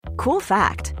Cool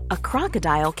fact, a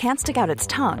crocodile can't stick out its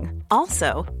tongue.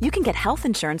 Also, you can get health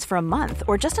insurance for a month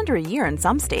or just under a year in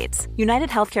some states. United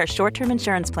Healthcare short-term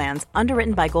insurance plans,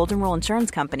 underwritten by Golden Rule Insurance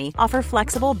Company, offer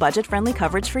flexible, budget-friendly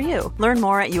coverage for you. Learn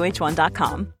more at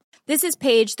uh1.com. This is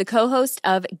Paige, the co-host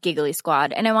of Giggly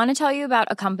Squad, and I want to tell you about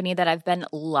a company that I've been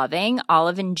loving,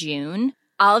 Olive & June.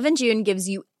 Olive & June gives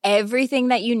you everything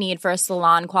that you need for a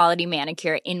salon-quality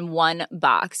manicure in one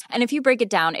box. And if you break it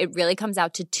down, it really comes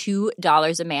out to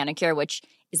 $2 a manicure, which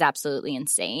is absolutely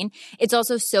insane. It's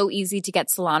also so easy to get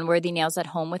salon-worthy nails at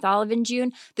home with Olive &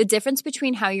 June. The difference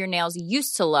between how your nails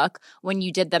used to look when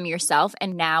you did them yourself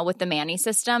and now with the Mani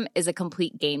system is a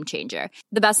complete game changer.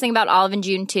 The best thing about Olive &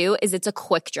 June, too, is it's a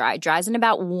quick dry. Dries in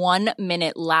about 1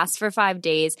 minute, lasts for 5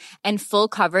 days, and full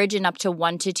coverage in up to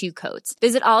 1 to 2 coats.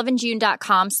 Visit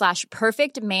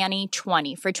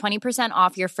oliveandjune.com/perfectmani20 for 20%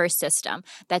 off your first system.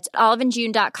 That's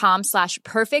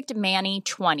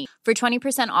oliveandjune.com/perfectmani20 for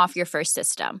 20% off your first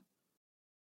system.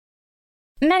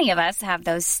 Many of us have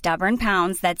those stubborn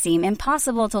pounds that seem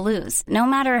impossible to lose, no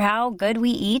matter how good we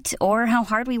eat or how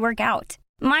hard we work out.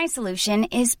 My solution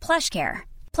is PlushCare.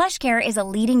 PlushCare is a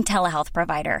leading telehealth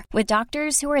provider with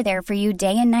doctors who are there for you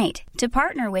day and night to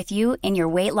partner with you in your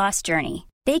weight loss journey.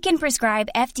 They can prescribe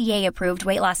FDA-approved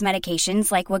weight loss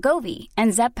medications like Wegovy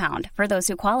and Zepbound for those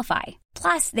who qualify.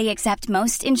 Plus, they accept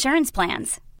most insurance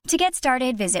plans. To get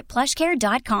started, visit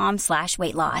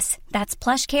plushcare.com/weightloss. That's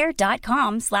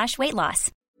plushcare.com/weightloss.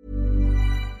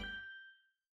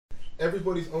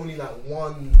 Everybody's only like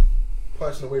one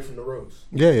person away from the rose.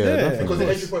 Yeah. Because the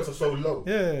entry points are so low.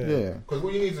 Yeah. Because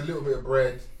all you need is a little bit of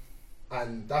bread,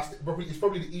 and it's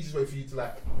probably the easiest way for you to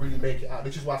like really make it out.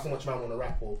 Which is why so much man want to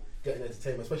rap or get an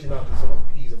entertainment, especially now because so much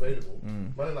P's available.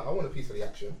 Man, like, I want a piece of the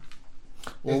action.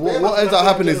 Well, what ends up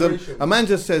happening is a man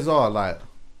just says, "Oh, like,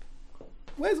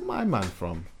 where's my man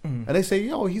from?" And they say,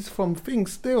 "Yo, he's from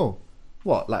things still."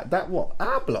 What, like that? What?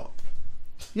 Our block?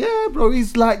 Yeah, bro.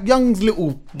 He's like Young's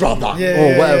little brother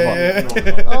or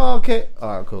whatever. Oh, okay.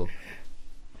 All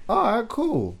right,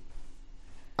 cool.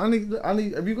 I need.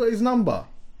 Have you got his number?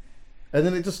 And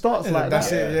then it just starts like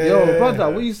that's that. it. Yo, brother,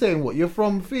 what are you saying? What, you're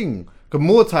from thing? Because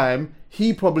more time,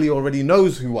 he probably already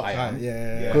knows who I am.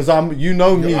 Because you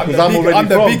know me, because I'm already I'm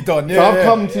the from. big don. So I've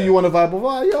come to you on a vibe of,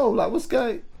 yo, like, what's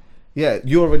going? Yeah,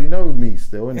 you already know me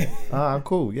still, innit?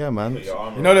 Cool, yeah, man.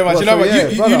 You know that much. You know what?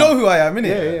 You know who I am,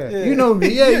 innit? Yeah. You know me.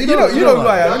 Yeah, you know who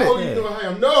I am, innit? You know who I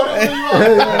am. No, I don't know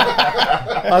who you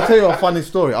are. I'll tell you a funny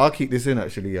story. I'll keep this in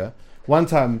actually. Yeah, one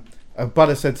time a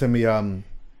brother said to me,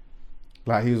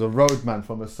 like he was a roadman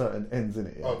from a certain ends,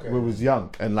 innit? Yeah? Okay. When he was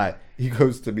young, and like he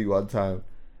goes to me one time.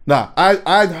 Nah,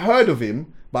 I'd heard of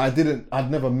him, but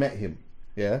I'd never met him.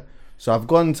 Yeah, so I've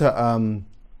gone to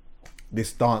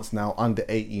this dance now, under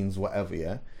 18s, whatever.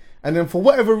 Yeah, and then for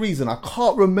whatever reason, I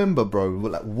can't remember, bro,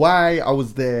 like why I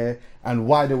was there and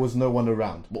why there was no one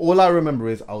around. But all I remember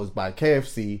is I was by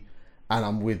KFC and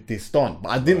I'm with this Don, but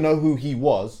I didn't know who he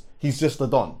was. He's just a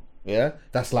Don. Yeah,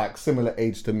 that's like similar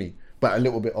age to me, but a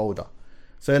little bit older.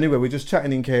 So anyway, we're just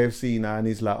chatting in KFC now, and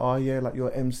he's like, "Oh yeah, like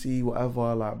you're MC,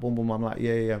 whatever." Like, boom, boom. I'm like,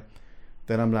 "Yeah."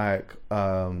 Then I'm like,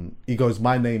 he goes,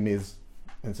 "My name is,"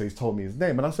 and so he's told me his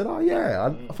name, and I said, "Oh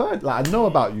yeah, I've heard, like, I know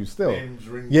about you still." The name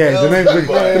rings a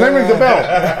bell.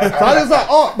 So I was like,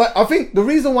 "Oh," but I think the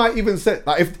reason why I even said,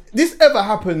 like, if this ever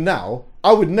happened now,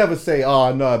 I would never say, "Oh,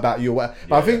 I know about you." But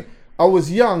I think I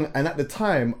was young, and at the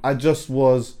time, I just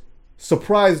was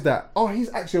surprised that, oh, he's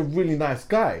actually a really nice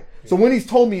guy. So when he's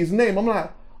told me his name, I'm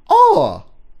like, oh,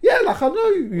 yeah, like I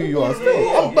know who you are still.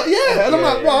 And I'm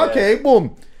like, well, okay,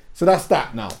 boom. So that's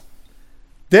that now.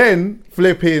 Then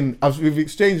flipping, we've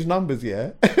exchanged numbers,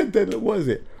 yeah. Then what is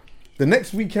it? The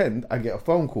next weekend, I get a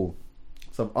phone call.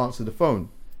 So I answer the phone.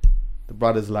 The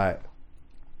brother's like,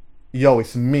 yo,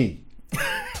 it's me.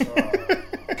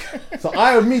 So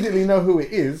I immediately know who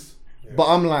it is, but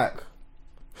I'm like,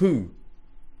 who?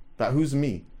 Like, who's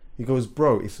me? He goes,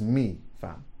 bro, it's me,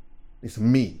 fam. It's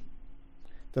me.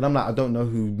 Then I'm like, I don't know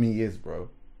who me is, bro.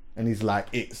 And he's like,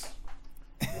 it's.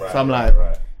 So I'm like,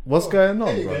 what's going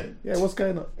on, bro? Man. Yeah, what's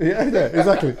going on? Yeah,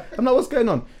 exactly. I'm like, what's going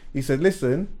on? He said,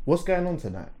 listen, what's going on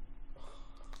tonight?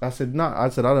 I said, no. I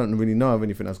said, I don't really know of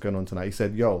anything that's going on tonight. He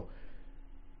said, yo,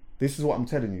 this is what I'm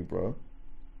telling you, bro.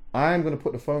 I am going to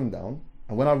put the phone down,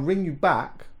 and when I ring you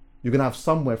back, you're going to have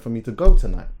somewhere for me to go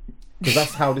tonight. Because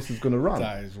that's how this is going to run.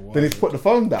 Then he's put the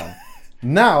phone down.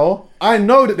 Now, I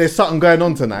know that there's something going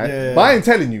on tonight, but I ain't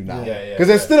telling you now. Because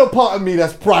there's still a part of me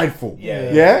that's prideful.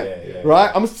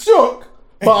 Right? I'm shook,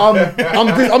 but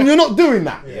I'm you're not doing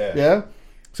that. Yeah?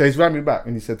 So he's rang me back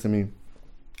and he said to me,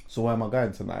 so where am I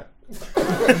going tonight?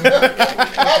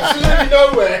 Absolutely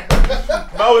nowhere.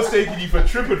 I was taking you for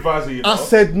TripAdvisor, you know. I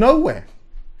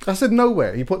said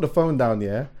nowhere. He put the phone down,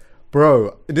 yeah.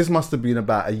 Bro, this must have been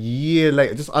about a year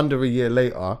later, just under a year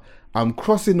later. I'm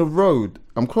crossing the road,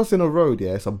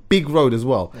 yeah. It's a big road as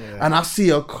well. Yeah. And I see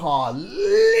a car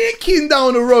licking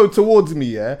down the road towards me,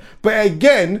 yeah. But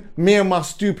again, me and my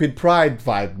stupid pride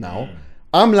vibe now.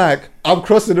 I'm like, I'm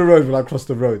crossing the road when I cross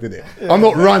the road, innit? Yeah. I'm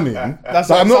not running. That's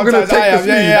so I'm not going to take the speed.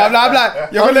 Yeah. I'm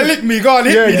like, you're going to lick me, go on,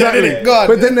 hit me. Exactly. Go on.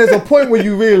 But then there's a point where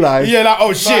you realise. Yeah, like,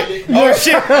 oh shit. Yeah,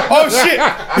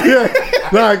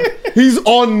 like, he's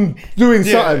on doing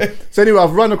something. So anyway,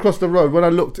 I've run across the road. When I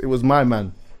looked, it was my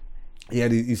man.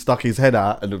 He stuck his head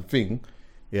out at the thing,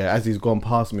 yeah, as he's gone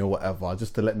past me or whatever,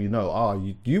 just to let me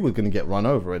know, you were going to get run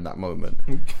over in that moment.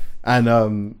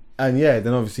 And yeah,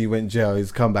 then obviously he went jail.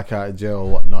 He's come back out of jail or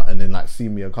whatnot, and then like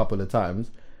seen me a couple of times,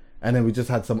 and then we just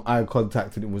had some eye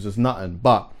contact, and it was just nothing.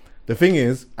 But the thing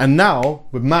is, and now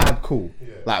we're mad cool,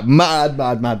 like mad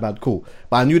cool.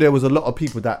 But I knew there was a lot of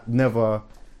people that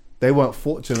they weren't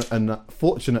fortunate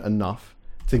enough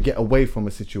to get away from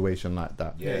a situation like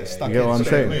that. Yeah, you get what I'm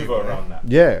saying? Move around that.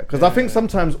 Yeah, because I think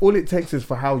sometimes all it takes is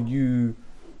for how you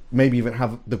maybe even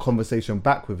have the conversation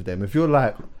back with them. If you're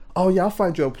like, oh yeah, I'll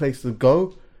find you a place to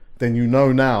go, then you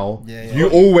know now you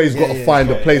always got to find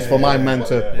a place for my man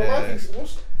to.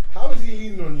 How is he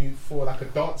leaning on you for like a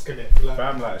dance connect? Like,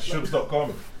 Fam, like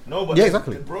shubs.com. No, but yeah,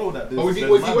 exactly. Bro, that was he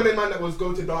one of the man that was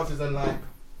going to dances and like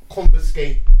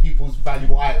confiscate people's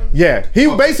valuable items? Yeah, he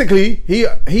basically he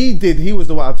was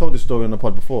the one. I told this story on the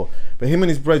pod before, but him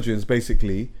and his brethren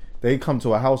basically they come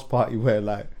to a house party where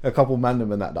like a couple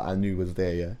mandem and that I knew was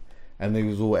there, yeah. And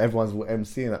everyone's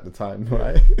MCing at the time,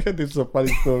 right? This is a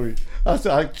funny story. I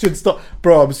said, I should stop.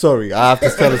 Bro, I'm sorry. I have to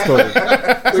tell a story.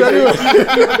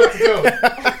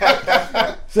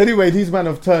 So anyway, these men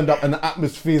have turned up and the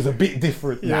atmosphere is a bit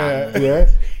different now.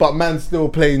 Yeah. But man's still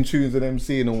playing tunes and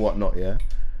MCing and whatnot, yeah.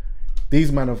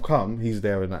 These men have come, he's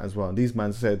there and that as well. And these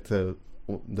men said to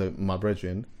my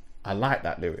brethren, I like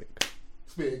that lyric.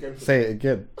 Say it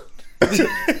again.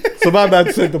 So my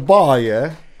man said the bar,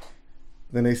 yeah.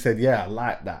 Then they said, yeah, I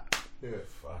like that. Yeah,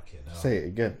 fucking hell. Say it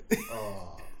again.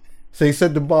 So he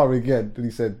said the bar again. Then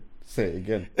he said, say it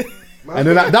again. And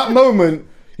then at that moment,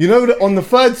 you know that on the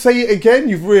third say it again,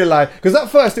 you've realised. Because at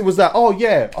first it was like, oh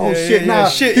yeah, shit, now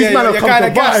these men have come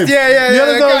to vibe. You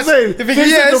know what I'm saying? So he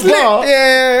said the bar.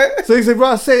 So he said,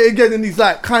 right, say it again. And he's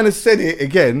like, kind of said it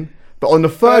again. But on the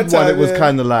third one, it was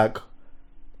kind of like,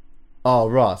 oh,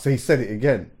 right. So he said it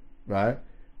again, right?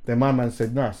 Then my man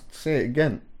said, nice, say it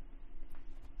again.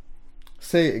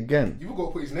 Say it again. You've got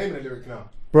to put his name in the lyric now.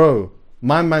 Bro,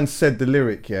 my man said the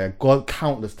lyric, yeah, God,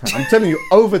 countless times. I'm telling you,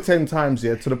 over 10 times,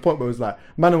 yeah, to the point where it was like,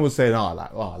 man was saying, allow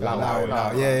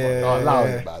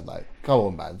it, man. Like, come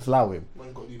on, man, just allow him.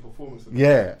 Man got new performance.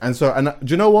 Yeah, and do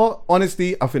you know what?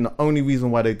 Honestly, I think the only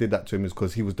reason why they did that to him is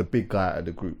because he was the big guy of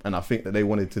the group. And I think that they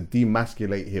wanted to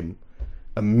demasculate him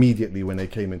immediately when they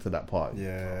came into that party.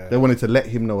 Yeah. They wanted to let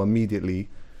him know immediately.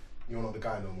 You're not the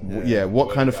guy no more. Yeah, what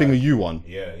kind of thing are you on?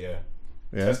 Yeah.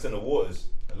 Testing the waters.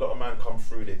 A lot of man come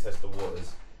through, they test the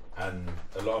waters, and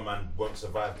a lot of man won't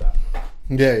survive that.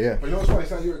 Yeah. But you know what's funny?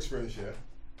 It's like your experience, yeah?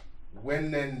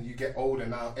 When then you get older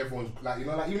now, everyone's like, you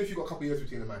know, like even if you've got a couple of years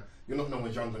between them, man, you're not no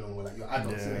one's younger no more, like you're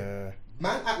adults, innit?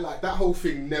 Man act like that whole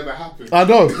thing never happened. I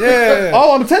know. Yeah.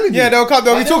 Oh, I'm telling you. Yeah, they'll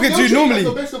be talking to you normally.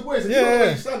 Like the best of boys. And you know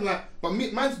what you sound like, but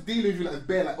man's dealing with you like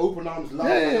bare, like open arms, loud,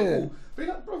 like cool. But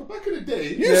like, bro, back in the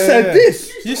day, you said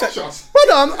this. You said us.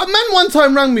 Brother, a man one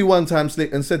time rang me one time,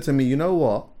 Slick, and said to me, you know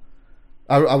what?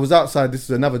 I was outside. This is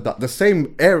another the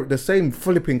same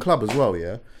flipping club as well.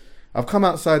 Yeah, I've come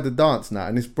outside the dance now,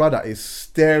 and this brother is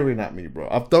staring at me, bro.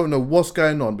 I don't know what's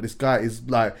going on, but this guy is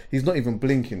like, he's not even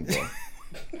blinking, bro.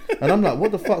 And I'm like,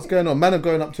 what the fuck's going on? Man are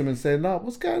going up to him and saying, nah,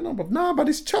 what's going on, bro? Nah, but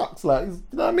it's Chucks, like, you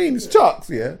know what I mean? It's Chucks,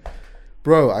 yeah.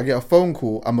 Bro, I get a phone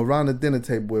call. I'm around the dinner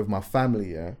table with my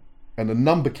family, yeah, and the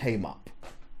number came up.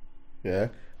 Yeah,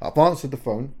 I've answered the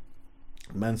phone.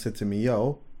 Man said to me,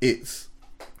 yo, it's.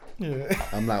 Yeah.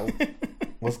 I'm like,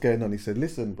 what's going on? He said,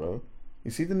 listen, bro,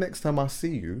 you see the next time I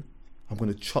see you, I'm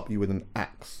going to chop you with an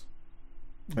axe.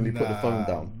 And he put the phone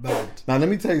down. Bad. Now, let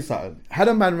me tell you something. Had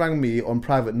a man rang me on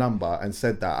private number and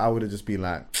said that, I would have just been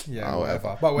like, yeah,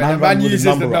 whatever. But when a man uses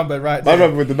the number right there. I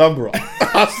rang with the number up.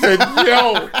 I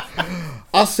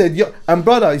said, yo. And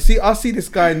brother, you see, I see this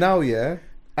guy now, yeah,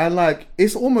 and like,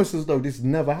 it's almost as though this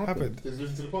never happened. Just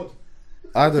listen to the pod.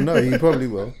 I don't know, he probably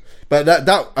will. But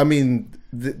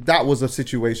that was a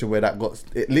situation where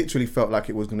it literally felt like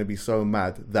it was going to be so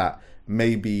mad that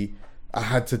maybe I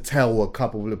had to tell a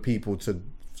couple of people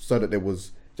so that there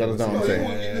was Do you understand what I'm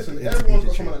saying? Listen, everyone's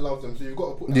got someone that loves them, so you've got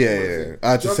to put that Yeah.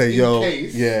 I had to say, yo,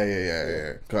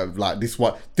 yeah. Like this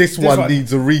one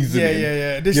needs a reasoning.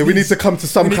 Yeah. We need to come to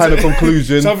some kind of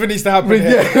conclusion. Something needs to happen.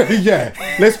 Yeah.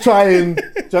 Let's try and. Do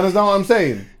you understand what I'm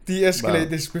saying? De-escalate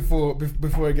this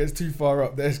before it gets too far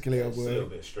up the escalator. It's a little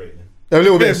bit straightening. A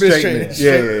little bit straightening.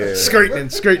 Yeah.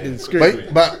 Straightening.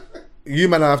 But you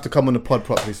man have to come on the pod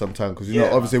properly sometime because you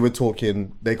know obviously we're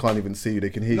talking. They can't even see you.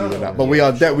 They can hear you and that. But we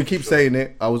keep saying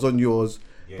it. I was on yours.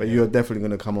 But you're definitely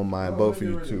going to come on mine, both of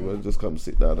you two. Just come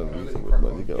sit down and do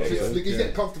something. He's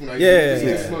getting comfortable now.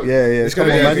 Yeah. Come on,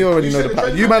 man. You already know the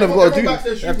pattern. You man have got to do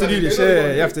this. You have to do this.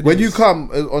 Yeah, you have to do when this. you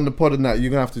come on the pod and that,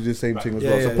 you're going to have to do the same thing as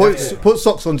well. So put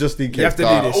socks on just in case. You have to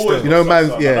do this still. You know,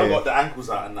 man. I got the ankles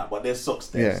out and that, but there's socks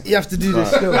there. Yeah. You have to do this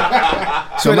still.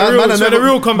 So the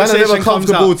real conversation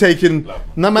comfortable taking.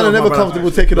 Man are never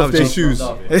comfortable taking off their shoes,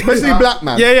 especially black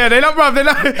man. Yeah, they not, bruv. They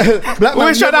not. Black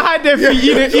always trying to hide their feet,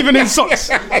 even in socks.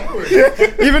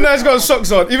 Even though it's got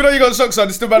socks on, even though you got socks on,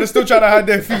 they're still trying to hide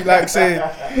their feet, like say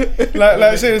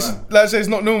it's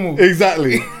not normal.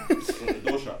 Exactly.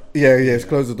 Yeah.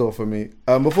 Close the door for me.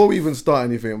 Before we even start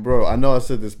anything, bro. I know I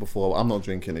said this before. I'm not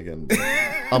drinking again.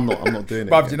 I'm not doing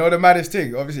it. Bruv, do you know the maddest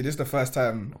thing? Obviously, this is the first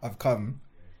time I've come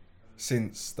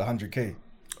since the 100k.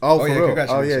 Oh, for real?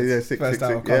 Congratulations. Oh, yeah, sick.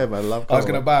 Yeah, man, love. I was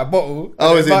gonna buy a bottle.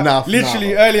 Oh, is it enough?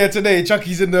 Literally earlier today,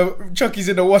 Chucky's in the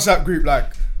WhatsApp group,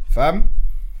 like, fam.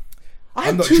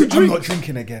 I'm not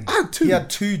drinking again. He had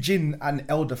 2 gin and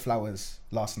elderflowers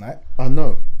last night. I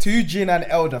know. 2 gin and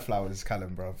elderflowers,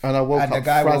 Callum, bro. And the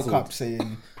guy woke up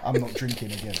saying, "I'm not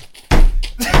drinking again."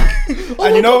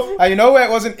 And you know where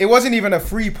it wasn't even a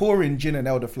free pouring gin and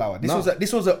elderflower.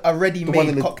 This was a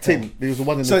ready-made cocktail. It was the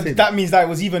one in the so tin. that means that it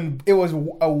was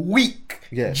a weak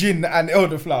gin and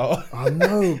elderflower. I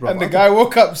know, bro. And the guy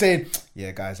woke up saying,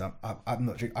 "Yeah, guys, I'm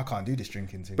not drinking. I can't do this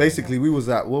drinking thing." Basically, we was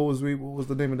at what was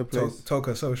the name of the place?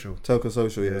 Toka Social.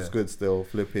 Yeah, it's good still.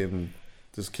 Flipping,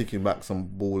 just kicking back some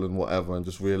ball and whatever, and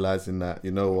just realizing that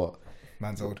you know what.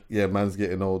 Man's old. Yeah, man's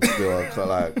getting old still. So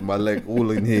like my leg,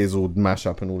 all in here is all mash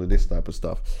up and all of this type of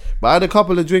stuff. But I had a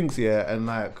couple of drinks here, and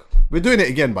like we're doing it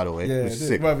again, by the way. Yeah, which is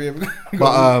sick. But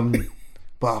the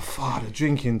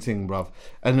drinking thing, bruv.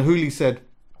 And Hooli said,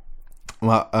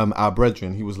 our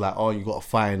brethren, he was like, "Oh, you got to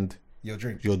find your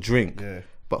drink." Yeah.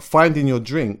 But finding your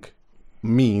drink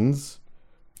means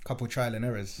couple trial and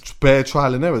errors. Bare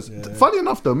trial and errors. Yeah. Funny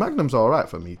enough, though, Magnums are alright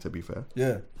for me, to be fair.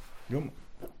 Yeah.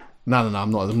 No, I'm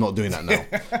not doing that now.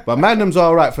 But Magnums are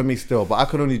alright for me still. But I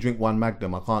can only drink 1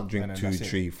 Magnum. I can't drink 2,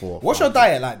 3, 4. What's 5. Your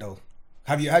diet like though?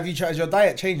 Has your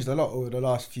diet changed a lot over the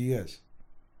last few years?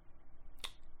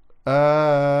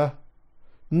 Not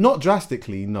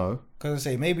drastically, no. Because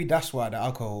I say maybe that's why the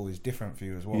alcohol is different for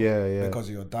you as well. Yeah. Because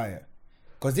of your diet.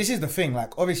 Because this is the thing.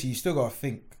 Like obviously, you still gotta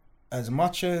think as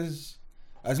much as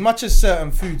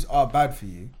certain foods are bad for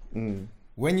you.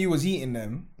 When you was eating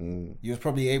them, you was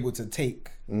probably able to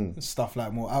take stuff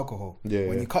like more alcohol.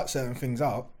 When you cut certain things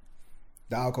out,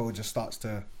 the alcohol just starts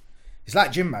to. It's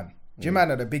like gym man. Gym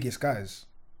man are the biggest guys,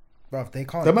 bruv. They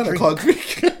can't. Drink.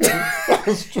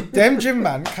 Them gym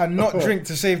man cannot drink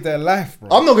to save their life, bro.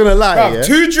 I'm not gonna lie. Bruv,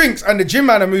 2 drinks and the gym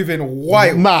man are moving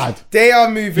wild. Mad. They are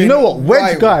moving. You know what?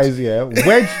 Wedge wild. guys,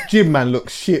 wedge gym man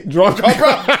looks shit drunk. Oh,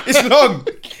 bro, it's long.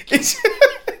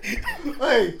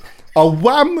 Hey. A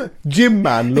wham gym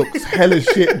man looks hella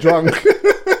shit drunk.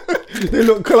 They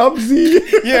look clumsy.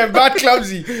 Yeah, bad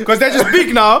clumsy. Because they're just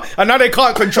big now, and now they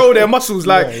can't control their muscles.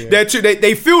 Like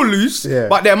they feel loose,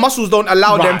 but their muscles don't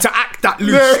allow them to act that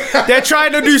loose. They're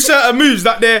trying to do certain moves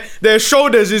that their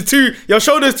shoulders is too. Your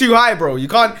shoulders too high, bro. You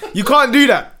can't do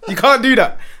that. You can't do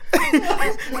that.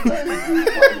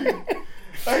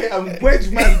 Hey, and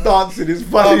wedge man dancing is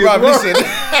funny. Oh, bro, listen.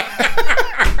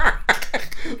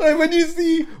 Like when you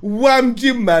see wham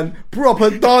gym man proper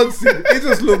dancing, it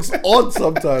just looks odd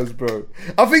sometimes, bro.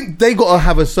 I think they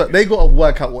gotta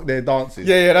work out what they're dancing.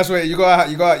 Yeah, that's what you gotta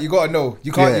know.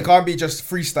 You can't be just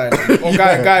freestyling or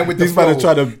guy with the these flow. men are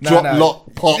trying to drop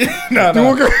lock pop.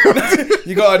 No.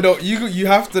 You gotta know. You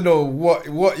have to know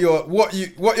what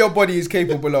your body is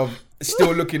capable of.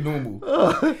 Still looking normal.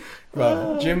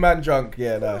 Bro, gym man drunk.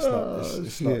 Yeah, no,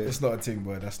 it's not a thing,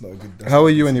 boy. That's not a good. How are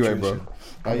you anyway, bro?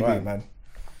 How you been, man?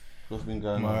 What's been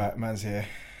going on? Alright, man's here.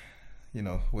 You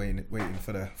know, waiting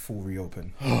for the full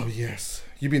reopen. Oh yes,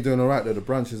 you've been doing alright though. The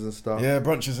brunches and stuff. Yeah,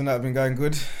 brunches and that have been going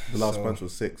good. The last brunch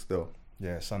was sick still.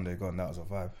 Yeah, Sunday gone. That was a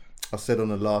vibe. I said on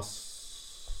the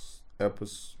last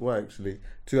episode, well, actually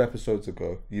 2 episodes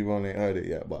ago. You've only heard it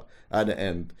yet, but at the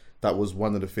end, that was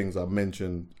one of the things I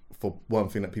mentioned for one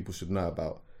thing that people should know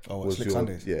about. Oh, what, was Slick your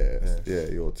Sundays? yeah,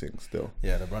 your thing still.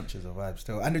 Yeah, the brunches are vibe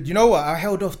still. And you know what? I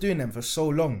held off doing them for so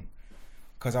long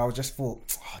because I was just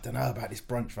thought, I don't know about this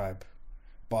brunch vibe,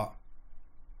 but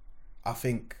I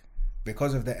think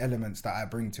because of the elements that I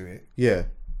bring to it, Yeah.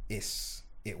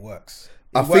 it works.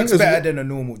 I It think works as better well- than a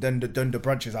normal than the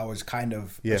brunches I was kind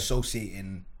of Yeah.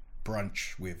 associating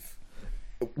brunch with.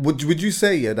 Would you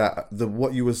say that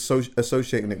what you were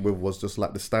associating it with was just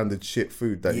like the standard shit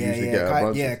food that you usually get at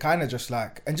brunches? Kind of just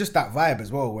like, and just that vibe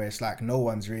as well, where it's like no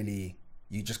one's really,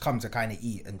 you just come to kind of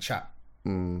eat and chat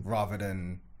rather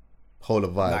than Whole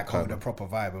of vibe, like kind hold a of. proper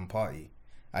vibe and party.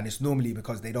 And it's normally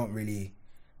because they don't really,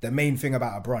 the main thing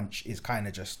about a brunch is kind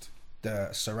of just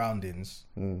the surroundings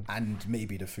and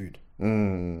maybe the food.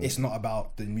 It's not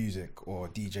about the music or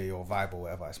DJ or vibe or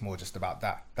whatever. It's more just about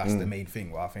that. That's the main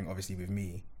thing. Well, I think obviously with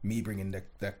me bringing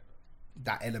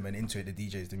that element into it, the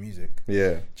DJs, the music,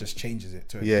 Yeah. just changes it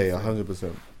to a Yeah, different,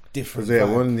 100%. different Yeah,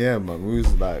 vibe. man. We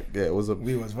was like, it was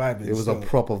We was vibing. a still.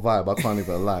 proper vibe. I can't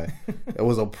even lie. It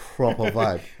was a proper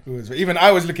vibe. It was, even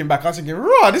I was looking back, I was thinking,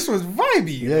 raw, this was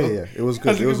vibey. You know? Yeah. It was I good.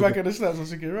 was It looking was back good. at the snaps, I was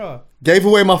thinking, raw. Gave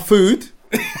away my food.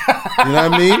 You know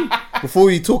what I mean?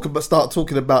 Before you start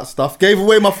talking about stuff, gave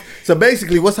away my. So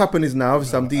basically, what's happened is now,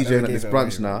 obviously, I'm DJing at this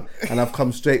brunch now, and I've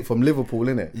come straight from Liverpool,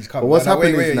 innit? He's come. But what's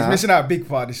happening wait, is now. he's missing out a big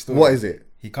part of this story. What is it?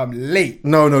 He come late.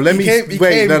 No, let me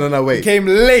wait. No, wait. He came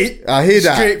late. I hear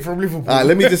that. Straight from Liverpool. Alright,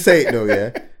 let me just say it though,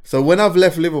 yeah. So when I've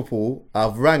left Liverpool,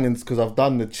 I've rang because I've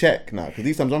done the check now. Because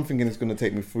these times I'm thinking it's going to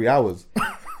take me 3 hours.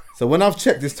 So when I've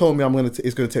checked, it's told me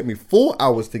it's going to take me 4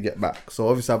 hours to get back. So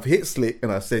obviously I've hit Slick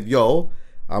and I said, yo,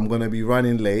 I'm going to be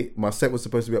running late. My set was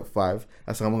supposed to be at 5.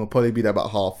 I said I'm going to probably be there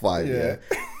about 5:30.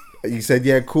 Yeah. He said,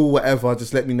 yeah, cool, whatever.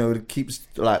 Just let me know.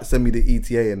 Send me the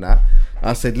ETA and that.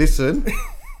 I said, listen,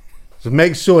 so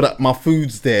make sure that my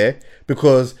food's there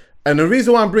because. And the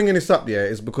reason why I'm bringing this up, yeah,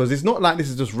 is because it's not like this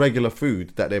is just regular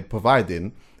food that they're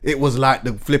providing. It was like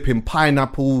the flipping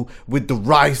pineapple with the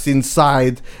rice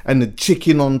inside and the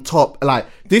chicken on top. Like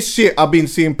this shit, I've been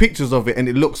seeing pictures of it and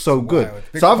it looks so good.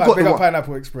 Big So I've got big the up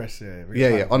Pineapple Express. Yeah.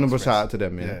 yeah. Honorable shout out to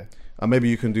them. Yeah. And maybe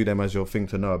you can do them as your thing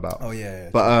to know about. Oh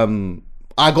yeah. But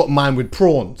I got mine with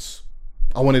prawns.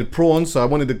 I wanted prawns, so I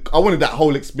wanted that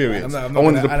whole experience. I'm not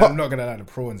gonna like the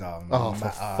prawns out. Oh, for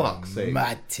fuck's sake.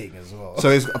 Mad thing as well. So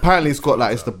it's got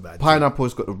like it's the pineapple,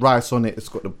 it's got the rice on it, it's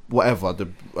got the whatever, the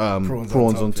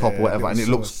prawns on top, yeah, whatever, and it sauce.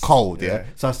 looks cold, yeah. Yeah.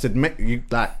 So I said, you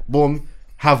like, boom,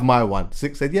 have my one.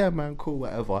 Slick said, yeah, man, cool,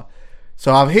 whatever.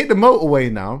 So I've hit the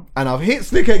motorway now, and I've hit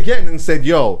Slick again and said,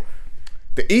 yo,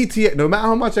 the ETA, no matter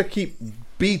how much I keep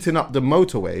beating up the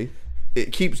motorway,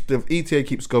 the ETA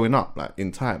keeps going up like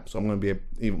in time, so I'm gonna be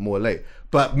even more late.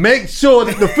 But make sure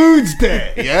that the food's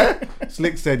there, yeah.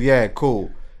 Slick said, yeah, cool.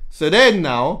 So then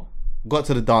now got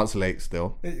to the dance late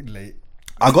still. Late.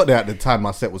 I got there at the time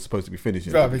my set was supposed to be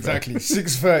finishing. Bruv, exactly.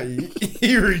 6:30.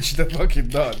 He reached the fucking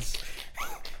dance.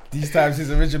 These times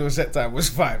his original set time was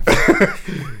 5.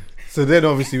 So then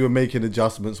obviously we're making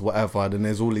adjustments, whatever. And then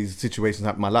there's all these situations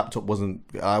happening. My laptop wasn't,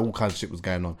 all kinds of shit was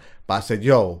going on. But I said,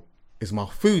 yo, is my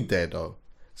food there though?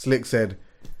 Slick said,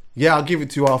 yeah, I'll give it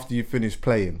to you after you finish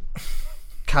playing.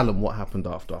 Callum, what happened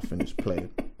after I finished playing?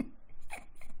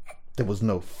 There was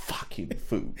no fucking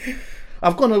food.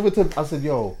 I've gone over to, I said,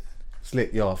 yo,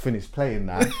 Slick, yo, I finished playing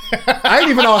now. I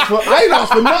ain't asked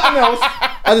for nothing else.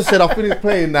 I just said, I finished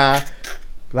playing now.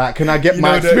 Like, can I get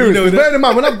my experience? Because bear in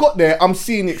mind, when I've got there, I'm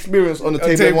seeing the experience on the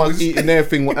table, everyone's eating their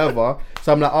thing, whatever.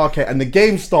 So I'm like, okay, and the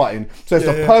game's starting. So it's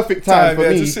the perfect time for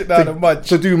me to sit down and munch.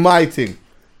 to do my thing.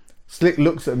 Slick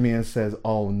looks at me and says,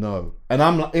 oh no. And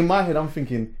I'm like, in my head, I'm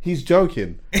thinking, he's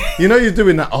joking. You know you're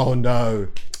doing that, oh no.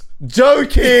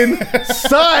 Joking,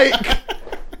 psych.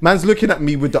 Man's looking at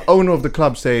me with the owner of the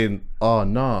club saying, oh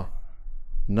nah,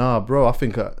 bro, I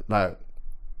think like,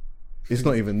 it's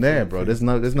not even there, bro. There's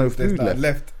no food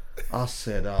left. I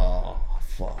said, oh,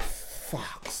 for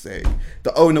fuck's sake.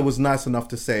 The owner was nice enough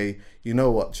to say, you know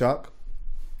what, Chuck?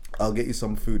 I'll get you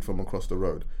some food from across the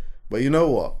road. But you know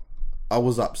what? I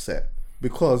was upset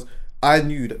because I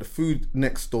knew that the food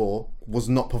next door was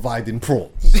not providing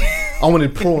prawns. I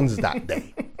wanted prawns that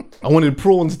day.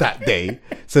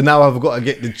 So now I've got to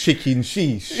get the chicken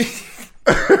sheesh.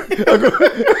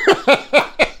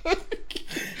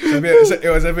 It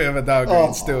was a bit of a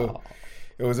downgrade still.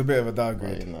 It was a bit of a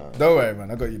downgrade. No. Don't worry, man.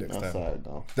 I got you next time. Right,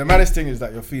 no. The maddest thing is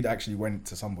that your food actually went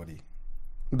to somebody.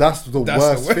 That's the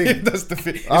worst thing. That's the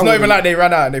thing. It's not even like they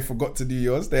ran out and they forgot to do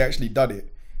yours. They actually done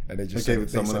it. And they just gave it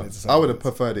to someone else. I would have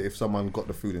preferred it if someone got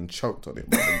the food and choked on it.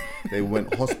 But they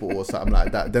went hospital or something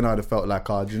like that. Then I'd have felt like,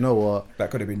 do you know what?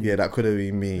 That could have been you. Yeah, that could have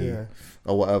been me. Yeah.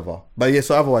 Or whatever. But yeah,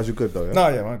 so otherwise you're good though, yeah? No,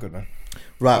 yeah, I'm good, man.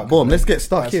 Right, boom, let's get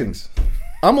stuck in.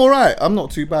 I'm all right. I'm not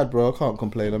too bad, bro. I can't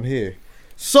complain. I'm here.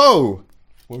 So,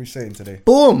 What are we saying today?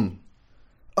 boom.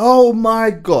 Oh my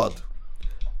God.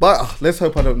 But let's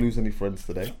hope I don't lose any friends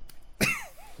today.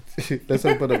 Let's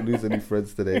hope I don't lose any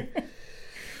friends today.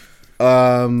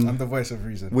 I'm the voice of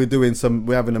reason.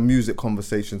 We're having a music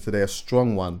conversation today, a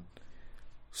strong one.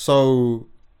 So,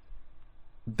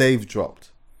 Dave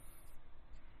dropped.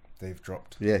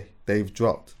 Yeah, Dave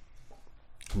dropped.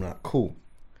 I'm like, cool.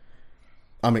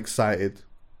 I'm excited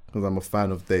because I'm a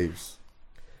fan of Dave's.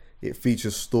 It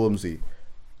features Stormzy.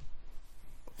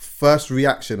 First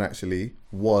reaction actually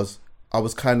was I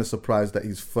was kind of surprised that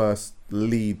his first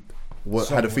lead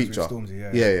had a was feature. with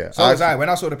Stormzy, Yeah. So was I. When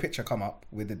I saw the picture come up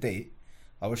with the date,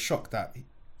 I was shocked that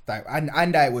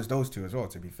and that it was those two as well.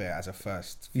 To be fair, as a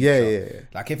first feature. Yeah.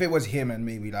 Like if it was him and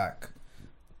maybe like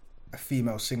a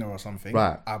female singer or something,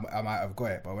 Right. I might have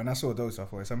got it. But when I saw those, I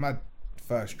thought it's a mad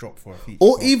first drop for a feature.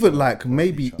 Or even like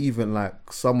maybe even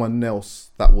like someone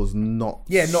else that was not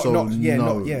not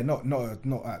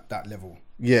at that level.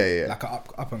 Yeah. Like a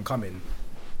up and coming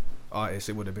artist,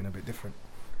 it would have been a bit different.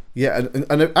 Yeah,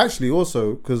 and actually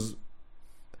also because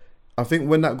I think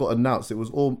when that got announced, it was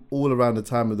all around the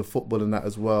time of the football and that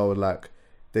as well. Like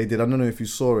they did, I don't know if you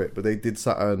saw it, but they did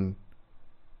something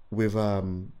with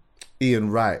Ian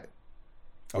Wright,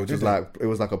 which was like it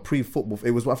was like a pre-football.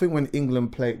 It was I think when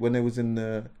England played when they was in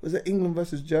was it England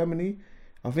versus Germany?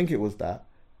 I think it was that.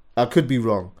 I could be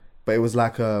wrong, but it was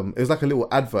like a little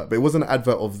advert, but it wasn't an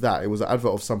advert of that. It was an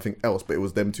advert of something else, but it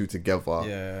was them two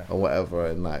together, or whatever,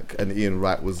 and Ian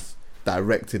Wright was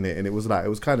directing it, and it was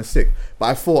kind of sick. But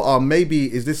I thought,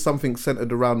 maybe is this something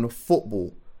centered around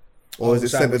football, or is it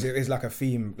centered? It's like a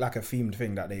themed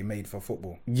thing that they made for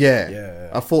football. Yeah.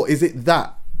 I thought, is it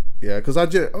that? Yeah, because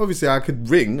obviously I could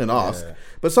ring and ask,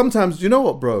 but sometimes you know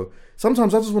what, bro.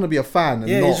 Sometimes I just want to be a fan. And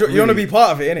you want to be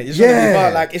part of it, innit? You just want to be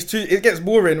part. Like it gets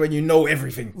boring when you know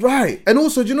everything. Right, and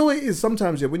also, do you know what it is?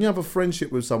 Sometimes, when you have a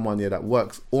friendship with someone, that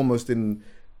works almost in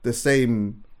the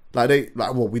same.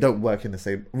 We don't work in the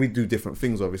same. We do different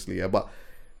things, obviously, but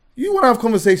you want to have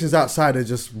conversations outside of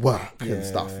just work and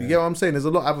stuff. You get what I'm saying? There's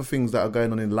a lot of other things that are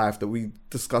going on in life that we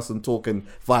discuss and talk and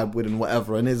vibe with and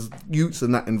whatever. And there's youths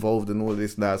and that involved and all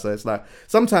this now. So it's like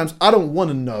sometimes I don't want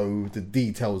to know the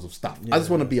details of stuff. I just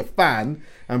want to be a fan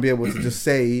and be able to just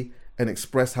say and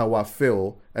express how I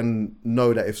feel and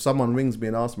know that if someone rings me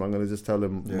and asks me, I'm going to just tell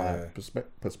them my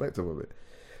perspective of it.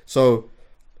 So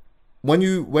when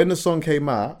the song came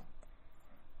out,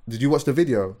 did you watch the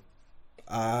video?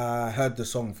 I heard the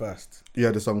song first. You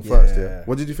heard the song first, yeah.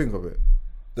 What did you think of it?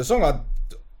 The song,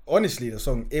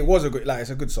 it was a good, it's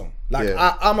a good song.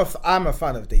 I'm a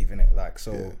fan of Dave, innit?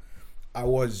 I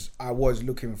was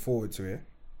looking forward to it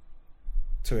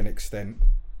to an extent.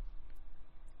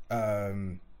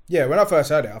 When I first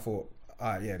heard it, I thought,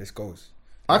 this goes.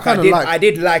 I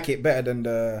did like it better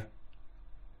than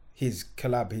his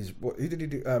collab. Who did he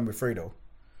do with Fredo?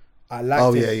 I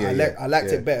liked it. I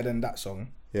liked it better than that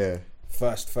song. Yeah.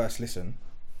 First listen.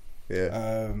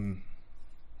 Yeah.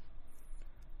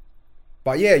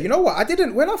 But yeah, you know what?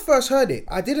 When I first heard it,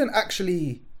 I didn't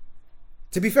actually,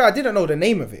 to be fair, I didn't know the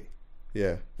name of it.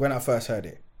 Yeah. When I first heard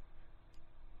it.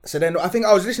 So then I think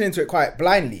I was listening to it quite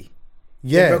blindly.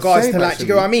 Yeah. In regards to do you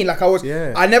get what I mean?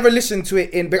 I never listened to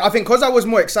it I think because I was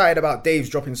more excited about Dave's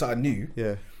dropping something new.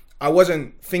 Yeah. I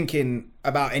wasn't thinking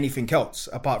about anything else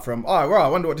apart from, I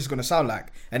wonder what this is going to sound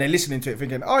like. And then listening to it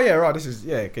thinking, this is,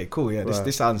 okay, cool. Yeah,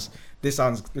 this sounds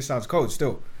cold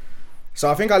still. So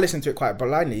I think I listened to it quite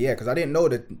blindly, because I didn't know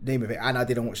the name of it and I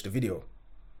didn't watch the video.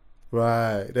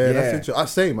 Right. Yeah, that's interesting.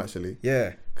 Same actually.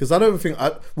 Yeah. Because I don't think,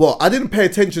 I didn't pay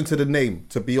attention to the name,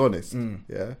 to be honest.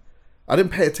 Yeah. I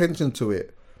didn't pay attention to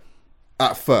it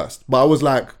at first, but I was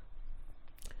like,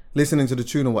 listening to the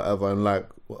tune or whatever, and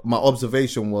my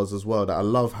observation was as well that I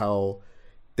love how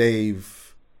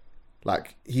Dave,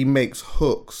 he makes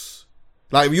hooks.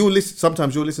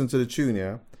 Sometimes you'll listen to the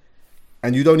tune,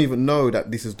 and you don't even know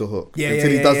that this is the hook until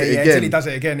he does it again. Until he does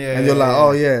it again, and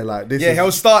you're this. Yeah,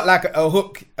 he'll start like a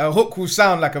hook. A hook will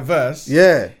sound like a verse.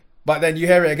 Yeah. But then you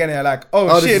hear it again and you're like,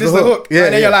 shit, this is the hook. Yeah,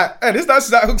 and then you're like, hey,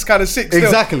 that hook's kind of sick still.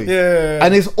 Exactly. Yeah.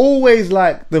 And it's always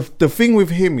the thing with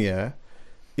him,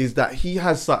 is that he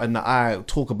has something that I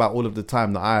talk about all of the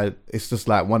time it's just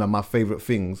one of my favorite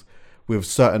things with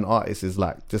certain artists is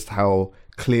just how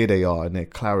clear they are and their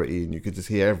clarity, and you could just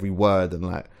hear every word, and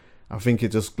I think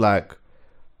it just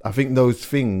I think those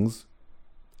things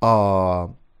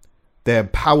they're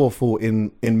powerful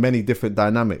in many different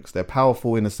dynamics. They're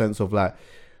powerful in a sense of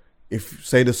if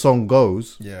say the song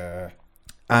goes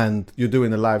and you're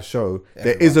doing a live show,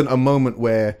 there isn't a moment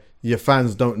where your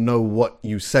fans don't know what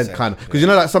you said, kind of, because you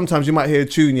know, like sometimes you might hear a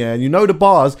tune, yeah, and you know the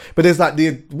bars, but there's like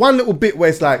the one little bit where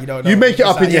it's like you make it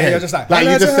up in your head, you're just like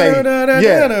you just say,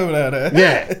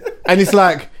 yeah, and it's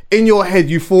like in your head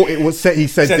you thought it was said, he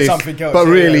said this, but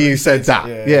really he said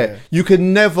that. Yeah, you could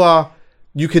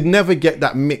never get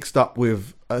that mixed up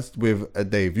with a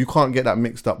Dave. You can't get that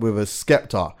mixed up with a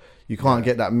Skepta. You can't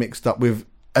get that mixed up with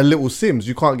a Little Sims.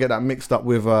 You can't get that mixed up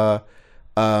with a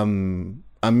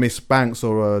Miss Banks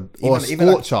or a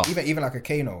Scorcher. Even like a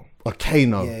Kano. A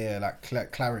Kano. Yeah,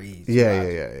 like Clarity.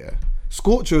 Yeah.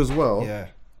 Scorcher as well. Yeah.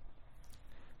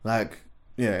 Like,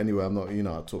 yeah, anyway, I'm not,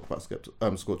 I talk about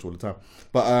Scorcher all the time.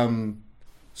 But,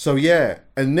 so yeah.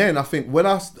 And then I think when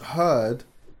I heard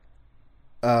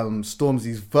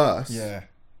Stormzy's verse,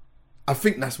 I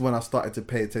think that's when I started to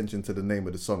pay attention to the name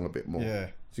of the song a bit more. Yeah.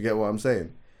 Do you get what I'm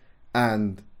saying?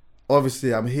 And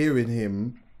obviously I'm hearing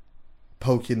him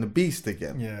poking the beast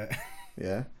again.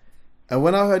 Yeah. And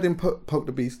when I heard him poke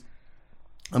the beast,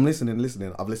 I'm listening.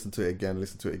 I've listened to it again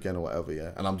or whatever,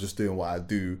 yeah. And I'm just doing what I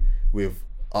do with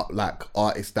like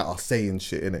artists that are saying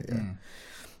shit in it, yeah.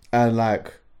 And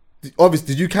like, obviously,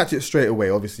 did you catch it straight away?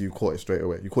 Obviously, you caught it straight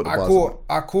away. You caught the bars.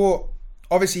 I caught.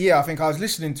 Obviously, yeah. I think I was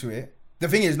listening to it. The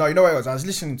thing is, no, you know what it was? I was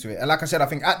listening to it, and like I said, I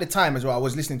think at the time as well, I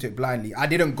was listening to it blindly. I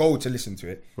didn't go to listen to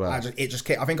it. Right. It just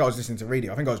came. I think I was listening to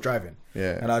radio. I think I was driving.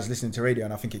 Yeah. And I was listening to radio,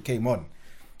 and I think it came on,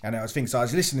 and I was thinking. So I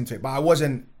was listening to it, but I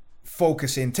wasn't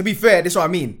focusing. To be fair, this is what I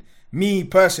mean. Me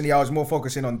personally, I was more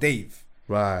focusing on Dave.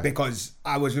 Right. Because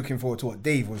I was looking forward to what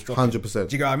Dave was dropping. 100%.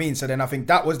 Do you get what I mean? So then I think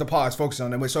that was the part I was focusing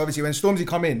on. And so obviously when Stormzy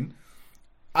come in,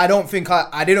 I don't think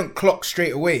I didn't clock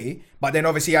straight away, but then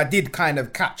obviously I did kind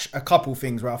of catch a couple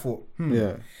things where I thought,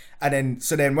 Yeah. And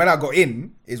then when I got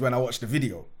in is when I watched the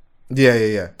video.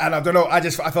 Yeah. And I don't know, I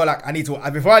felt like I need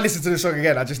to, before I listen to the song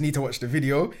again, I just need to watch the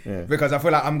video because I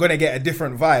feel like I'm going to get a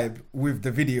different vibe with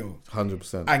the video.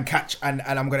 100%. And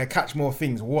I'm going to catch more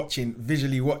things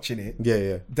visually watching it.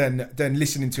 Yeah. Than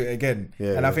listening to it again.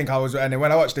 Yeah, and I think and then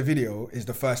when I watched the video is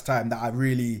the first time that I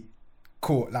really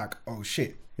caught like, oh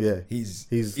shit. Yeah. He's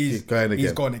going again.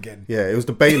 He's gone again. Yeah, it was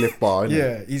the bailiff bar, innit?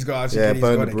 Yeah, he's got,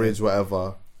 burn the bridge,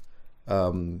 whatever.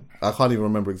 I can't even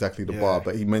remember exactly the bar,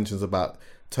 but he mentions about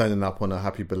turning up on a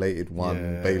happy belated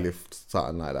one, bailiff,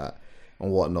 something like that,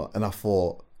 and whatnot. And I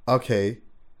thought, okay,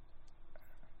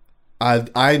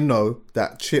 I know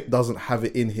that Chip doesn't have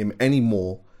it in him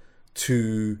anymore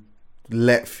to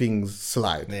let things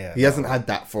slide. He hasn't had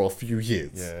that for a few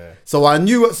years. Yeah. So I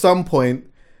knew at some point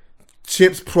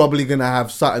Chip's probably gonna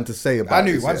have something to say about it.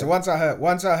 I knew once I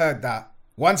heard that,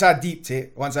 once I deeped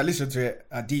it, once I listened to it,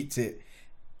 I deeped it,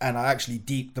 and I actually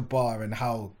deeped the bar and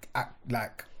how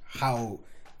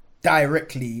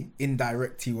directly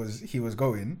indirect he was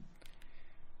going.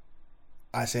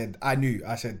 I said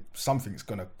something's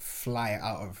gonna fly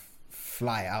out of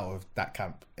that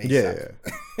camp ASAP.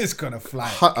 Yeah. It's gonna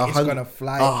fly. It's gonna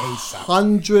fly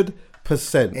ASAP.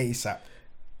 100% ASAP.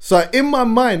 So in my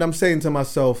mind, I'm saying to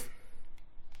myself,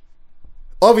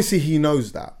 obviously he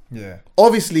knows that. Yeah.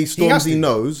 Obviously Stormzy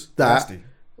knows that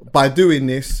by doing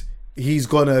this, he's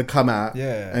gonna come out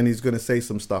and he's gonna say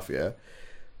some stuff, yeah.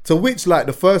 To which, like,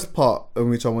 the first part in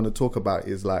which I want to talk about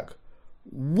is like,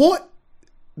 what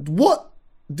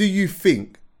do you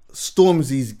think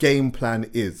Stormzy's game plan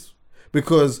is?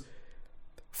 Because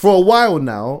for a while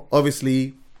now,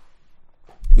 obviously,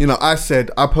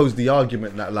 I posed the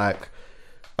argument that like,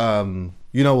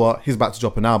 you know what, he's about to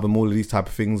drop an album, all of these type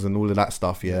of things and all of that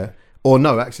stuff, yeah. Or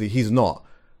no, actually, he's not.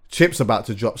 Chip's about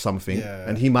to drop something,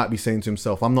 and he might be saying to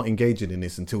himself, "I'm not engaging in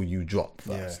this until you drop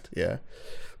first." Yeah.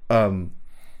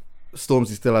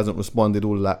 Stormzy still hasn't responded.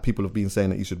 All of that, people have been saying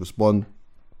that he should respond,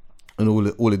 and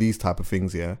all of these type of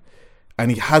things, yeah.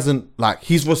 And he hasn't. Like,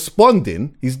 he's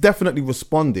responding. He's definitely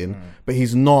responding, but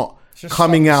he's not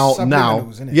coming out now.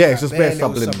 Yeah, it's just bare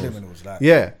subliminals. Like.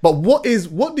 Yeah, but what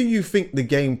do you think the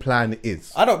game plan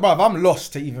is? I don't, bruv. I'm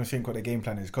lost to even think what the game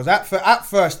plan is, because at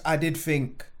first I did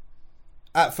think.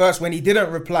 At first, when he didn't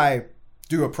reply,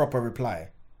 do a proper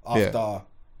reply after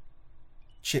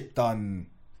Chip done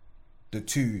the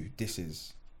 2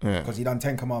 disses, because he done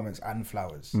 10 Commandments and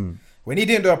Flowers. When he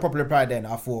didn't do a proper reply, then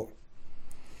I thought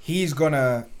his game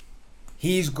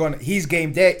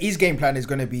plan is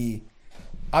gonna be,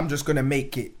 I'm just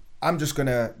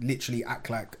gonna literally act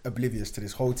like oblivious to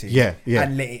this whole thing,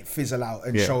 and let it fizzle out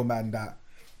and show man that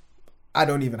I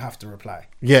don't even have to reply.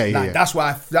 That's what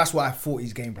I thought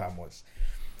his game plan was.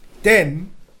 Then,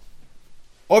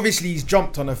 obviously, he's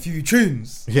jumped on a few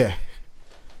tunes. Yeah.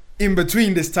 In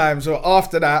between this time, so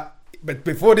after that, but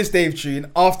before this Dave tune,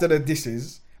 after the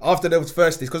disses, after those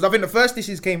first disses, because I think the first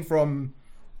disses came from,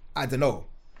 I don't know.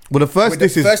 Well, the first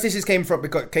disses came from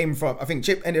I think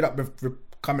Chip ended up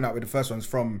coming out with the first ones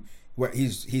from where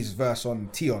his verse on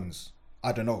Tion's.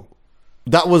 I don't know.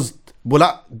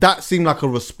 That seemed like a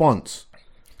response.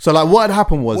 So like what had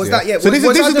happened was that yeah. So this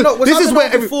is where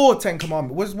before Ten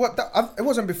Commandments it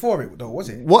wasn't before it though, was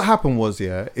it? What happened was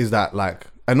is that like,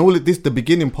 and all of this, the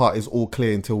beginning part is all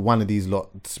clear until one of these lot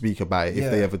speak about it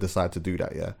if they ever decide to do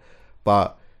that,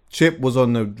 But Chip was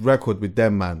on the record with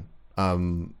them, man.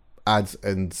 Ads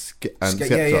and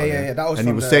Skepta, That was and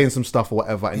he was saying some stuff or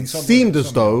whatever, and it seemed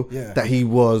as though that he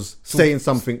was saying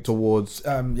something towards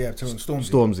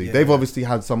Stormzy. They've obviously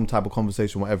had some type of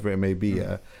conversation, whatever it may be,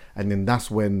 and then that's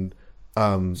when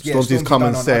Stormzy's come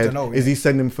and said, "Is he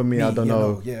sending for me? I don't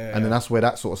know." And then that's where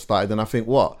that sort of started. And I think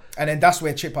and then that's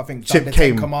where Chip came the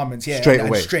Ten Commandments, straight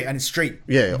away, straight,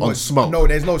 on smoke. No,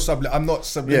 there's no I'm not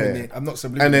subliminating it. I'm not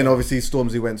subliminating. And then obviously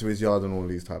Stormzy went to his yard and all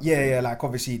these types. Like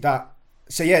obviously that.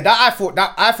 So I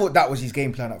thought that was his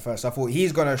game plan at first. I thought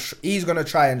he's gonna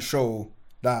try and show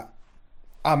that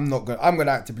I'm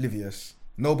gonna act oblivious.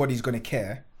 Nobody's gonna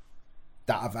care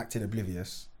that I've acted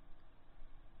oblivious.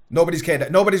 Nobody's gonna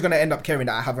end up caring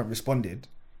that I haven't responded.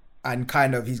 And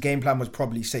kind of his game plan was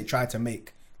probably try to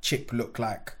make Chip look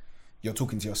like you're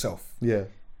talking to yourself. Yeah.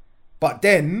 But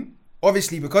then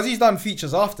obviously because he's done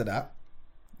features after that,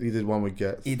 he did one with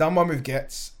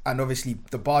Gets. And obviously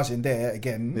the bars in there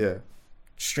again. Yeah.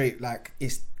 Straight like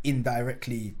it's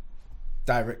directly.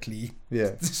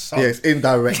 Yeah. It's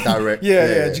indirect. Do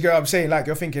you get what I'm saying? Like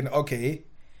you're thinking, okay,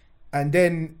 and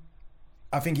then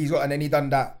I think he's got, and then he done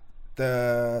that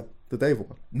the Dave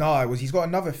one. No, he's got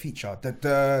another feature.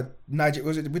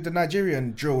 Was it with the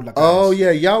Nigerian drill? Like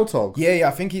Yao Tog. Yeah.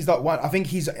 I think he's that one. I think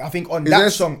on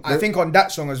that song. I think on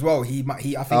that song as well. He might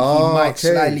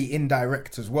slightly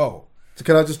indirect as well. So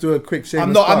can I just do a quick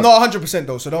shameless I'm not 100%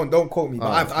 though, so don't quote me.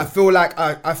 But I feel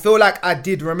like I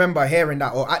did remember hearing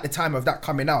that, or at the time of that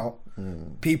coming out,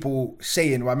 people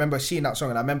saying. I remember seeing that song,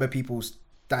 and I remember people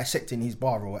dissecting his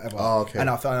bar or whatever. And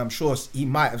I'm sure he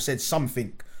might have said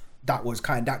something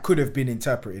that could have been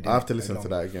interpreted. I have to listen to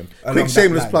that again. Quick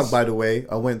shameless plug, by the way.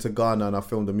 I went to Ghana and I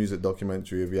filmed a music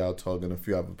documentary of Yao Tog and a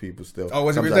few other people still. Oh,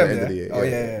 was it with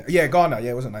them? Yeah, Ghana.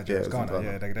 Yeah, it wasn't Nigeria. It was Ghana.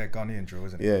 Yeah, they're Ghanaian drill,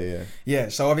 wasn't it? Yeah.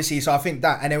 So obviously, I think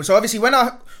that, and then so obviously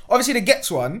the Gets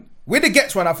one, with the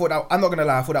Gets one, I thought that, I'm not gonna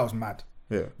lie, I thought that was mad.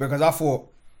 Yeah. Because I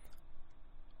thought,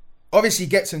 obviously,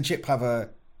 Gets and Chip have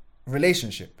a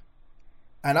relationship,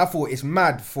 and I thought it's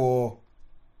mad for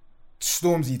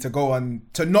Stormzy to go on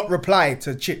to not reply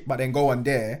to Chip, but then go on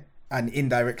there and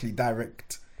indirectly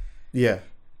direct. Yeah,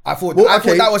 I thought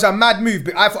that was a mad move.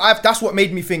 But that's what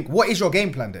made me think, what is your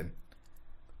game plan then?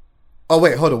 Oh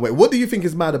wait, hold on, what do you think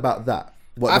is mad about that?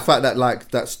 The fact that like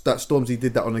that Stormzy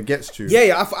did that on a Gets tune?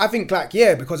 Yeah. I think like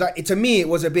because to me it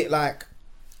was a bit like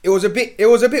it was a bit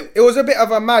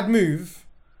of a mad move,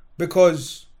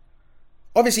 because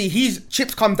obviously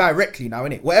Chip's come directly now,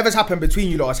 innit? Whatever's happened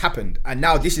between you lot has happened, and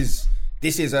now this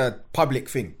is a public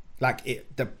thing. Like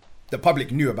the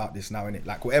public knew about this now, innit?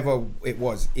 Like whatever it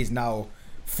was is now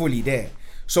fully there.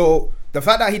 So the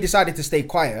fact that he decided to stay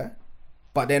quiet,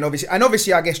 but then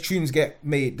obviously I guess tunes get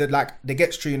made. The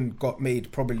Gets tune got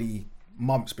made probably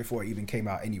months before it even came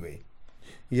out anyway.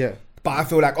 Yeah. But I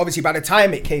feel like obviously by the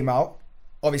time it came out,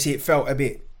 obviously it felt a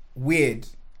bit weird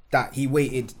that he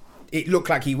waited. It looked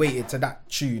like he waited to that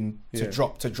tune to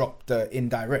drop the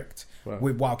indirect,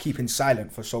 while keeping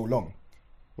silent for so long.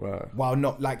 Right. While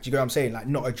not, like, do you get what I'm saying? Like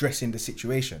not addressing the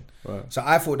situation. Right. So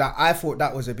I thought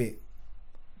that was a bit.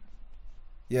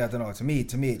 Yeah, I don't know. To me,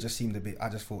 it just seemed a bit. I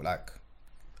just thought like,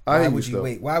 why would you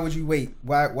wait? Why would you wait?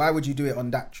 Why would you do it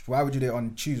on that? Why would you do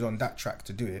it choose on that track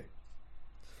to do it?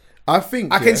 I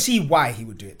think I can see why he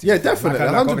would do it. Yeah, definitely.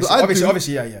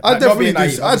 Obviously, yeah. I definitely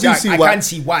do. I do see why. I can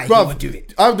see why he would do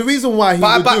it. The reason why he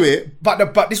would do it,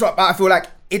 but this is what I feel like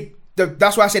it.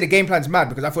 That's why I say the game plan's mad,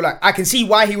 because I feel like I can see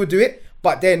why he would do it,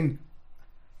 but then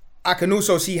I can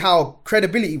also see how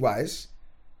credibility-wise,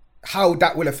 how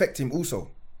that will affect him also.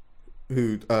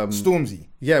 Who Stormzy.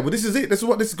 Yeah, well, this is it. This is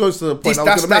what this goes to the point I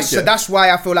was going to make. So that's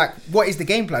why I feel like, what is the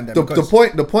game plan then?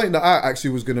 The point that I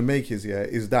actually was going to make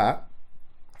is that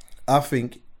I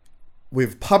think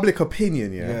with public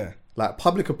opinion, like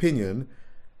public opinion,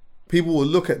 people will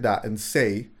look at that and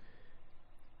say,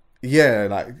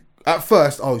 like at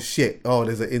first, oh shit, oh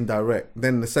there's an indirect.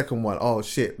 Then the second one, oh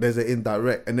shit, there's an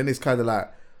indirect. And then it's kind of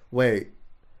like, wait,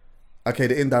 okay,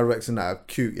 the indirects and that are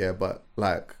cute, but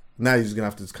like now you're just gonna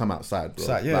have to just come outside, bro.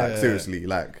 Seriously,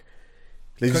 like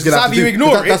because either you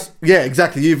ignore it. Yeah,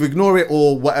 exactly. You either ignore it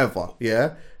or whatever.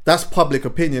 Yeah, that's public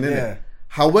opinion, isn't it?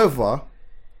 However,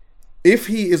 if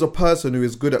he is a person who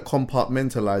is good at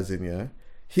compartmentalizing,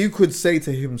 he could say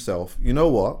to himself, you know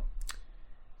what?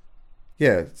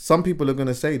 Yeah, some people are going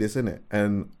to say this, innit?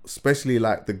 And especially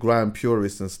like the grand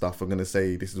purists and stuff are going to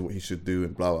say this is what he should do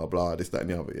and blah, blah, blah, this, that and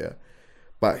the other, yeah.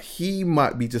 But he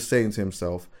might be just saying to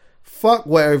himself, fuck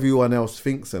what everyone else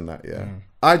thinks and that, yeah.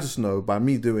 I just know by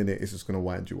me doing it, it's just going to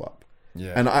wind you up.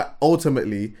 Yeah. And I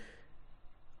ultimately,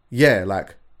 yeah,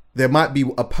 like there might be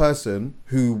a person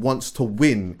who wants to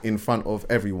win in front of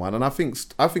everyone, and I think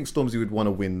Stormzy would want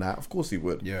to win that. Of course he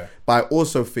would. Yeah. But I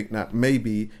also think that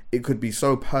maybe it could be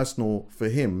so personal for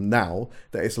him now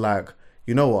that it's like,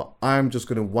 you know what, I'm just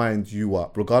gonna wind you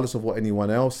up regardless of what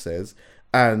anyone else says.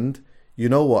 And you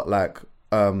know what, like,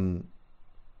 what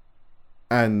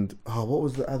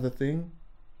was the other thing?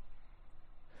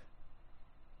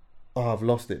 Oh, I've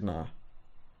lost it now.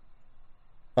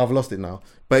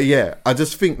 But yeah, I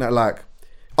just think that like,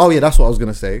 oh yeah, that's what I was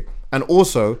going to say. And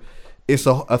also, it's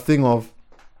a thing of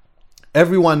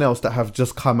everyone else that have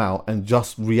just come out and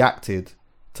just reacted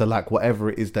to like whatever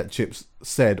it is that Chips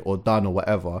said or done or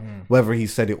whatever, whether he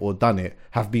said it or done it,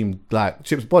 have been like,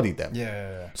 Chips bodied them.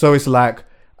 Yeah. So it's like,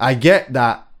 I get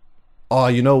that, oh,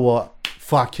 you know what,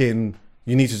 fucking...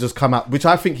 You need to just come out, which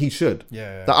I think he should.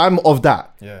 Yeah. That I'm of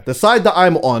that. Yeah. The side that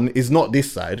I'm on is not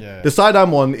this side. Yeah. The side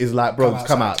I'm on is like, bro, just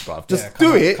come out, bro. Just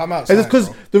do it. Come And outside, it's because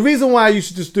bro. the reason why you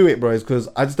should just do it, bro, is because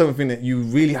I just don't think that you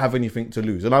really have anything to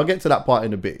lose. And I'll get to that part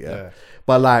in a bit, yeah.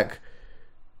 But like,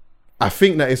 I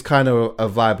think that it's kind of a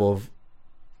vibe of,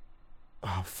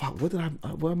 oh fuck,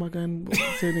 where am I going? What am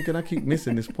I saying again? I keep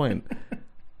missing this point.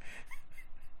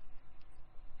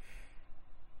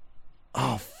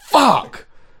 Oh fuck.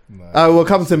 Will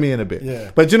come to me in a bit.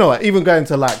 Yeah. But you know what? Even going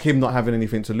to like him not having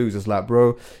anything to lose, it's like,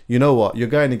 bro, you know what? You're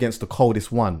going against the coldest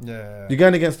one. Yeah. You're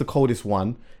going against the coldest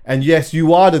one. And yes,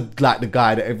 you are the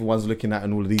guy that everyone's looking at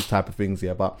and all of these type of things,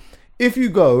 yeah. But if you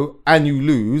go and you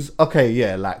lose, okay,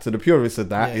 yeah, like to the purists of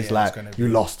that, it's like you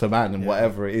lost to man and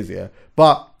whatever it is, yeah.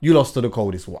 But you lost to the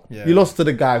coldest one. Yeah. You lost to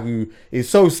the guy who is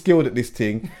so skilled at this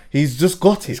thing. He's just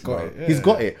got it, bro. He's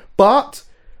got it. But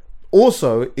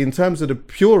also, in terms of the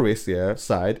purist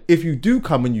side, if you do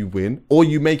come and you win, or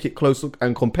you make it close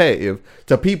and competitive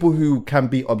to people who can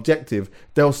be objective,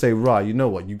 they'll say, right, you know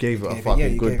what, you gave it a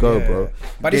fucking good go, bro.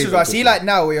 But this is what I see, like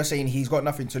now where you're saying he's got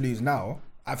nothing to lose now.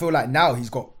 I feel like now he's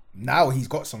got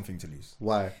something to lose.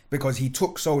 Why? Because he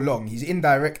took so long. He's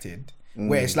indirected,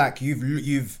 where it's like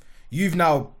you've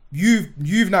now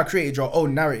created your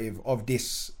own narrative of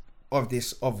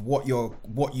what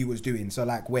you was doing. So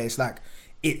like where it's like,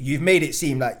 you've made it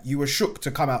seem like you were shook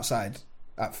to come outside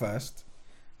at first.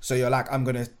 So you're like, I'm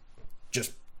going to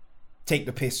just take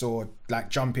the piss or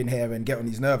like jump in here and get on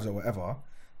his nerves or whatever.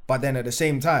 But then at the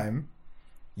same time,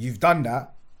 you've done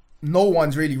that. No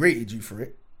one's really rated you for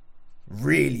it.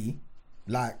 Really.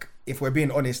 Like, if we're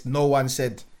being honest, no one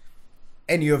said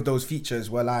any of those features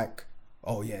were like,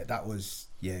 oh yeah, that was,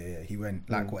 yeah, he went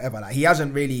like whatever. Like he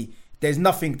hasn't really, there's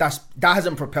nothing that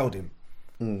hasn't propelled him.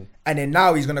 And then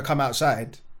now he's going to come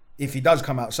outside. If he does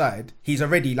come outside, he's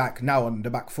already like now on the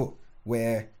back foot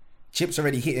where Chips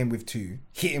already hit him with 2,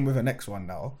 hit him with a next one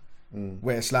now.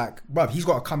 Where it's like, bruv, he's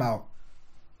got to come out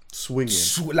swinging.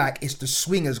 Like it's the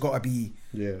swing has got to be,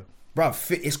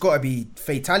 bruv, it's got to be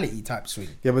fatality type swing.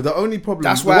 Yeah, but the only problem,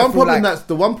 that's why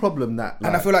the one problem that,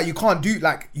 and I feel like you can't,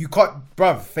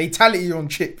 bruv, fatality on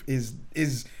Chip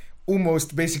is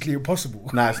almost basically impossible.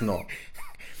 Nah, it's not.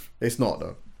 It's not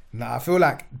though. Nah, I feel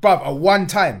like, bruv, a one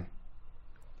time.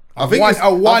 I think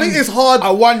it's hard.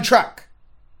 A one track.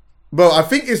 Bro, I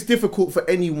think it's difficult for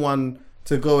anyone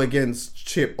to go against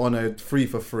Chip on a 3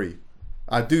 for 3.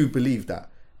 I do believe that.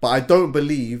 But I don't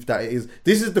believe that it is.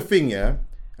 This is the thing, yeah?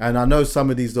 And I know some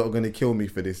of these that are going to kill me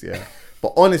for this, yeah?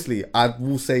 But honestly, I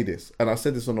will say this. And I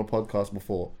said this on a podcast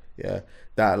before, yeah?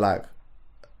 That like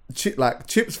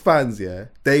Chip's fans, yeah?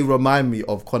 They remind me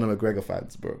of Conor McGregor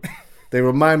fans, bro. They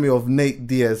remind me of Nate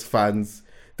Diaz fans.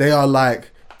 They are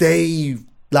like, they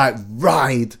like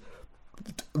ride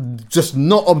just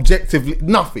not objectively,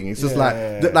 nothing. It's just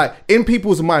like in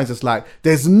people's minds, it's like,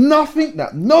 there's nothing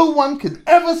that no one could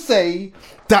ever say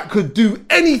that could do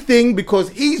anything because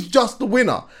he's just the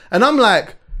winner. And I'm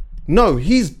like, no,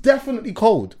 he's definitely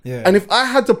cold. Yeah. And if I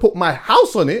had to put my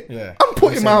house on it, I'm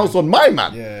putting my house on my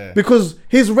man. Yeah. Because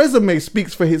his resume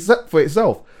speaks for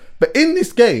itself. But in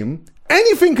this game,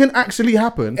 anything can actually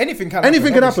happen. Anything can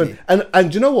happen.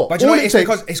 And you know what? But you know what?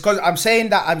 It's because I'm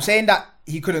saying that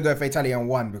he couldn't do a fatality and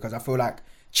won because I feel like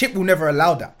Chip will never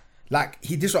allow that. Like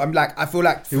I feel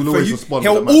like he'll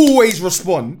always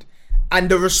respond, and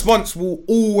the response will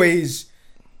always,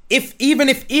 even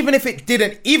if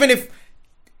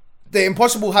the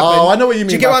impossible happened. Oh, I know what you mean.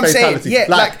 Do you get by what I'm fatality. saying?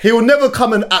 Yeah, like he will never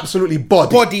come and absolutely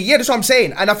body. Yeah, that's what I'm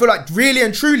saying. And I feel like really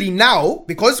and truly now,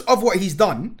 because of what he's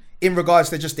done in regards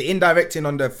to just the indirecting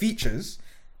on the features,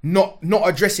 not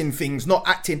addressing things, not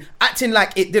acting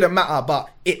like it didn't matter, but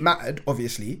it mattered,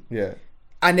 obviously. Yeah.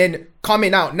 And then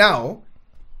coming out now,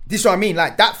 this is what I mean.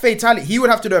 Like that fatality, he would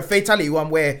have to do a fatality one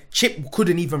where Chip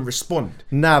couldn't even respond.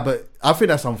 Nah, but I think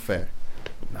that's unfair.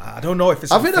 Nah, I don't know if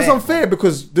it's. I think that's unfair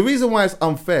because the reason why it's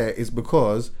unfair is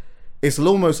because it's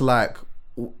almost like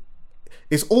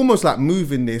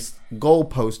moving this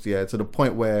goalpost to the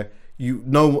point where you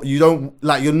don't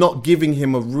like you're not giving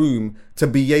him a room to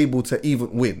be able to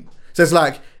even win. So it's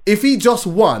like if he just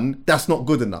won, that's not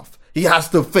good enough. He has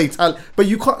to fatal, but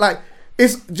you can't like. Do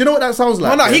you know what that sounds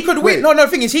like? No, he could win. No, the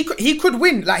thing is, he could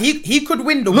win. Like he could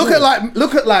win the. Look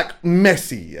at like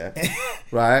Messi,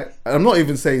 right? And I'm not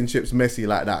even saying Chip's Messi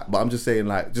like that, but I'm just saying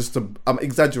like I'm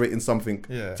exaggerating something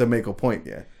to make a point.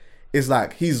 Yeah, it's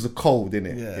like he's cold in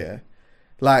it. Yeah,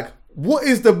 like what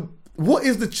is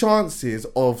the chances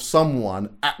of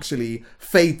someone actually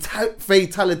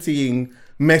fatalitying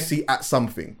Messi at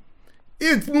something?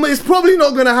 It's probably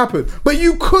not going to happen, but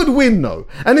you could win though.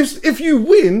 And if you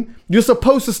win, you're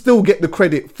supposed to still get the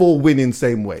credit for winning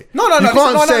same way. No. You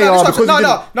can't say that's what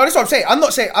I'm saying.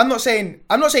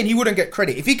 I'm not saying he wouldn't get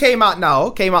credit if he came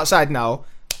outside now,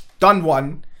 done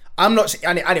one. I'm not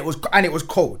and it was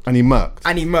cold. And he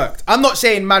murked. I'm not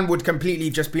saying man would completely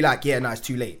just be like, yeah, no, it's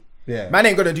too late. Yeah. Man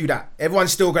ain't gonna do that.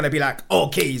 Everyone's still gonna be like,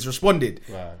 okay, he's responded.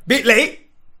 Right. Bit late,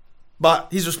 but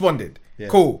he's responded. Yeah.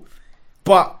 Cool.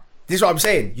 But this is what I'm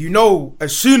saying. You know,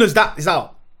 as soon as that is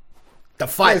out, the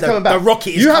fight, the rocket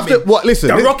is coming.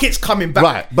 The rocket's coming back.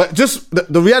 Right, but just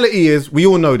the reality is, we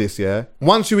all know this. Yeah,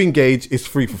 once you engage, it's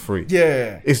free for free.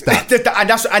 Yeah, it's that, and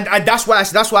that's why I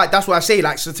say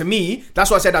like. So to me, that's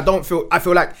why I said I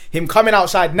feel like him coming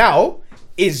outside now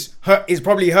is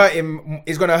probably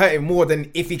gonna hurt him more than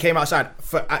if he came outside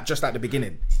just at the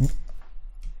beginning. Do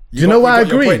you know why I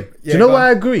agree? Do you know why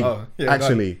I agree?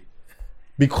 Actually,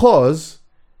 because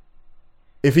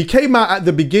if he came out at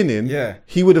the beginning,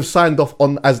 he would have signed off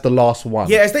on as the last one.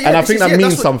 Yeah, and I think that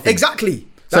means something. Exactly.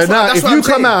 So now, if you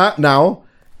come out now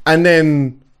and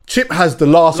then Chip has the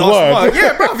last word,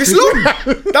 yeah, bro, it's long.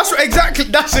 That's exactly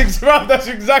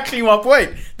my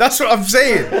point. That's what I'm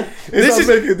saying.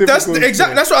 That's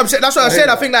what I'm saying. That's what I said.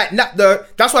 I think like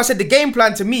that's why I said the game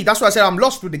plan to me. That's why I said I'm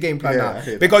lost with the game plan now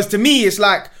because to me it's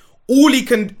like all he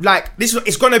can like this.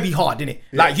 It's gonna be hard, isn't it?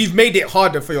 Like you've made it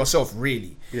harder for yourself,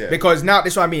 really. Yeah. Because now,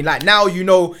 this is what I mean. Like now, you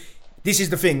know, this is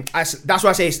the thing. That's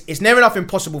why I say it's never enough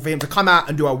impossible for him to come out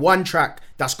and do a one track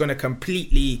that's gonna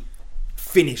completely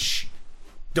finish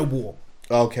the war.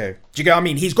 Okay. Do you get what I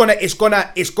mean? It's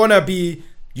gonna be.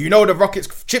 You know,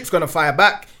 Chip's gonna fire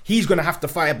back. He's gonna have to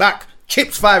fire back.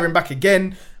 Chip's firing back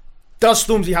again. Does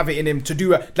Stormzy have it in him to do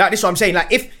like this? Is what I'm saying.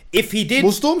 Like if he did,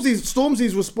 well,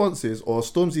 Stormzy's responses or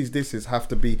Stormzy's disses have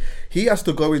to be. He has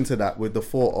to go into that with the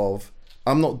thought of.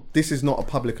 This is not a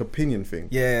public opinion thing.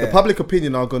 Yeah. The public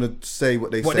opinion are going to say what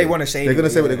they want to say. They're going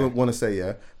to say what they want to say,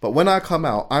 yeah. But when I come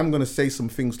out, I'm going to say some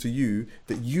things to you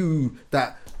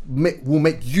that will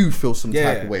make you feel some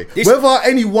type of way. Whether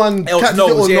anyone catches it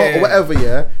or not or whatever,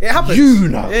 it happens. You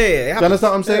know. Yeah, it happens. Do you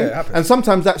understand what I'm saying? Yeah, it happens. And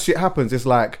sometimes that shit happens. It's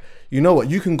like, you know what?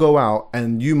 You can go out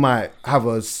and you might have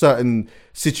a certain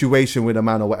situation with a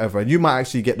man or whatever, and you might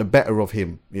actually get the better of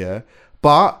him, yeah.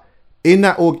 But in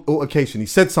that altercation, he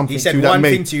said something. He said to you one that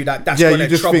thing to you that's going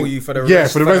to trouble you for the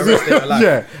rest of your life.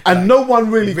 Yeah, and no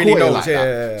one really caught knows, it like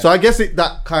that. So I guess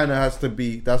that kind of has to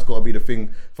be. That's got to be the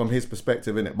thing from his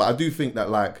perspective, innit? But I do think that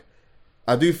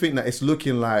it's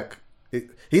looking like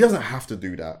he doesn't have to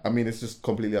do that. I mean, it's just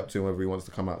completely up to him whether he wants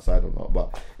to come outside or not.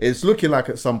 But it's looking like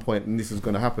at some point, and this is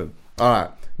going to happen. All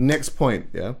right, next point.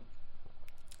 Yeah.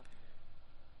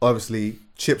 Obviously,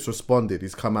 Chip's responded.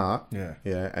 He's come out. Yeah.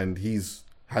 Yeah, and he's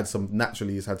had some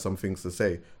things to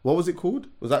say. What was it called?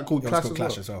 Was that called Clash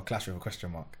as well? Clash with a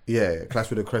question mark. Yeah, Clash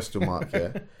with a question mark,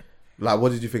 yeah. Like,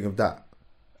 what did you think of that?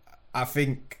 I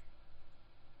think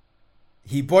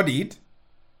he bodied.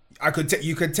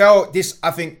 You could tell this.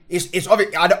 I think it's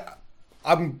obvious.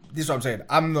 This is what I'm saying.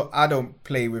 I don't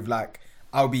play with like.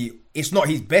 It's not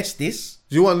his best. This.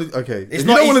 Do you want to? Okay. If you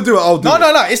don't want to do it, I'll do it.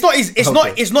 No. It's not his.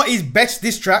 It's not his best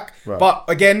diss track. Right. But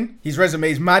again, his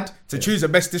resume is mad. To choose a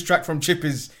best diss track from Chip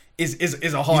is a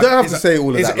hard. You don't have to say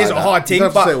all of that. It's a hard thing.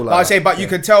 But you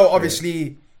can tell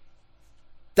obviously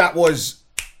that was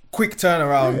quick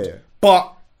turnaround. Yeah.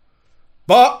 But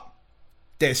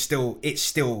he's still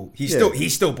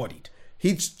bodied.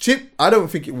 Chip. I don't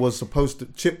think it was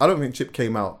supposed to. I don't think Chip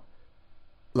came out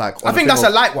like. I think that's a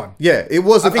light one. Yeah, it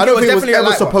wasn't. I I don't think it was definitely a ever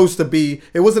light one. supposed to be.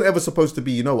 It wasn't ever supposed to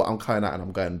be. You know what? I'm crying out and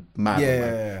I'm going mad.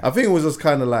 Yeah. I think it was just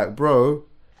kind of like, bro,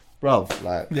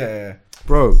 like, Yeah.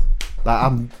 bro,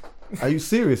 like Are you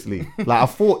seriously? Like I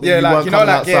thought that Yeah, you like, weren't you know,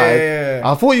 coming like, outside. yeah.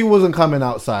 I thought you wasn't coming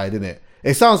outside, innit?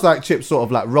 It sounds like Chip sort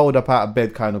of like rolled up out of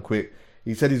bed kind of quick.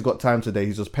 He said he's got time today.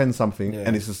 He's just penned something,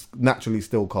 and it's just naturally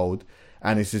still cold.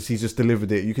 And it's just, he's just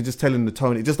delivered it. You can just tell in the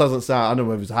tone. It just doesn't sound, I don't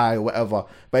know if it's high or whatever,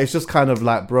 but it's just kind of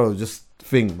like, bro, just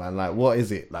think, man. Like, what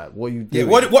is it? Like, what are you doing?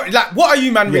 Yeah, what are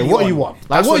you, man, really what on? you want? Like,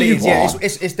 That's what it you is. Yeah, want?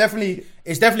 it's definitely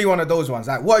one of those ones.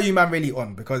 Like, what are you, man, really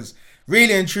on? Because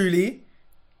really and truly,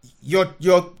 you're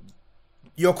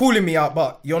calling me out,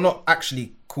 but you're not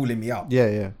actually calling me out.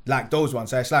 Yeah. Like those ones.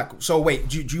 So it's like, so wait,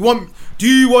 do you want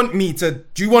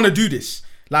to do this?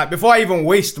 Like, before I even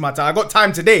waste my time, I got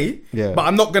time today, but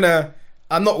I'm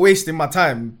not wasting my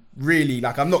time, really.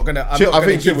 Like, I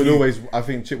think Chip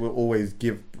will always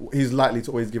give, he's likely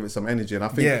to always give it some energy. And I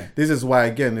think this is why,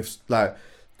 again, if like,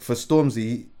 for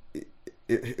Stormzy,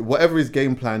 whatever his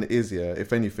game plan is,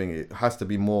 if anything, it has to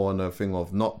be more on a thing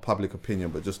of not public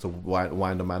opinion, but just to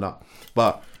wind the man up.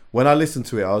 But when I listened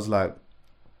to it, I was like,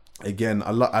 again,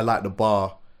 I like the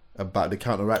bar about the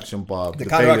counteraction bar. The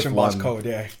counteraction bar's cold,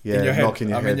 yeah. In your head, knocking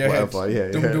your head, whatever. Yeah.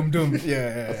 Doom.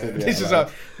 Yeah. This is like,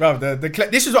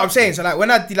 this is what I'm saying. So like, when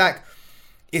I like,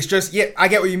 it's just, I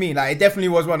get what you mean. Like, it definitely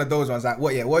was one of those ones. Like,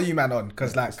 what are you, man, on?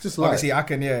 Because like, just obviously, like, I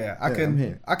can do he that.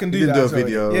 didn't do a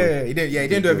video. Yeah, he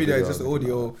didn't do a video. It's just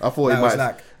audio. I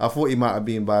thought he might have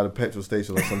been by the petrol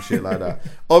station or some shit like that.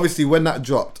 Obviously, when that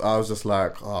dropped, I was just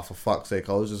like, oh, for fuck's sake!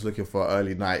 I was just looking for an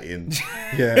early night in.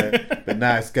 But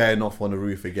now it's going off on the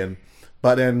roof again.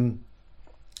 But then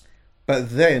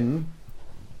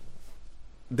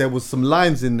there was some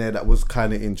lines in there that was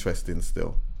kind of interesting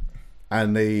still,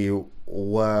 and they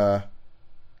were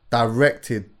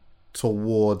directed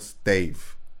towards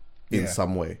Dave in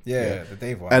some way. Yeah, the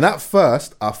Dave one. And at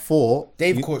first, I thought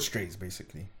Dave caught strays,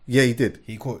 basically. Yeah, he did.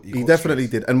 He definitely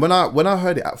did. And when I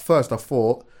heard it at first, I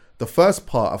thought the first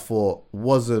part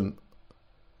wasn't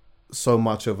so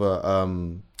much of a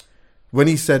when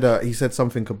he said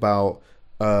something about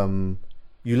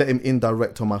you let him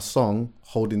indirect on my song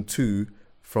holding 2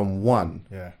 from 1.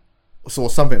 Yeah. So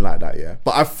something like that, yeah.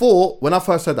 But I thought, when I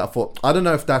first heard that, I thought, I don't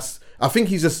know if that's, I think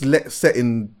he's just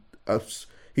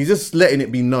he's just letting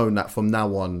it be known that from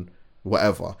now on,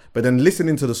 whatever. But then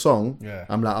listening to the song,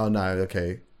 I'm like, oh no,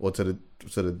 okay. Or to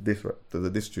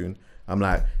the diss tune, I'm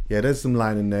like, yeah, there's some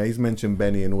line in there. He's mentioned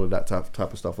Benny and all of that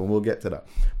type of stuff, and we'll get to that.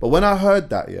 But when I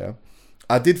heard that,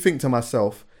 I did think to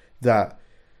myself that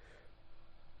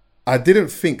I didn't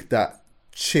think that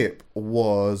Chip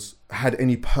had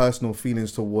any personal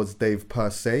feelings towards Dave per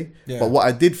se. Yeah. But what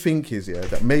I did think is,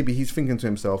 that maybe he's thinking to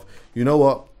himself, you know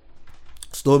what?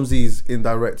 Stormzy's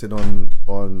indirected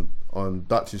on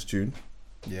Dutch's tune.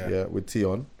 Yeah, with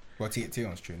Tion.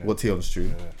 Tion's tune. Tion's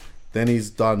tune. Yeah. Then he's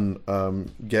done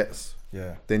Gets.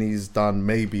 Yeah. Then he's done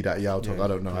maybe that Yao Talk. I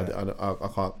don't know. Yeah. I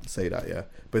can't say that,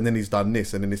 But then he's done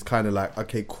this, and then it's kind of like,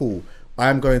 okay, cool.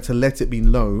 I'm going to let it be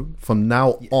known from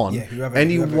now on.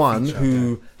 Anyone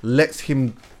who lets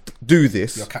him do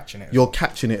this, you're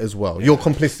catching it as well. You're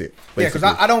complicit. Basically. Yeah, because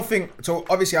I don't think. So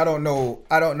obviously, I don't know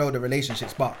the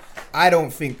relationships, but I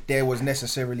don't think there was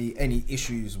necessarily any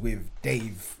issues with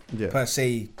Dave per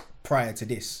se prior to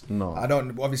this. No, I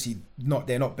don't. Obviously,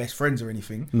 they're not best friends or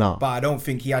anything. No, but I don't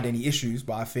think he had any issues.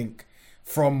 But I think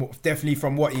from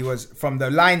what he was, from the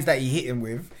lines that he hit him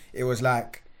with, it was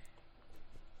like,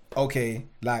 okay,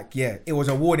 like, it was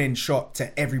a warning shot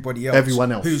to everyone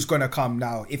else who's gonna come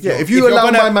now. If you're gonna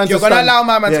allow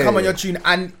my man to come on your tune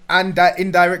and that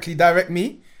indirectly direct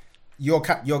me, you're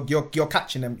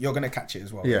catching them. You're gonna catch it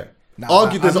as well. Yeah. Now,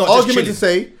 there's an argument to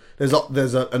say.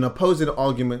 There's an opposing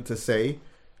argument to say,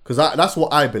 because that's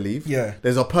what I believe. Yeah.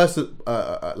 There's a person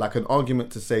like an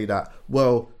argument to say that,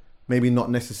 well, maybe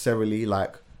not necessarily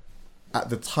like at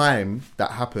the time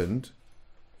that happened.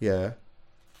 Yeah.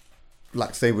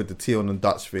 Like say with the Tion and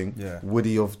Dutch thing, would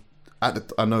he have?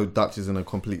 I know Dutch is in a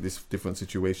completely different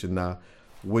situation now.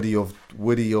 Would he have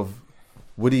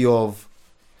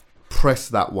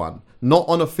pressed that one? Not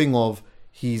on a thing of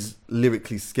he's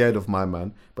lyrically scared of my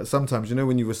man, but sometimes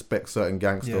when you respect certain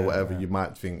gangster or whatever, you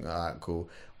might think, alright, cool.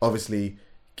 Obviously,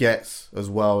 Gets as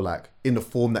well, like in the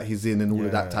form that he's in and all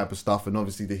of that type of stuff, and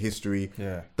obviously the history.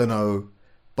 Don't know,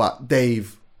 but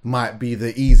Dave might be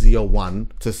the easier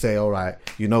one to say, all right,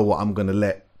 you know what, I'm gonna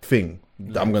let you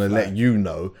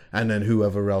know, and then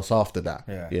whoever else after that.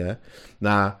 Yeah.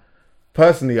 Now,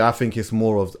 personally, I think it's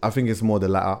more the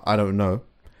latter. I don't know,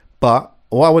 but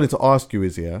what I wanted to ask you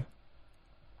is,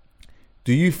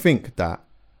 do you think that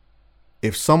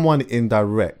if someone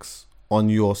indirects on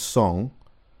your song,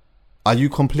 are you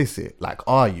complicit? Like,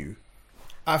 are you?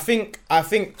 I think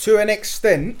to an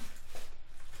extent,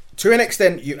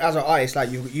 you as an artist,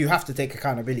 like you have to take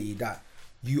accountability that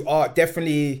you are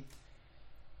definitely.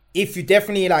 If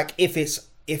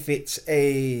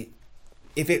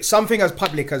it's something as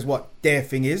public as what their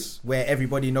thing is, where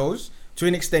everybody knows, to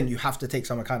an extent you have to take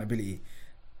some accountability.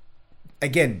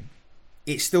 Again,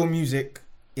 it's still music.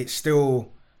 It's still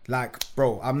like,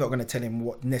 bro, I'm not gonna tell him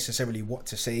what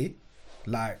to say.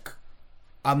 Like,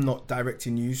 I'm not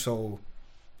directing you, so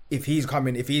if he's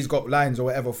got lines or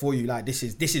whatever for you, like this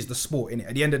is the sport, innit?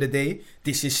 At the end of the day,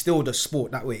 this is still the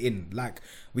sport that we're in. Like,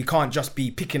 we can't just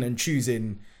be picking and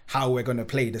choosing how we're gonna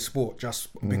play the sport just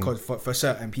because for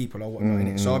certain people or whatnot,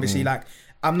 innit? So obviously, like,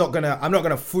 I'm not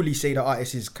gonna fully say the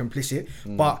artist is complicit,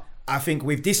 but I think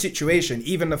with this situation,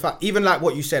 even like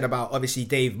what you said about obviously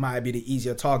Dave might be the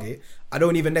easier target, I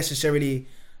don't even necessarily.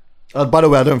 By the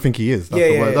way, I don't think he is.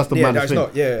 That's the maddest thing.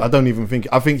 Not, yeah. I don't even think.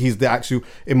 I think he's the actual.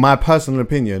 In my personal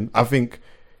opinion, I think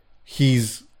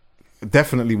he's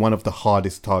definitely one of the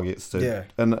hardest targets to. Yeah.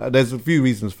 And there's a few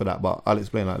reasons for that, but I'll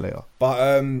explain that later.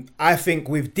 But I think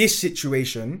with this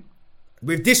situation,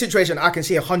 I can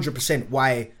see 100%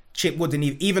 why Chip wouldn't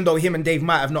even though him and Dave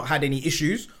might have not had any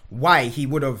issues, why he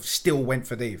would have still went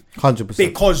for Dave. 100%.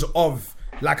 Because of,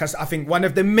 like I think one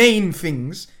of the main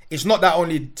things, it's not that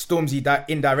only Stormzy that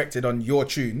indirected on your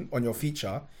tune, on your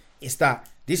feature, it's that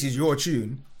this is your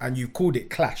tune and you called it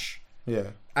Clash. Yeah.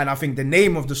 And I think the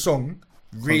name of the song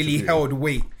really held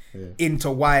weight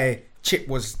into why Chip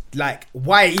was like,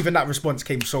 why even that response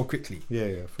came so quickly.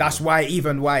 That's why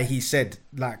he said,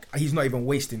 like, he's not even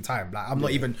wasting time. Like, I'm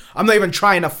not even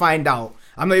trying to find out.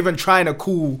 I'm not even trying to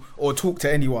call or talk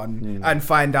to anyone and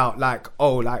find out, like,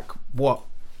 oh, like, what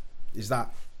is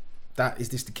that? Is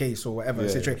this the case or whatever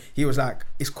situation? He was like,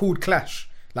 it's called Clash.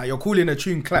 Like, you're calling a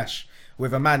tune Clash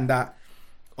with a man that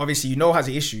obviously you know has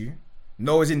an issue,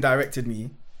 has indirected me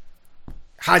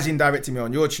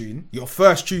on your tune, your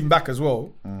first tune back as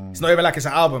well. It's not even like it's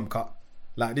an album cut.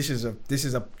 Like, this is a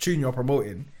tune you're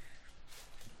promoting.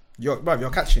 You're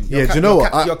catching. Do you know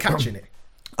what? You're catching it.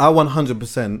 I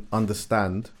 100%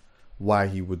 understand why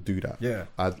he would do that. Yeah,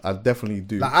 I definitely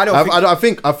do. Like,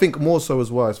 I think more so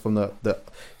as well as from the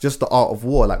just the art of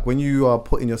war. Like, when you are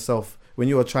when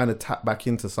you are trying to tap back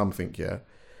into something,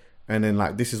 and then,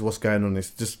 like, this is what's going on,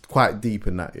 it's just quite deep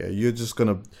in that, you're just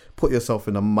gonna put yourself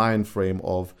in a mind frame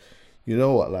of, you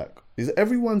know what, like, is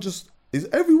everyone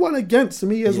against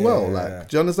me as well? Like,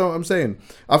 do you understand what I'm saying?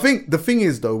 I think the thing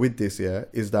is, though, with this,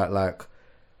 is that, like,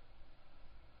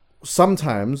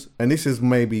 sometimes, and this is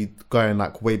maybe going,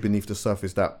 like, way beneath the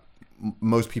surface that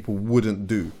most people wouldn't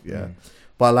do,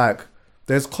 but, like,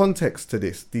 there's context to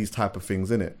these type of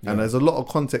things, innit? And there's a lot of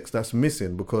context that's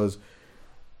missing because,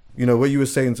 you know, what you were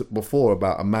saying before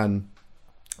about a man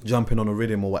jumping on a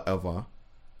rhythm or whatever,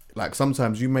 like,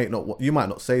 sometimes you might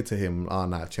not say to him,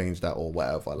 nah, change that or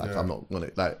whatever. Like, I'm not gonna,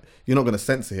 like, you're not gonna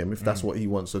censor him if that's what he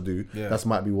wants to do. That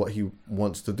might be what he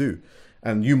wants to do,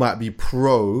 and you might be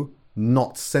pro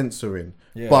not censoring.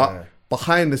 But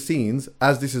behind the scenes,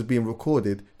 as this is being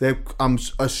recorded, I'm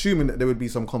assuming that there would be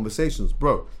some conversations.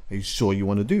 Bro, are you sure you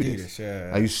want to do this?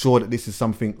 Are you sure that this is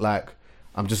something, like,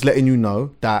 I'm just letting you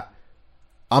know that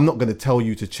I'm not going to tell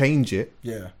you to change it.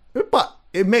 But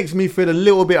it makes me feel a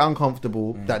little bit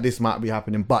uncomfortable that this might be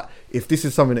happening. But if this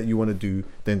is something that you want to do,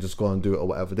 then just go and do it or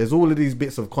whatever. There's all of these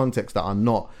bits of context that are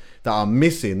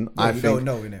missing. I think don't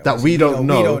know, that we don't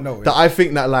know. That I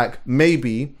think that, like,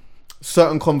 maybe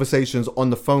certain conversations on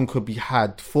the phone could be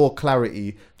had for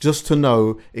clarity, just to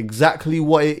know exactly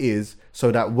what it is,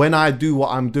 so that when I do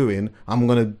what I'm doing,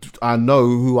 I know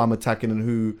who I'm attacking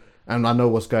and I know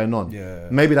what's going on.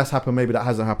 Maybe that's happened, maybe that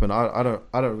hasn't happened. I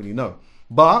don't really know.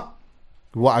 But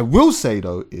what I will say,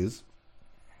 though, is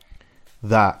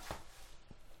that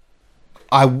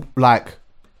I, like,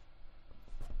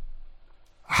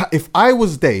 if I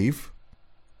was Dave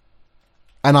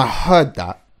and I heard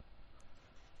that,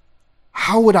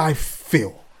 how would I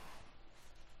feel?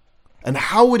 And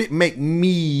how would it make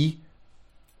me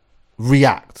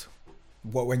react?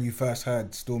 What, when you first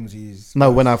heard Stormzy's?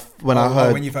 No, when I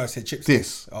heard when you first heard Chip's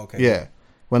this. Okay. Yeah,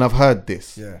 when I've heard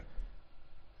this. Yeah.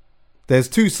 There's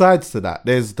two sides to that.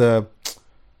 There's the,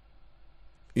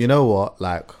 you know what,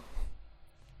 like,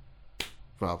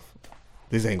 bruv,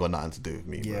 this ain't got nothing to do with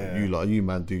me, bro. You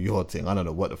man, do your thing. I don't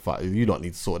know what the fuck. You don't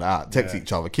need to sort that out. Text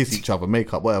each other, kiss each other,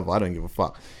 make up, whatever. I don't give a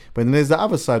fuck. But then there's the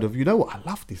other side of, you know what, I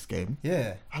love this game.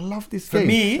 I love this game. For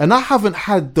me, and I haven't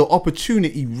had the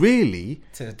opportunity really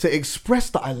to express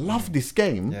that I love this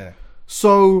game.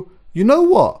 So, you know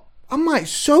what? I might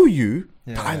show you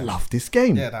that I love this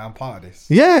game. Yeah, that I'm part of this.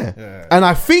 Yeah. And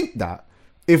I think that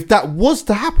if that was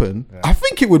to happen, I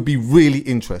think it would be really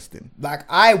interesting. Like,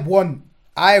 I want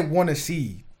to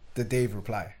see the Dave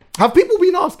reply. Have people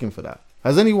been asking for that?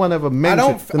 Has anyone ever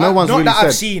mentioned? No one's not really that said.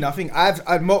 I've seen. I think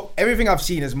everything I've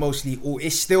seen is mostly, or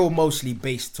it's still mostly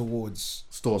based towards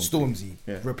Stormzy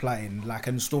replying, like,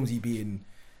 and Stormzy being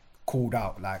called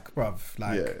out, like, bruv,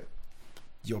 like,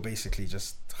 you're basically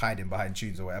just hiding behind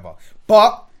tunes or whatever.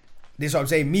 But this is what I'm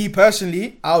saying. Me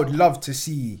personally, I would love to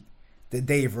see the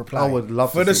Dave reply. I would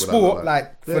love for to the see sport,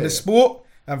 like. for the sport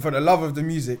and for the love of the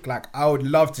music. Like, I would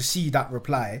love to see that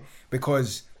reply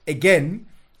because, again,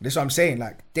 this is what I'm saying.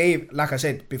 Like, Dave, like I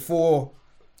said before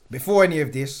any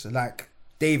of this, like,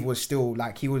 Dave was still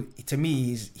like, he was, to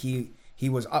me, he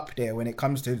was up there when it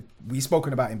comes to, we've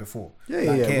spoken about him before.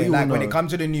 Like when it comes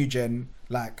to the new gen,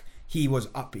 like, he's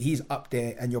up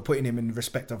there, and you're putting him in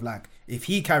respect of, like, if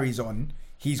he carries on,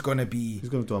 he's gonna be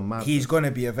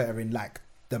a veteran, like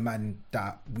the man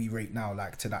that we rate now,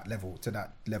 like, to that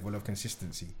level of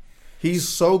consistency. He's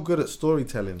so good at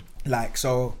storytelling. Like,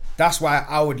 so that's why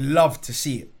I would love to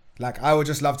see it. Like, I would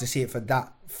just love to see it for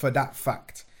that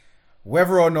fact.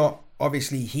 Whether or not,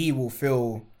 obviously, he will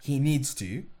feel he needs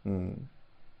to.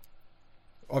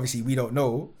 Obviously, we don't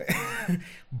know.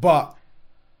 But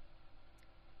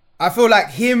I feel like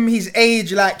his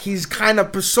age, like, his kind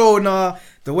of persona,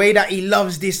 the way that he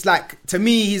loves this, like, to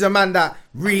me, he's a man that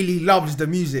really loves the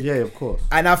music. Yeah, of course.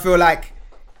 And I feel like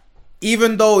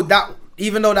even though that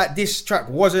this track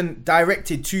wasn't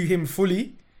directed to him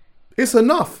fully, it's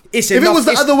enough. If it was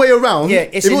the other way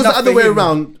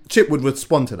around, Chip would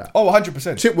respond to that. Oh,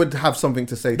 100%. Chip would have something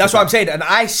to say. That's what I'm saying, and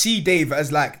I see Dave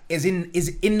as, like, is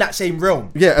in that same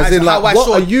realm. Yeah, as in, like,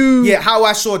 how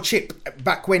I saw Chip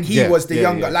back when he was the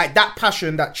younger, like, that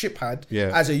passion that Chip had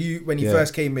as a youth when he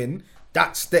first came in.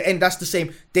 That's the end. That's the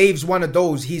same. Dave's one of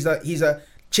those. He's a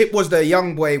Chip was the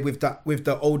young boy with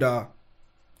the older,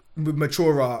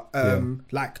 maturer,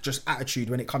 like, just attitude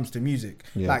when it comes to music.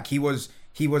 Like, he was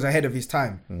ahead of his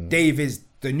time. Dave is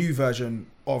the new version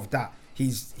of that.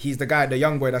 He's the guy, the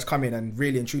young boy that's coming, and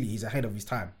really and truly, he's ahead of his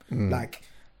time. Like,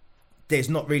 there's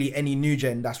not really any new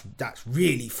gen that's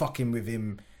really fucking with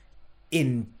him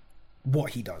in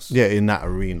what he does. Yeah, in that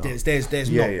arena. There's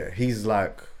not. Yeah. He's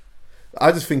like,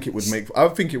 I think it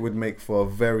would make for a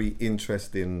very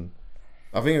interesting.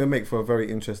 I think it would make for a very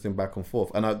interesting back and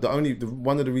forth. And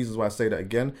one of the reasons why I say that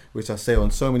again, which I say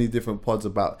on so many different pods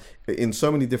in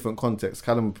so many different contexts,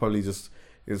 Callum probably just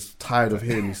is tired of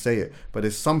hearing me say it, but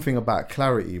there's something about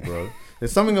clarity, bro.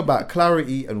 There's something about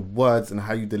clarity and words and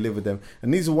how you deliver them.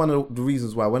 And these are one of the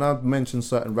reasons why when I mention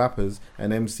certain rappers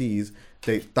and MCs,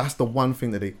 that's the one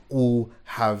thing that they all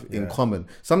have in common.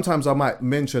 Sometimes I might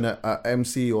mention a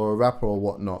MC or a rapper or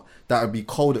whatnot that would be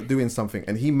cold at doing something,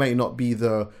 and he may not be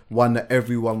the one that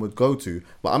everyone would go to.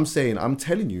 But I'm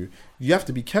telling you, you have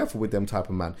to be careful with them type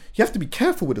of man. You have to be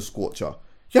careful with a Scorcher.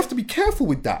 You have to be careful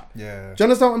with that. Yeah. Do you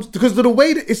understand what I'm saying? Because the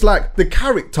way that it's like the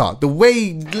character, the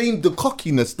way the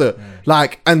cockiness,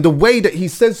 and the way that he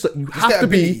says that you have to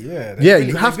be.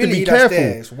 You have to be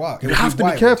careful. You have to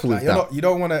be careful with that. You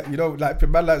don't want to, like,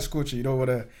 man like Scorcher, you don't want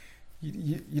to,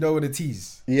 you don't want to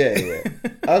tease. Yeah.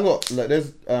 I got, like,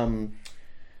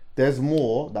 there's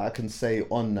more that I can say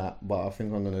on that, but I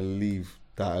think I'm going to leave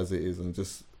that as it is and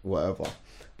just whatever.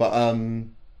 But,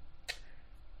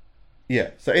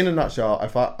 yeah, so in a nutshell, I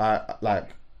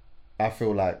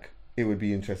feel like it would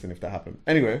be interesting if that happened.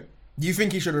 Anyway. Do you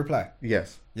think he should reply?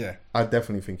 Yes. Yeah. I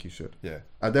definitely think he should. Yeah.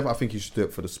 I think he should do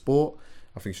it for the sport.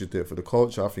 I think he should do it for the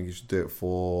culture. I think he should do it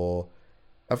for...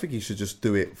 I think he should just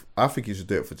do it... I think he should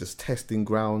do it for just testing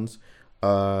grounds.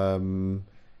 And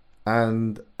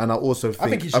I also think... I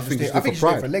think he should do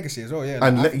it for legacy as well, yeah.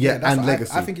 And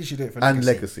legacy. I think he should do it for legacy. And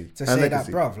legacy. To say that,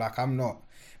 bruv, like, I'm not...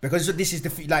 Because this is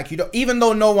the, like, you don't, even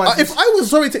though no one. If I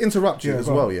was sorry to interrupt you as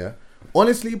well, yeah.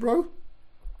 Honestly, bro,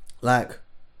 like,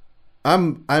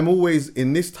 I'm always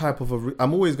in this type of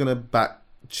I'm always gonna back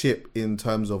Chip in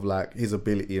terms of, like, his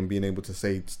ability and being able to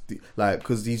say, like,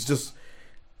 because it's just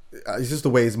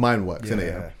the way his mind works, isn't it?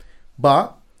 Yeah.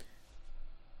 But,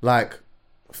 like,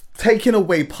 taking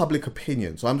away public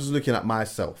opinion. So I'm just looking at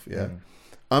myself. Yeah,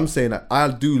 I'm saying that I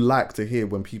do like to hear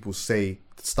when people say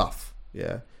stuff.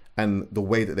 Yeah. And the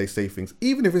way that they say things,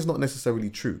 even if it's not necessarily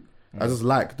true. I just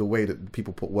like the way that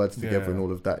people put words together and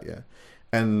all of that, yeah.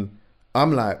 And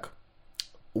I'm like,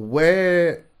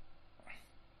 where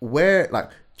like,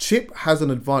 Chip has an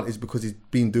advantage because he's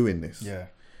been doing this. Yeah.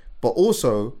 But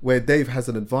also, where Dave has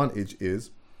an advantage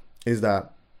is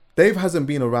that Dave hasn't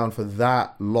been around for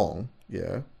that long,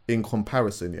 yeah, in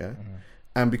comparison, yeah.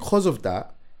 And because of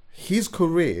that, his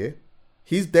career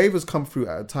Dave has come through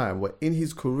at a time where in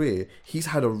his career he's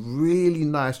had a really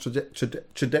nice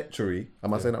trajectory.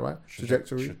 Am I saying that right?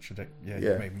 Trajectory. Trajectory.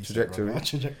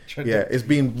 Yeah, it's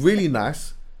been really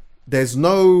nice. There's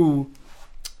no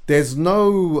dents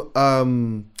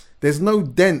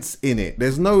in it.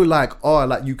 There's no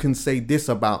like you can say this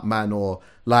about man, or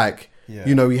like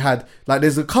he had like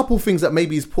there's a couple things that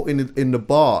maybe he's put in the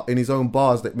bar, in his own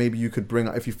bars, that maybe you could bring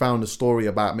up if you found a story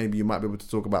about, maybe you might be able to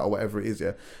talk about or whatever it is,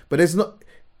 but there's not.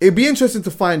 It'd be interesting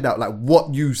to find out like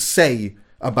what you say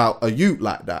about a youth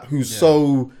like that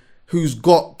who's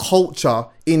got culture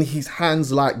in his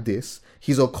hands like this.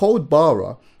 He's a cold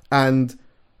barrer, and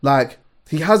like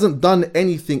he hasn't done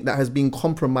anything that has been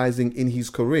compromising in his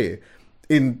career.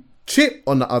 In Chip,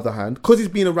 on the other hand, because he's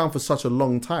been around for such a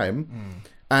long time,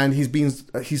 and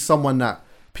he's someone that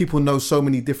people know so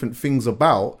many different things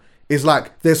about, is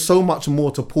like there's so much more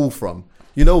to pull from.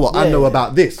 You know what? I know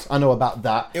about this. I know about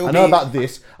that. I know about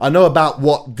this. I know about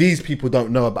what these people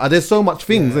don't know about. There's so much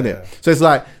things in it. So it's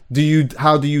like,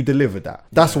 how do you deliver that?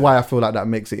 That's why I feel like that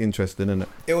makes it interesting, isn't it?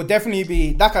 It will definitely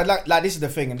be like this is the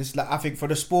thing, and this like I think for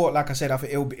the sport, like I said, I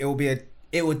think it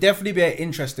will definitely be an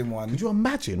interesting one. Could you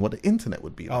imagine what the internet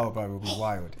would be like? Oh, bro, it would be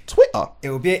wild. Twitter. It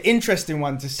will be an interesting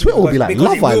one to see. Twitter will be like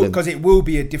Love Island, because it will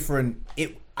be a different.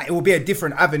 It will be a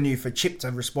different avenue for Chip to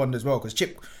respond as well, because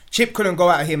Chip couldn't go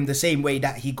at him the same way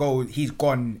that he's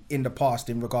gone in the past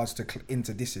in regards to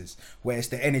into disses, where it's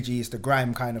the energy, it's the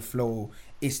grime kind of flow.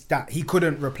 It's that he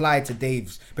couldn't reply to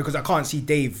Dave's, because I can't see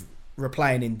Dave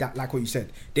replying in that, like what you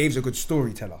said. Dave's a good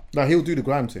storyteller. No, he'll do the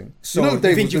grime thing. So you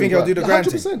think he'll do the grime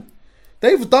 100%. Thing?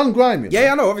 Dave's done grime.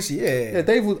 Yeah, I know. Obviously, yeah.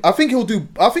 Dave will. I think he'll do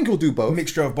both. A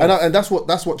mixture of both. And that's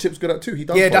what Chip's good at too. He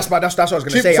does. Yeah, both. that's what I was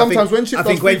gonna say. Sometimes when Chip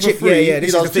does free,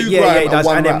 this is the thing. He does,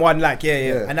 and then one like,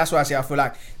 and that's why I say I feel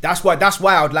like that's why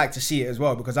I would like to see it as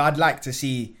well, because I'd like to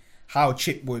see how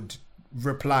Chip would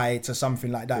reply to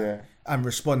something like that and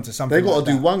respond to something. They got like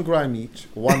to do one grime each,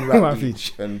 one rap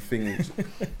each, and thing each,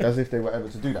 as if they were ever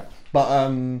to do that.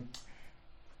 But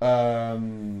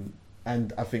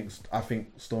and I think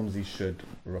Stormzy should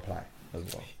reply as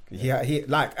well. Yeah, he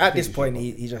like at this point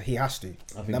he has to.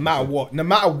 No matter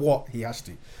what, he has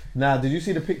to. Now, did you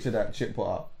see the picture that Chip put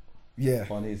up? Yeah.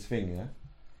 On his thing, yeah.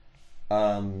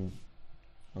 I'm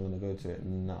gonna go to it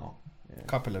now. Yeah.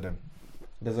 Couple of them.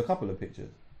 There's a couple of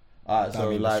pictures. Alright, so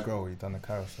like scroll, he done the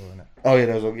carousel, innit? Oh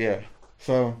yeah,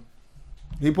 So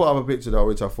he put up a picture though,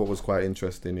 which I thought was quite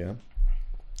interesting, yeah.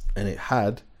 And it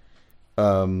had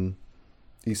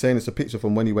he's saying it's a picture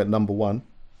from when he went number 1.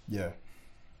 Yeah.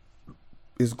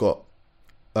 He's got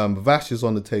Vash is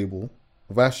on the table.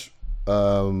 Vash,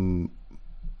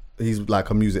 he's like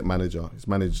a music manager. He's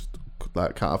managed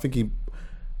like I don't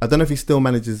know if he still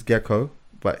manages Gecko,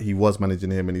 but he was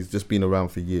managing him, and he's just been around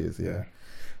for years. Yeah.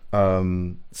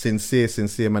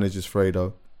 Sincere manages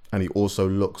Fredo, and he also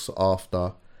looks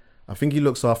after. I think he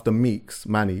looks after Meeks,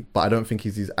 Manny, but I don't think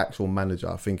he's his actual manager.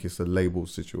 I think it's a label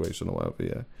situation or whatever.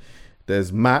 Yeah.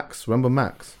 There's Max. Remember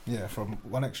Max? Yeah, from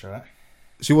One Extra, right?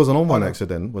 She wasn't on One Extra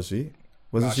then, was she?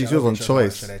 Wasn't she? She was on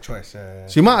Choice. Choice.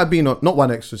 She might have been on, not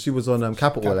One Extra. She was on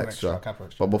Capital Extra.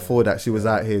 But before that, she was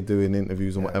out here doing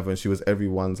interviews and whatever. And she was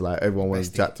everyone wanted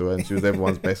to chat to her, and she was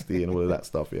everyone's bestie and all of that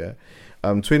stuff. Yeah.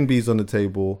 Twin B's on the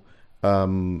table.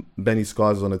 Benny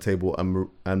Scars is on the table,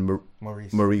 and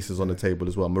Maurice is on the table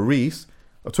as well. Maurice,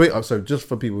 so just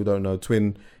for people who don't know,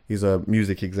 Twin, he's a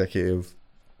music executive,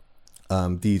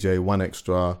 DJ, One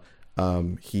Extra.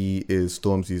 He is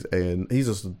Stormzy's he's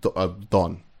just a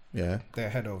don. Yeah, they're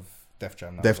head of Def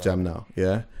Jam now. Def Jam now,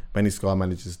 yeah. Benny Scar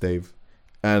manages Dave,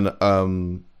 and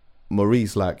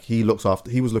Maurice, like he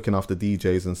was looking after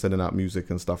DJs and sending out music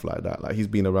and stuff like that. Like he's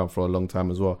been around for a long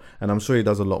time as well, and I'm sure he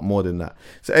does a lot more than that.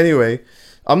 So anyway,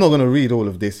 I'm not gonna read all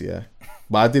of this, yeah,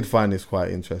 but I did find this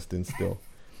quite interesting still,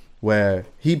 where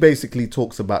he basically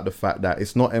talks about the fact that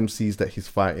it's not MCs that he's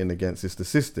fighting against, it's the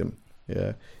system.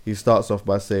 Yeah, he starts off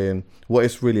by saying, what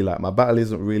it's really like, my battle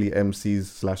isn't really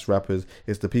MCs/rappers,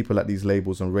 it's the people at these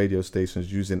labels and radio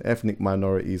stations using ethnic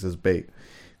minorities as bait.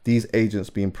 These agents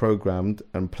being programmed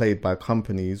and played by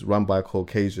companies run by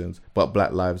Caucasians, but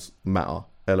Black Lives Matter,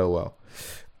 LOL.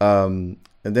 And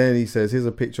then he says, here's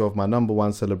a picture of my number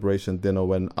 1 celebration dinner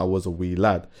when I was a wee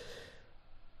lad.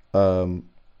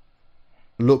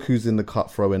 Look who's in the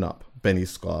cut throwing up, Benny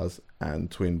Scars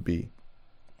and Twin B.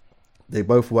 They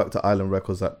both worked at Island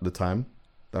Records at the time.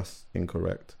 That's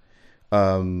incorrect.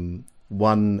 One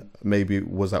maybe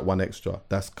was at One Extra.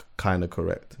 That's kind of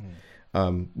correct.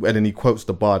 And then he quotes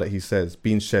the bar that he says,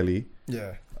 Been Shelly.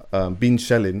 Yeah. Been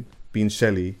Shelly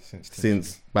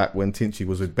since back when Tinchy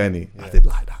was with Benny. Yeah. I did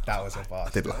like that. That was a bar.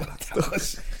 I did like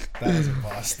that. That is a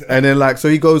bastard. And then like, so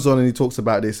he goes on and he talks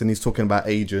about this and he's talking about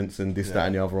agents and this, that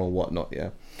and the other and whatnot.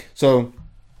 Yeah. So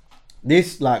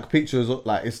this like picture is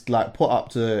like, it's like put up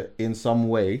to in some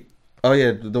way. Oh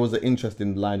yeah, there was an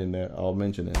interesting line in there. I'll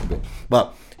mention it in a bit.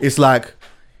 But it's like,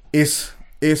 it's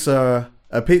a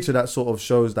picture that sort of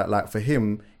shows that like for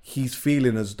him, he's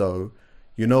feeling as though,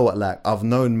 you know what, like I've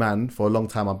known man for a long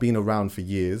time. I've been around for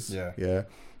years. Yeah.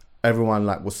 Everyone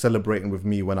like was celebrating with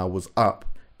me when I was up.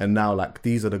 And now like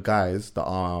these are the guys that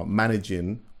are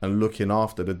managing and looking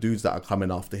after the dudes that are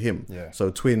coming after him. Yeah. So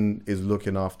Twin is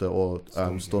looking after, or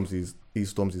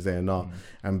Stormzy's A&R,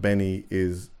 and Benny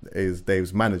is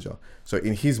Dave's manager. So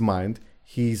in his mind,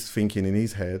 he's thinking in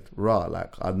his head, rah,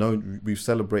 like I know we've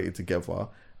celebrated together,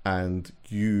 and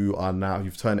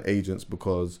you've turned agents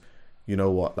because you know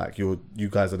what, like you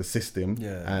guys are the system,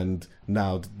 and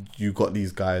now you got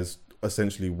these guys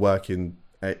essentially working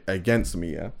against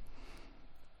me. Yeah.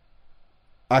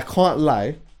 I can't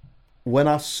lie, when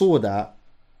I saw that,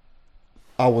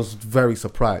 I was very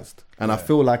surprised. And I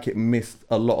feel like it missed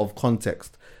a lot of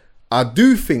context. I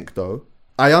do think, though,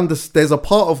 there's a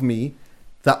part of me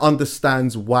that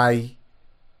understands why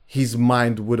his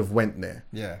mind would have went there.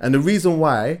 Yeah. And the reason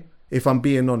why, if I'm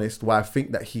being honest, why I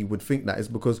think that he would think that is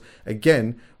because,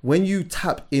 again, when you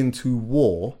tap into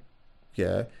war,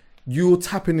 you're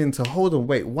tapping into, hold on,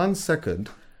 wait, 1 second.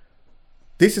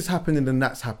 This is happening and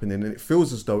that's happening, and it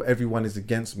feels as though everyone is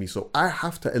against me. So I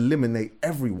have to eliminate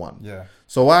everyone. Yeah.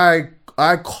 So I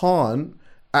can't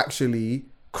actually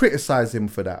criticize him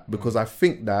for that, because I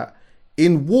think that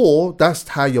in war, that's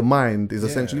how your mind is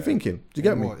essentially thinking. Do you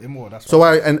get me? In war, that's so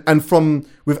and from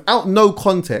without no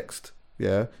context,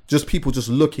 just people just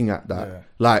looking at that,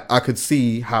 like I could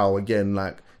see how, again,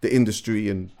 like the industry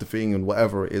and the thing and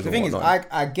whatever it is. The thing is,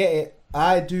 I get it.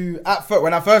 I do. At first,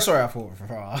 when I first saw it, I thought,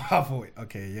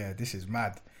 okay, yeah, this is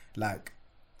mad. Like,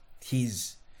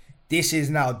 this is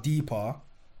now deeper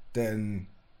than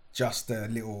just a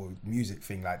little music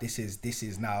thing. Like, this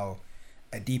is now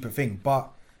a deeper thing.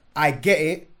 But I get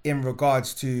it in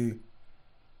regards to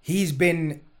this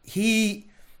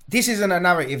isn't a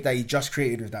narrative that he just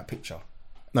created with that picture.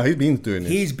 No, he's been doing it.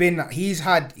 This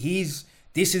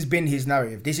has been his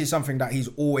narrative. This is something that he's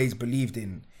always believed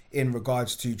in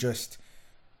regards to just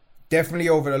definitely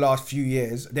over the last few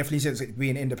years, definitely since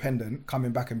being independent,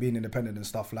 coming back and being independent and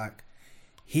stuff, like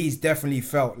he's definitely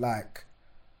felt like,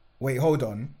 wait, hold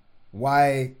on,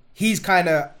 why? He's kind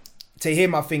of, to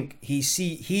him, I think he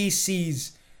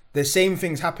sees the same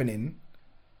things happening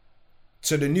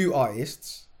to the new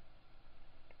artists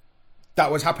that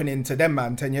was happening to them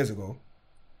man 10 years ago.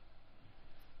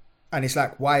 And it's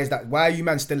like, why is that? Why are you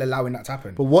man still allowing that to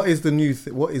happen? But what is the new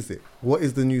thing? What is it? What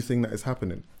is the new thing that is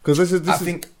happening? Because I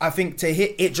think to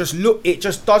hit it just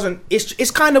doesn't.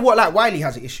 It's kind of what like Wiley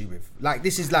has an issue with. Like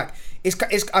this is like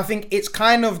I think it's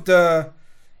kind of the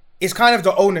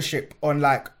ownership on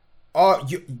like,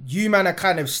 you man are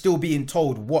kind of still being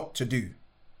told what to do.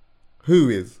 Who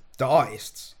is? The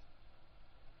artists.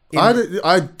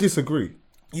 I disagree.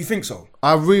 You think so?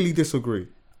 I really disagree.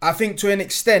 I think to an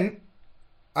extent,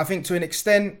 this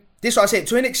is what I say,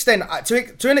 to an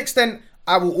extent,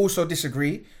 I will also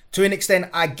disagree. To an extent,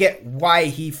 I get why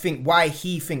he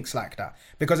thinks like that.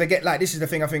 Because I get, like, this is the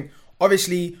thing, I think,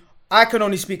 obviously, I can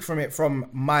only speak from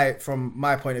my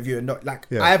point of view, and not,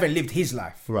 like, I haven't lived his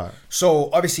life. Right. So,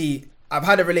 obviously, I've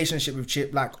had a relationship with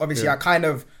Chip, like, obviously, I kind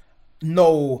of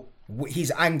know his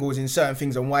angles in certain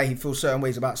things and why he feels certain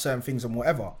ways about certain things and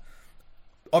whatever.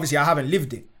 Obviously, I haven't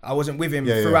lived it. I wasn't with him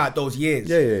throughout those years.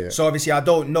 Yeah. So obviously, I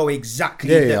don't know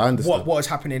exactly what was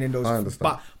happening in those. I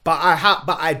understand. But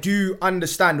I do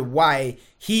understand why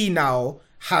he now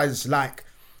has like.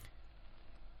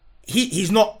 He's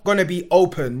not gonna be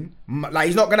open. Like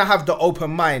he's not gonna have the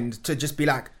open mind to just be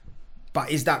like,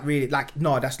 but is that really like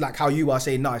no? That's like how you are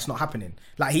saying no, it's not happening.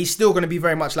 Like he's still gonna be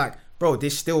very much like, bro,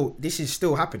 this is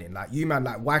still happening. Like you man,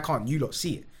 like why can't you lot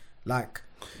see it? Like.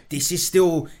 This is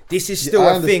still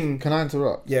a thing. Can I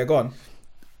interrupt? Yeah, go on.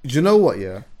 Do you know what,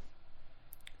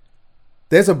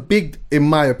 There's a big, in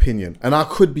my opinion, and I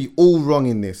could be all wrong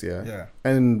in this, Yeah.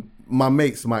 And my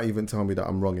mates might even tell me that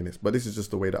I'm wrong in this, but this is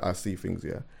just the way that I see things,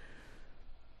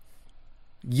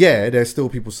 Yeah, there's still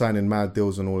people signing mad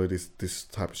deals and all of this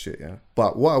type of shit,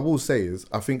 But what I will say is,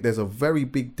 I think there's a very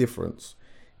big difference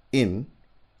in,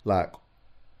 like,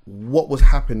 what was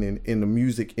happening in the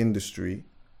music industry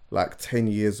like 10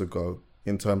 years ago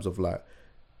in terms of like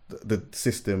the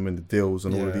system and the deals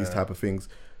and all of these type of things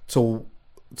to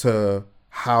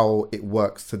how it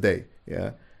works today.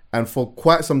 And for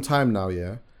quite some time now,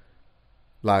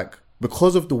 like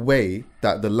because of the way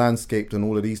that the landscape and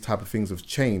all of these type of things have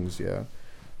changed,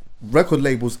 record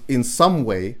labels in some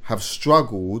way have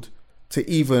struggled to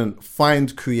even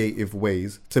find creative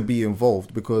ways to be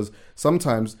involved, because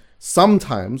sometimes some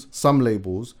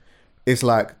labels, it's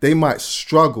like they might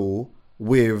struggle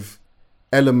with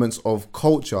elements of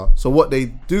culture. So what they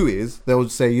do is they'll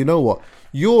say, you know what,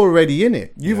 you're already in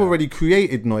it. You've already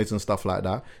created noise and stuff like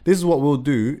that. This is what we'll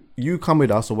do. You come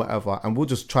with us or whatever, and we'll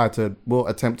just we'll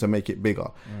attempt to make it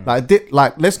bigger.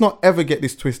 Like, let's not ever get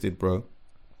this twisted, bro.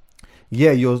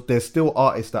 Yeah, there's still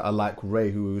artists that are like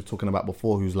Ray, who we were talking about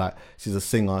before, who's like, she's a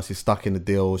singer, she's stuck in the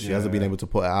deal, she hasn't been able to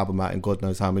put an album out in God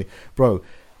knows how many. Bro,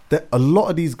 a lot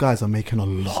of these guys are making a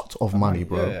lot of money,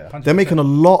 bro. They're making a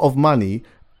lot of money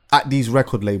at these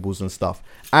record labels and stuff.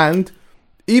 And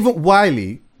even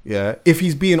Wiley, if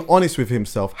he's being honest with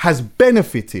himself, has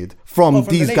benefited from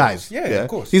these guys. Yeah, of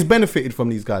course. He's benefited from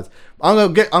these guys.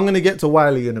 I'm gonna get to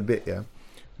Wiley in a bit,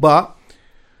 but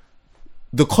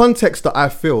the context that I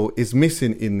feel is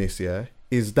missing in this,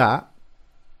 is that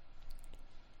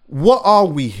what are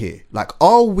we here? Like,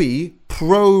 are we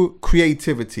pro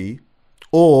creativity,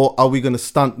 or are we going to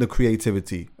stunt the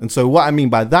creativity? And so what I mean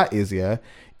by that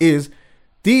is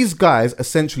these guys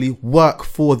essentially work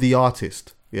for the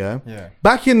artist.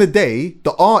 Back in the day,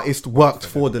 the artist worked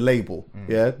for the label.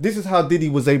 This is how Diddy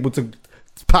was able to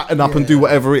pattern up and do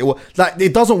whatever it was. Like,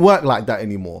 it doesn't work like that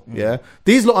anymore.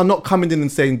 These lot are not coming in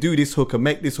and saying, do this hook and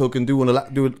make this hook and do all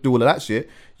of that shit.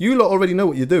 You lot already know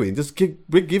what you're doing. Just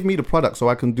give me the product so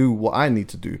I can do what I need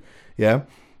to do.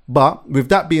 But with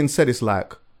that being said, it's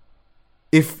like,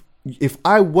 if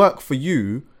I work for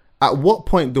you, at what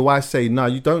point do I say, no,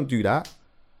 you don't do that?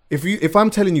 If I'm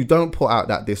telling you, don't put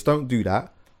out this, don't do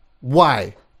that,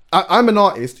 why? I'm an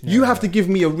artist. You have to give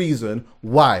me a reason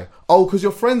why. Oh, because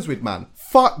you're friends with man.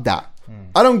 Fuck that.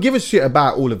 I don't give a shit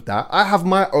about all of that. I have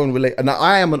my own and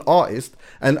I am an artist,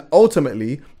 and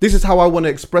ultimately this is how I want to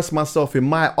express myself in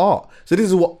my art. So this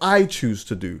is what I choose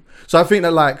to do. So I think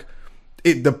that, like,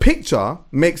 the picture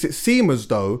makes it seem as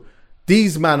though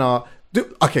these men are...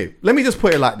 Okay, let me just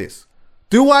put it like this.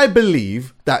 Do I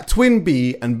believe that Twin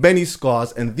B and Benny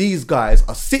Scars and these guys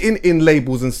are sitting in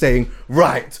labels and saying,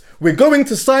 right, we're going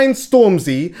to sign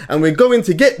Stormzy and we're going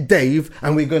to get Dave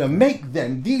and we're going to make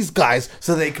them these guys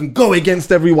so they can go against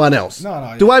everyone else?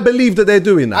 No. Do I believe that they're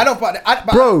doing that? I don't.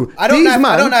 Bro, I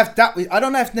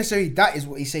don't know if necessarily that is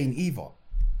what he's saying either.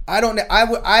 I don't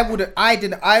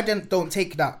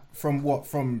take that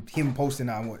from him posting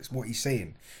that and what he's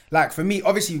saying. Like, for me,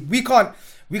 obviously, you can't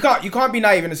be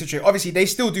naive in a situation. Obviously, they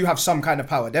still do have some kind of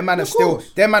power. Them man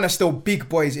are still big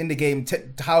boys in the game.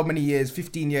 How many years?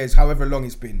 15 years, however long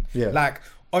it's been. Like,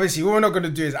 obviously, what we're not gonna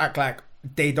do is act like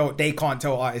they can't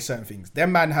tell artists certain things.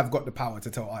 Them man have got the power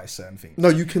to tell artists certain things. No,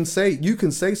 you can say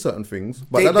certain things,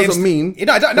 but that doesn't mean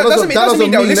that doesn't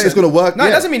mean they'll listen. It's gonna work. No,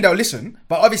 it doesn't mean they'll listen.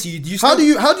 But obviously, you still, how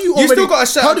do you already, still got a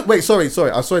certain... wait, sorry.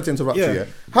 I'm sorry to interrupt you.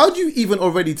 How do you even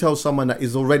already tell someone that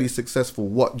is already successful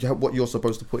what you're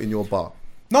supposed to put in your bar?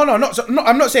 No,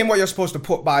 I'm not saying what you're supposed to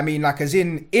put, but I mean, like, as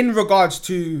in regards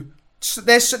to,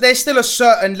 there's still a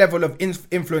certain level of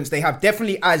influence they have.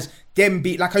 Definitely, as them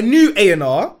be like a new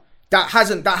A&R that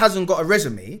hasn't got a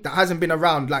resume, that hasn't been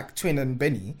around like Twin and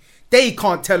Benny. They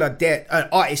can't tell an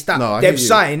artist that they've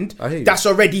signed that's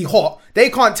already hot. They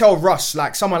can't tell Russ,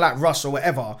 like someone like Russ or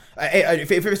whatever. If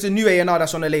it's a new A&R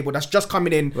that's on the label that's just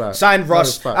coming in, signed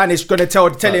Russ, and it's gonna tell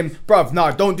him, bruv,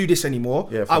 no, don't do this anymore.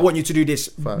 I want you to do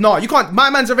this. No, you can't. My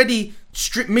man's already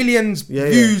stripped millions,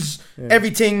 views,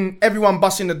 everything, everyone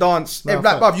busting the dance. Like,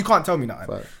 bruv, you can't tell me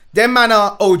nothing. Them man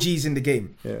are OGs in the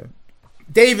game.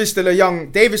 Dave is still a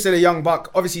young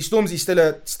buck. Obviously, Stormzy's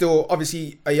still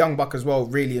obviously a young buck as well,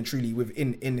 really and truly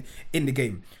within the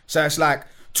game. So it's like,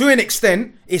 to an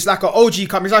extent, it's like an OG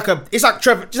coming. It's like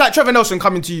Trevor Nelson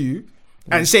coming to you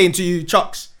and saying to you,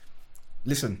 Chucks,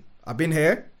 listen, I've been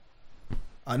here.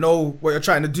 I know what you're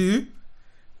trying to do.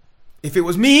 If it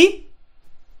was me,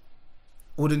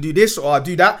 I wouldn't do this or I'd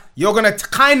do that. You're gonna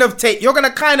kind of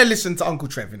listen to Uncle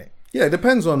Trev, innit? Yeah, it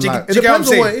depends on like, it depends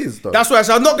on what it is though. That's why I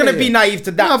said I'm not gonna be naive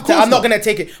to that. No, of course I'm not gonna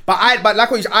take it. But like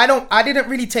what you said, I didn't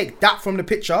really take that from the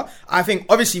picture. I think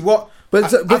obviously you know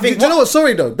what?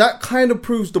 Sorry though, that kind of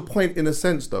proves the point in a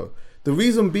sense though. The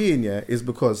reason being, is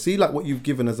because see, like what you've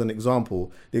given as an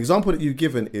example. The example that you've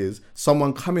given is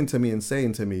someone coming to me and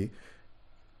saying to me,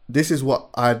 "This is what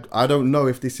I don't know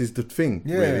if this is the thing.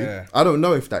 Really, I don't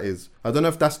know if that is. I don't know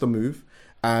if that's the move."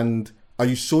 And are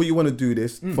you sure you want to do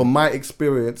this? From my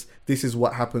experience, this is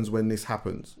what happens when this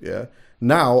happens. Yeah.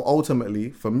 Now, ultimately,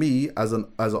 for me, as an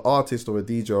artist or a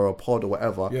DJ or a pod or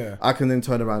whatever, I can then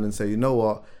turn around and say, you know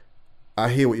what? I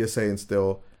hear what you're saying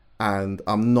still, and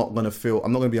I'm not gonna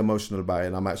be emotional about it.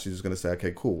 And I'm actually just gonna say,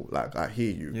 okay, cool. Like, I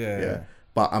hear you. Yeah.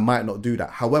 but I might not do that.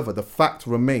 However, the fact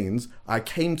remains, I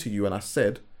came to you and I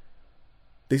said,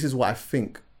 this is what I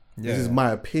think. This is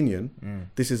my opinion.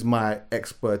 This is my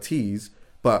expertise.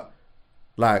 But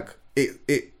like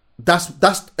that's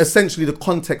essentially the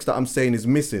context that I'm saying is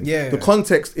missing. Yeah. The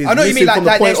context is I know what you missing mean, from the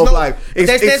like, point there's of no- like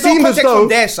there's no context from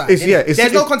their side.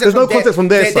 There's no context from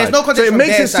their side. There's no context so it from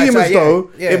makes their it seem side, as so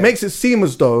though yeah. it makes it seem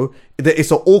as though that it's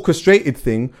an orchestrated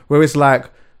thing where it's like,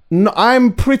 no,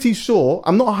 I'm pretty sure,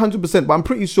 I'm not 100%, but I'm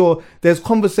pretty sure there's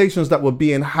conversations that were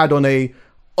being had on a,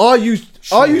 are you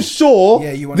sure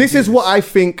Yeah, you wanna this do is what this. I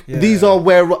think, Yeah. these are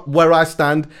where I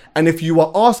stand, and if you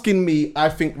are asking me, I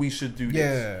think we should do this.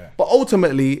 Yeah. But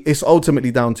ultimately, it's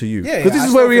ultimately down to you. Yeah, Because this I is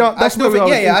still where we think- are. That's where we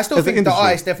are. I still as an think the industry.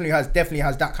 artist definitely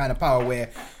has that kind of power where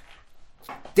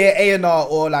their A&R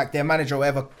or like their manager or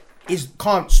whatever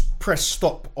can't press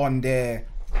stop on their.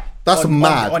 That's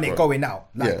mad, on it bro. going out.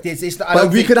 Like Yeah.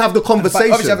 but we could have the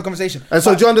conversation. Obviously, have the conversation. And so,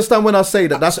 But- do you understand when I say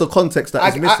that that's the context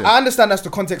that is missing? I understand that's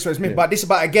the context where it's missing,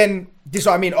 but again, this is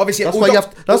what I mean. Obviously, That's why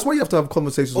you have to have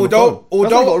conversations. on the phone. That's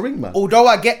why you got a ring, man. although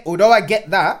I get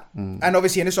that, and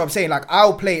obviously, and this is what I'm saying. Like,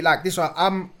 I'll play like this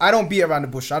one. I don't beat around the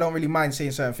bush. I don't really mind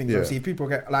saying certain things. Yeah. Obviously, if people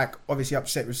get like obviously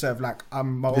upset with Serve, like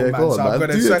I'm my own Yeah, man, go on, so I'm man.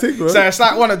 gonna. Do your So, thing, bro. so it's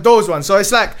like one of those ones. So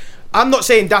it's like I'm not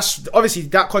saying that's obviously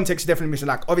that context is definitely missing.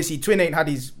 Like obviously, Twin ain't had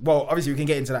his. Well, obviously we can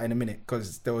get into that in a minute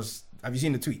because there was. Have you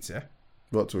seen the tweets? Yeah,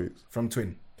 What tweets? from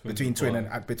Twin between Twin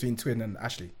and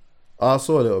Ashley. I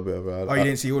saw a little bit of it. Oh, you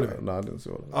didn't see all of it? No, I didn't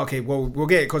see all of it. Okay, well, we'll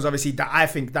get it because obviously that I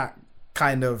think that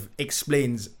kind of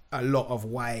explains a lot of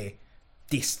why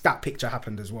that picture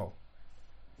happened as well.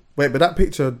 Wait, but that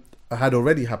picture had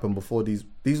already happened before these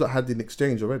that had an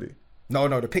exchange already. No,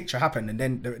 the picture happened and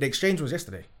then the exchange was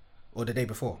yesterday or the day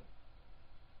before.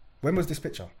 When was this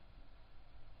picture?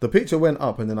 The picture went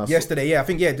up and then I saw... Yesterday, yeah, I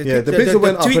think the picture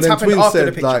went up and tweets then happened Twin after the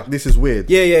said picture. like, this is weird.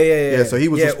 Yeah. so he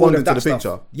was all responding of that to the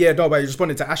stuff. picture. Yeah, no, but he was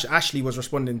responding to Ashley was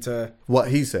responding to What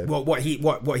he said. what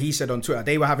he said on Twitter.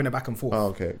 They were having a back and forth. Oh,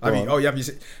 okay. I Go mean, on. have you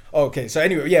seen? Okay, so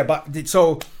anyway, yeah, but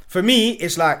so for me,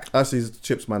 it's like Ashley's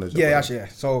Chips manager. yeah, bro. actually, yeah.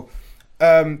 So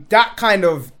that kind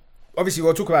of obviously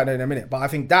we'll talk about that in a minute, but I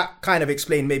think that kind of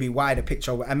explained maybe why the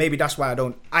picture, and maybe that's why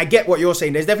I get what you're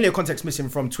saying. There's definitely a context missing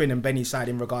from Twin and Benny's side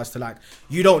in regards to like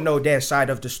you don't know their side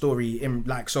of the story in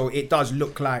like, so it does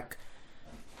look like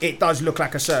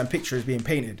a certain picture is being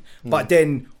painted. But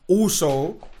then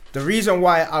also the reason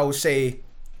why I will say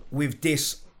with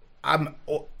this,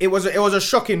 it was a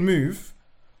shocking move,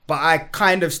 but I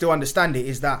kind of still understand it,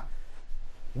 is that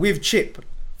with Chip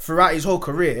throughout his whole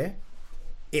career,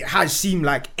 it has seemed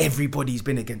like everybody's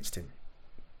been against him.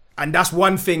 And that's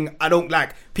one thing I don't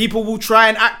like. People will try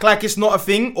and act like it's not a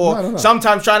thing, or No.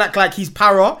 sometimes try and act like he's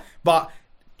para, but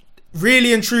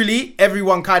really and truly,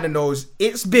 everyone kind of knows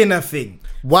it's been a thing.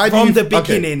 From the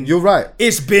beginning. Okay, you're right.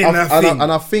 It's been a thing.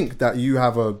 And I think that you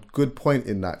have a good point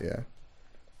in that, yeah.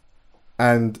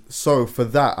 And so for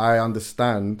that, I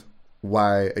understand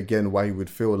why he would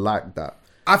feel like that.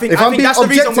 I think If I'm being that's the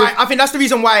reason objective- why. I think that's the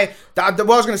reason why. What I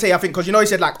was gonna say, I think, because you know he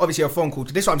said like obviously a phone call.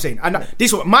 This is what I'm saying, and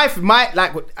this what my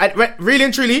like really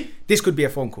and truly, this could be a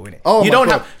phone call, innit? Oh, you my don't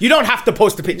God. have to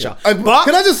post the picture. But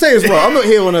can I just say as well, I'm not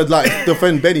here on a like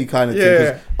defend Benny kind of thing, Yeah.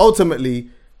 because ultimately,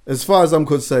 as far as I'm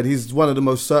concerned, he's one of the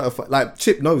most certified. Like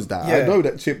Chip knows that. I Yeah. know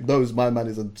that Chip knows my man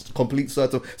is a complete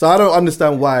certified. So I don't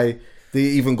understand why they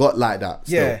even got like that.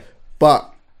 Still. Yeah.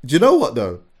 But do you know what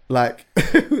though? Like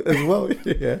as well,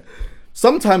 yeah.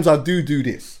 Sometimes I do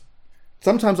this.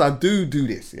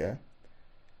 Yeah.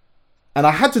 And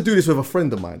I had to do this with a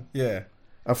friend of mine. Yeah.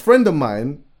 A friend of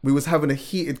mine, we was having a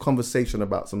heated conversation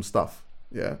about some stuff,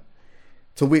 yeah?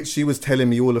 To which she was telling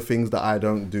me all the things that I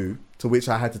don't do, to which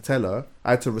I had to tell her,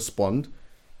 I had to respond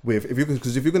with,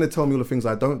 because if you're going to tell me all the things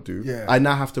I don't do, Yeah. I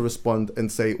now have to respond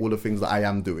and say all the things that I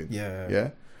am doing. Yeah. Yeah?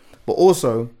 But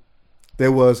also,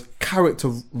 there was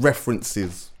character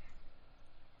references,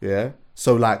 yeah?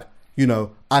 So like, you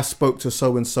know, I spoke to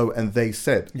so-and-so and they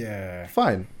said. Yeah.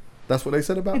 Fine. That's what they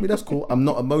said about me. That's cool. I'm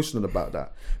not emotional about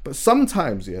that. But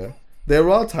sometimes, yeah, there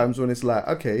are times when it's like,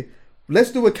 okay,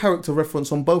 let's do a character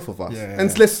reference on both of us. Yeah.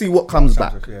 And let's see what comes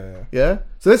back. Yeah. Yeah?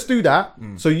 So let's do that.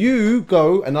 So you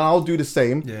go and I'll do the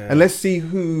same. Yeah. And let's see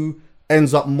who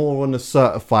ends up more on the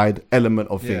certified element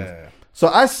of things. Yeah. So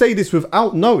I say this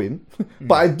without knowing,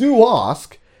 but I do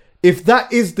ask, if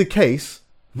that is the case,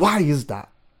 why is that?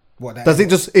 What that Does it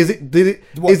just, is it the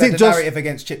just narrative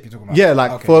against Chip you're talking about? yeah,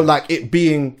 like Okay. for like it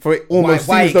being, for it almost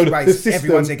Why seems though why the system,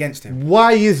 everyone's against him?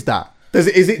 Why is that? Is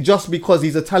it just because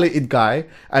he's a talented guy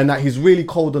and that he's really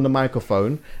cold on the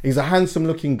microphone? He's a handsome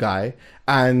looking guy,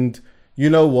 and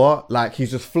you know what? Like he's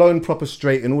just flowing proper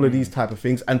straight and all of these type of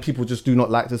things, and people just do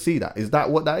not like to see that. Is that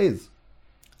what that is?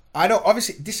 I don't.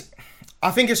 Obviously,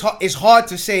 I think it's hard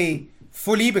to say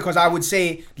fully because I would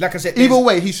say, like I said, either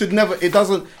way, he should never. He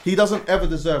doesn't ever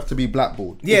deserve to be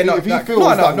blackballed. Yeah, if he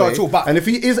feels that way, and if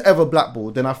he is ever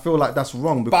blackballed, then I feel like that's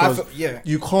wrong because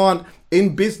you can't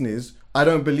in business. I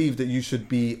don't believe that you should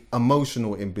be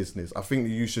emotional in business. I think that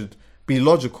you should be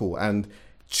logical. And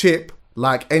Chip,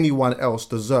 like anyone else,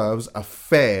 deserves a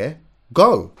fair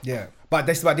go. Yeah, but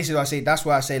this is what I say. That's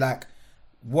why I say like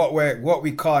what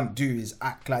we can't do is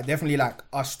act like definitely like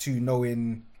us two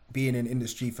knowing being in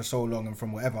industry for so long and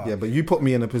from whatever. Yeah, but you put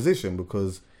me in a position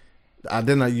because.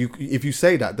 If you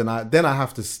say that, then I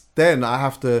have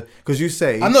to because you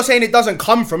say I'm not saying it doesn't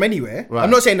come from anywhere. Right.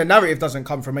 I'm not saying the narrative doesn't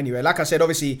come from anywhere. Like I said,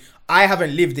 obviously I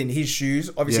haven't lived in his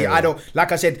shoes. Obviously I don't.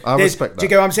 Like I said, I respect that. Do you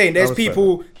get what I'm saying? There's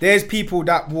people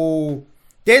that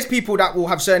will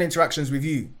have certain interactions with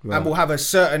you and will have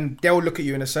they'll look at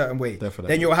you in a certain way. Definitely.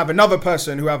 Then you'll have another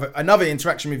person who have another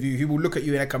interaction with you who will look at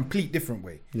you in a complete different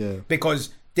way. Yeah. Because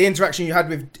the interaction you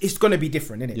had it's gonna be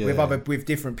different, innit? Yeah. With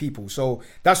different people. So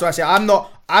that's why I say I'm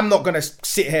not gonna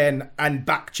sit here and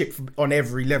back Chip on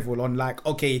every level on like,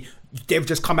 okay, they've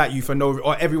just come at you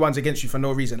or everyone's against you for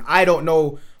no reason. I don't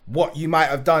know what you might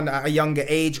have done at a younger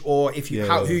age or if you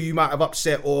who you might have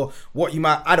upset or what you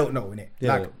might, I don't know, innit?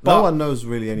 Yeah. Like, no one knows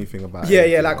really anything about it.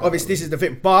 Yeah, like obviously this is the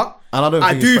thing. But and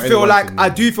I do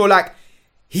feel like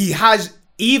he has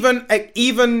even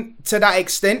to that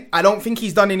extent, I don't think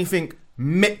he's done anything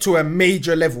to a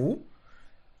major level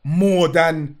more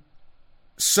than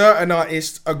certain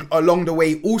artists along the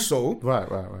way also right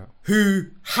who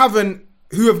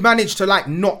have managed to like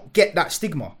not get that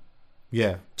stigma.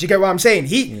 Yeah, do you get what I'm saying?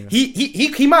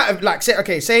 He might have like said,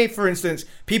 okay, say for instance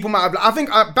people might have, I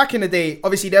think back in the day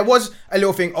obviously there was a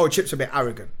little thing, oh, Chip's a bit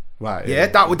arrogant, right?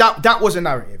 That was a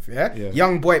narrative. Yeah.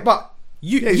 Young boy, but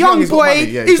young he's boy,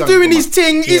 he's doing his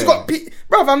thing. He's got,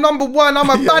 bruv, I'm number one. I'm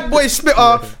a bad boy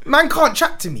spitter. Man can't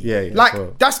chat to me.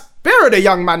 That's bare of the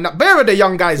young man. Bare of the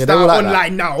young guys that are like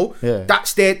online now. Yeah.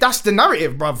 That's the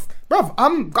narrative, bruv.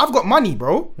 I've got money,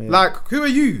 bro. Yeah. Like, who are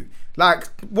you? Like,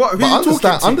 what? Who are you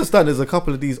talking to? Understand? There's a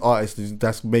couple of these artists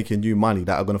that's making you money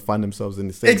that are going to find themselves in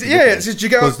the same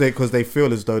because they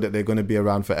feel as though that they're going to be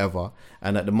around forever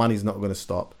and that the money's not going to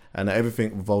stop. And that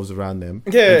everything revolves around them.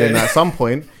 Yeah. And then at some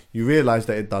point, you realise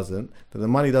that it doesn't. That the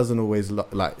money doesn't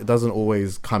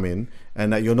always come in,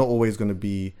 and that you're not always going to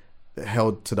be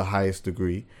held to the highest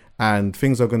degree, and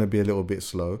things are going to be a little bit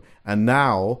slow. And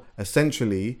now,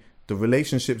 essentially, the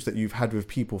relationships that you've had with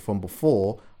people from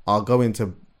before are going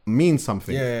to mean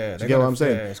something. Yeah, do you get what I'm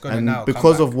saying? Yeah, it's gonna and now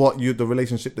because of the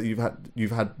relationship that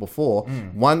you've had before,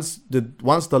 once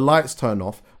the lights turn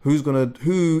off, who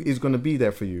is gonna be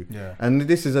there for you? Yeah. And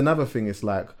this is another thing. It's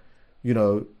like, you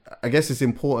know, I guess it's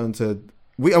important to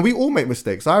we all make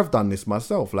mistakes. I've done this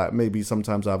myself. Like maybe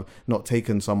sometimes I've not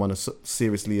taken someone as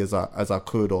seriously as I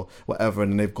could or whatever,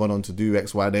 and they've gone on to do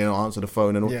X, Y. They don't answer the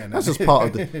phone and all. That's just part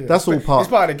of the. That's all part. It's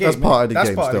part of the game. That's part of the game.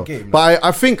 Still, game, but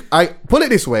I think I put it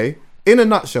this way. In a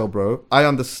nutshell, bro, I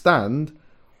understand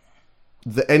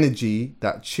the energy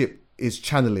that Chip is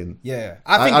channeling. Yeah,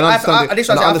 I think in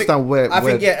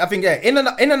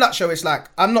a nutshell, it's like,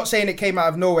 I'm not saying it came out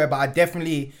of nowhere, but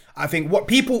I think what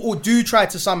people will do try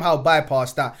to somehow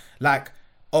bypass that, like,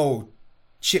 oh,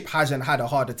 Chip hasn't had a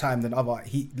harder time than other.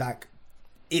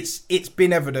 It's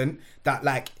been evident that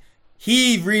like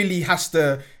he really has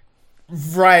to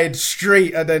ride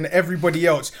straighter than everybody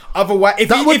else. Otherwise,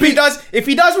 if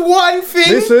he does one thing,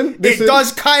 listen, it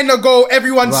does kind of go.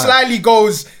 Everyone slyly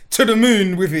goes to the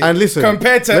moon with it. And listen,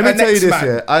 compared to let me tell you this, man.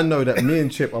 yeah, I know that me and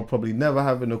Chip are probably never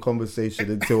having a conversation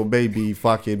until maybe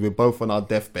fucking we're both on our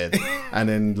deathbed, and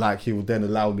then like he will then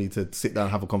allow me to sit down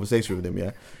and have a conversation with him.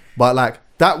 Yeah, but like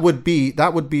that would be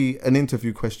an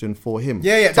interview question for him.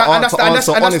 Yeah. That's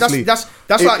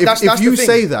if you the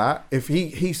say thing. that, if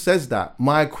he says that,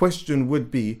 my question would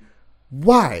be,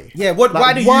 why? Yeah,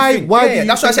 why do you think? Why do you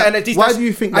that's think what I that, said. why do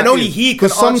you think that? And only he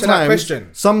can answer that question.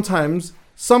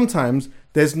 Sometimes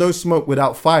there's no smoke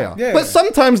without fire. Yeah. But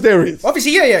sometimes there is.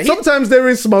 Obviously, yeah. Sometimes there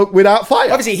is smoke without fire.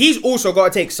 Obviously, he's also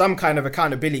got to take some kind of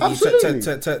accountability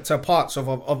to parts of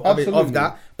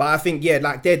that. But I think, yeah,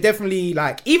 like they're definitely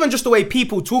like, even just the way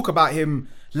people talk about him,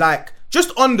 like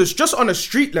just on a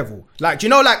street level. Like, do you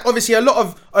know, like obviously a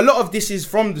lot of this is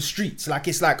from the streets. Like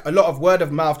it's like a lot of word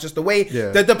of mouth, just the way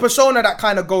the persona that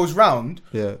kind of goes round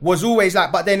was always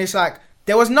like, but then it's like,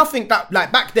 there was nothing that,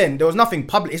 like back then, there was nothing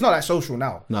public. It's not like social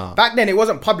now. No. Back then, it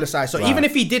wasn't publicized. So even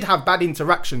if he did have bad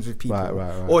interactions with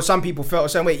people, or some people felt a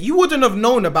certain way, you wouldn't have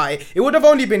known about it. It would have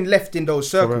only been left in those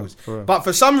circles. Correct. But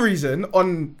for some reason,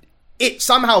 it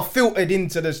somehow filtered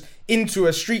into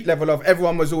a street level of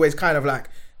everyone was always kind of like,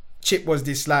 Chip was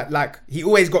this like he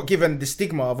always got given the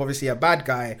stigma of obviously a bad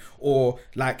guy, or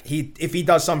like if he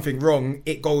does something wrong,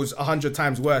 it goes 100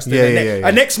 times worse than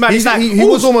a next man. He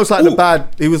was almost like the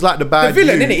bad. He was like the bad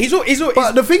villain, dude. innit? He's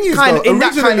but the thing is, though, in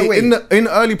that kind of way, in the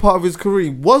early part of his career, he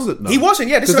wasn't. He wasn't.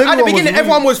 Yeah, this is, at the beginning,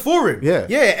 everyone was for him. Yeah,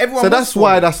 everyone. So that's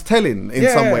why that's telling in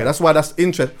some way. That's why that's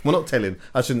interesting. Well, not telling.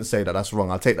 I shouldn't say that. That's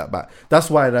wrong. I'll take that back. That's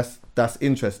why that's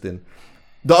interesting.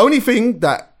 The only thing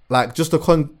that, like, just to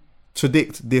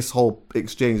contradict this whole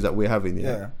exchange that we're having,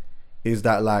 is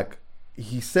that, like,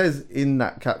 he says in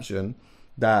that caption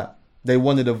that they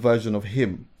wanted a version of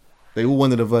him. They all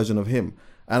wanted a version of him.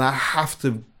 And I have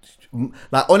to,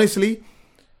 like, honestly,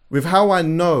 with how I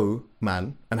know,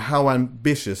 man, and how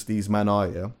ambitious these men are,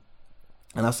 and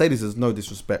I say this as no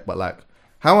disrespect, but, like,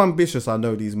 how ambitious I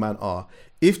know these men are.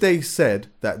 If they said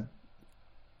that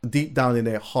deep down in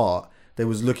their heart, they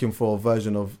was looking for a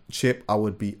version of Chip, I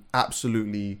would be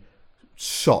absolutely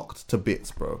shocked to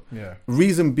bits, bro. Yeah.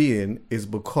 Reason being is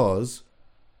because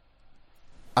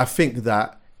I think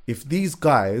that if these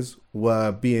guys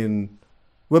were being,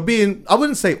 I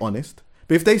wouldn't say honest,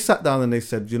 but if they sat down and they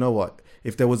said, you know what,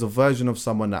 if there was a version of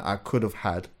someone that I could have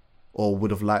had or would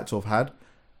have liked to have had,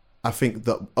 I think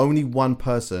that only one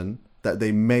person that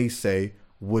they may say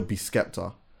would be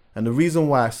Skepta. And the reason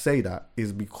why I say that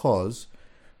is because,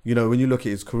 you know, when you look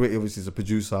at his career, obviously he's a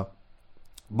producer,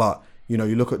 but, you know,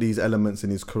 you look at these elements in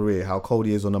his career, how cold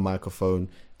he is on the microphone,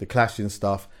 the clashing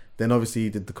stuff, then obviously he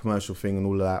did the commercial thing and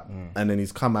all of that, and then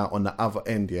he's come out on the other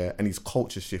end, and his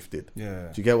culture shifted. Yeah.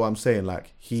 Do you get what I'm saying?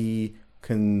 Like, he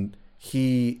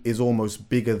is almost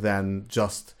bigger than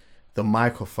just the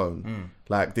microphone.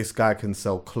 Like, this guy can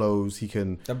sell clothes, he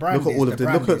can the brand look at all of the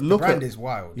brand is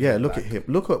wild. Yeah, look at him.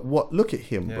 Look at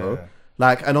him, bro.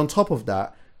 Like, and on top of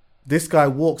that, this guy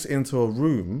walks into a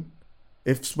room.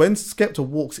 When Skepta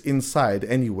walks inside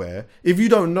anywhere, if you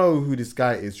don't know who this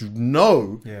guy is, you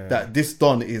know that this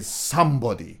Don is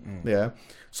somebody. Yeah.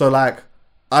 So, like,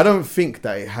 I don't think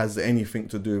that it has anything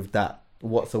to do with that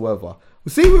whatsoever.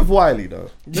 See, with Wiley though,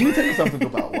 let me tell you something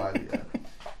about Wiley. Yeah?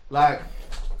 Like,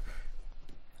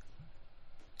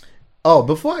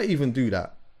 before I even do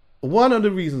that, one of the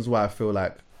reasons why I feel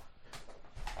like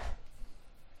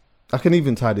I can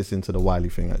even tie this into the Wiley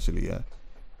thing, actually, yeah.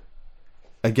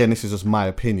 Again, this is just my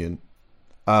opinion.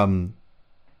 A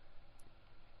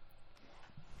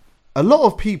lot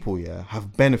of people,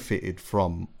 have benefited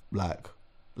from, like,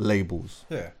 labels.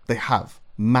 Yeah. They have,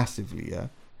 massively, yeah.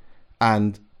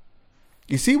 And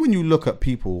you see, when you look at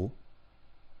people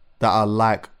that are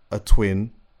like a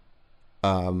Twin,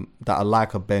 that are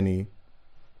like a Benny,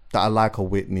 that are like a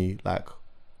Whitney, like,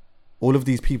 all of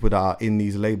these people that are in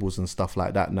these labels and stuff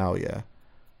like that now, yeah,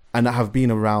 and that have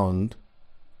been around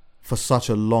for such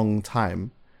a long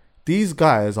time, these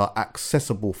guys are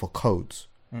accessible for codes.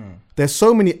 There's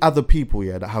so many other people,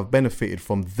 that have benefited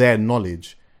from their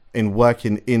knowledge in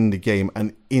working in the game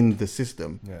and in the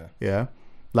system. Yeah.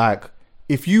 Like,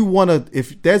 if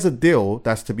there's a deal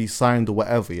that's to be signed or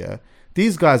whatever,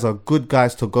 these guys are good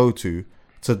guys to go to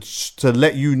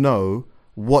let you know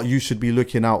what you should be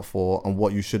looking out for and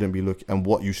what you shouldn't be looking, and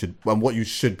what you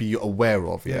should be aware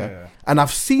of. And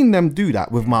I've seen them do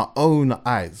that with my own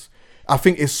eyes. I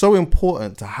think it's so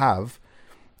important to have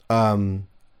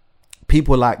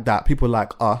people like that, people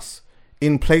like us,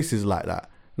 in places like that.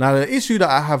 Now, the issue that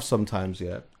I have sometimes,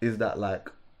 is that, like,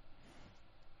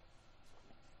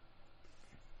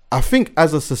 I think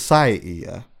as a society,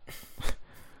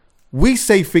 we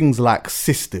say things like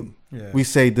system. We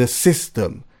say the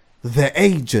system, the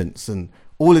agents, and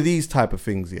all of these type of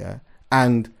things,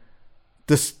 and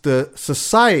the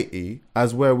society,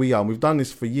 as where we are, and we've done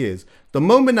this for years, the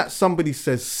moment that somebody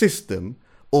says system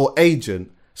or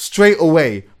agent, straight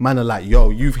away, man are like, yo,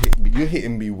 you're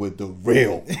hitting me with the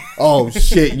real. Oh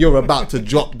shit, you're about to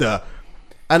drop the.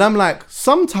 And I'm like,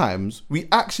 sometimes we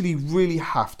actually really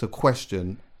have to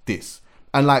question this,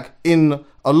 and, like, in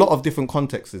a lot of different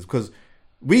contexts, because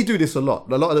we do this a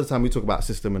lot. A lot of the time we talk about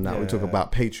system and that. We talk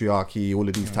about patriarchy, all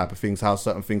of these type of things, how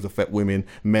certain things affect women,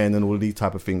 men, and all of these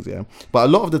type of things, But a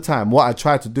lot of the time, what I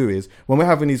try to do is, when we're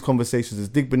having these conversations, is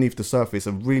dig beneath the surface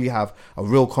and really have a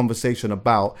real conversation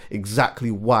about exactly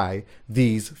why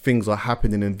these things are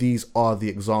happening, and these are the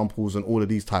examples and all of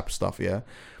these type of stuff,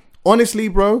 Honestly,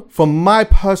 bro, from my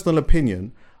personal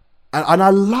opinion, and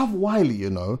I love Wiley,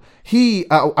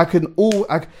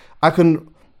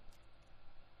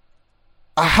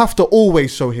 I have to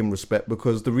always show him respect,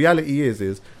 because the reality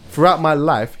is throughout my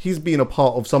life, he's been a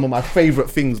part of some of my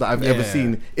favorite things that I've ever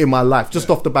seen in my life, just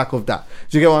off the back of that.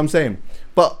 Do you get what I'm saying?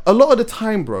 But a lot of the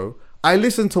time, bro, I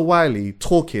listen to Wiley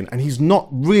talking, and he's not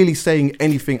really saying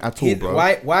anything at all, bro.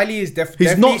 Wiley is He's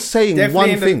definitely not saying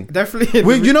one thing. Definitely.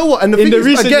 Well, you know what? And the thing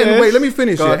is, again, years, wait, let me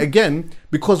finish Go here. on. Again,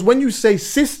 because when you say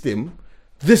system,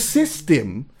 the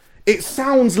system, it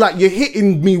sounds like you're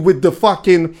hitting me with the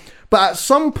fucking... But at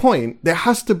some point, there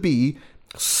has to be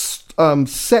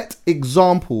set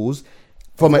examples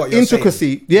from an what you're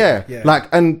intricacy. saying. Yeah. Like,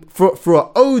 and for an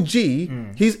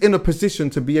OG, he's in a position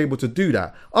to be able to do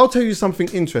that. I'll tell you something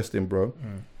interesting, bro.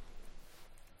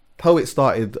 Poet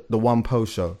started the One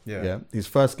Post show. Yeah. His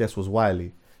first guest was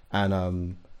Wiley. And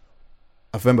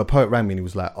I remember Poet rang me and he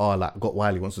was like, got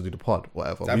Wiley, wants to do the pod,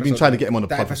 whatever. We've been trying to get him on the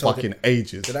pod for fucking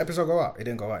ages. Did that episode go up? It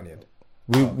didn't go out in the end.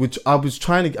 I've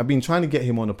been trying to get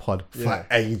him on the pod for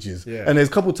ages. Yeah. And there's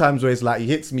a couple times where it's like he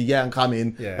hits me, I'm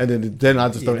coming, and then I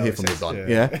just don't hear from him. Done.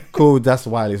 Yeah. Cool, that's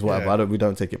Wiley's whatever. We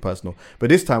don't take it personal. But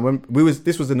this time when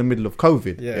this was in the middle of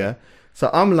COVID. Yeah. So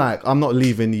I'm like, I'm not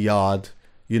leaving the yard,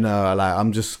 you know, like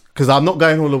I'm just, because I'm not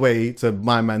going all the way to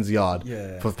my man's yard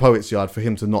for Poet's yard for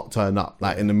him to not turn up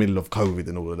like in the middle of COVID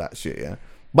and all of that shit. Yeah.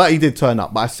 But he did turn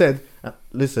up. But I said,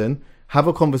 listen, have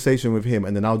a conversation with him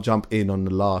and then I'll jump in on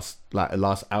the last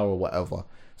hour or whatever.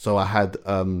 So I had,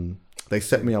 they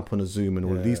set me up on a Zoom and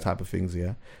all of these type of things,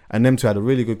 yeah. And them two had a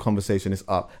really good conversation. It's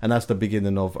up. And that's the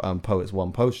beginning of Poet's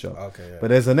One Post show. Okay, yeah. But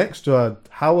there's an extra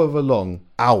however long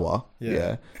hour,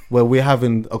 where we're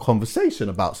having a conversation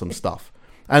about some stuff.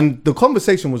 And the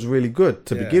conversation was really good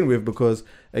to begin with because,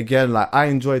 again, like I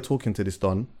enjoy talking to this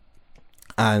Don.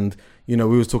 And, you know,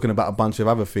 we was talking about a bunch of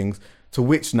other things. To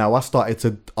which now I started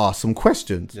to ask some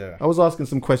questions. Yeah. I was asking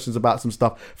some questions about some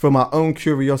stuff from my own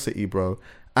curiosity, bro.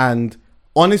 And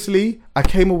honestly, I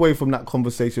came away from that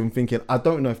conversation thinking, I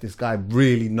don't know if this guy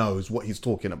really knows what he's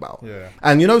talking about. Yeah.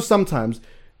 And you know, sometimes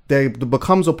there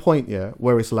becomes a point,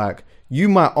 where it's like, you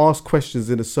might ask questions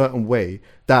in a certain way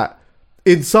that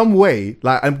in some way,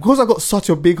 like, and because I got such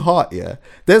a big heart,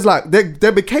 there's like,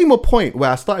 there became a point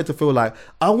where I started to feel like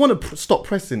I want to stop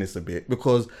pressing this a bit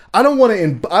because I don't want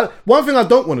to, one thing I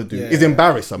don't want to do is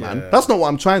embarrass a man. That's not what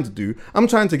I'm trying to do. I'm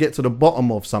trying to get to the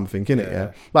bottom of something, innit?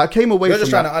 Yeah. Like I came away You're from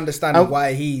just trying to understand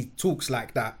why he talks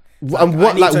like that. And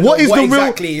what is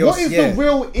the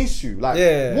real issue?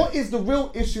 Like, what is the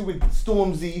real issue with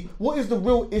Stormzy? What is the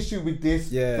real issue with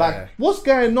this? Like, what's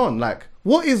going on? Like,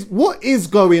 what is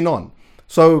going on?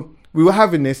 So we were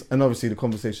having this, and obviously the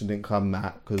conversation didn't come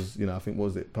out because, you know, I think, what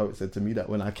was it? Poet said to me that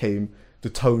when I came, the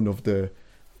tone of the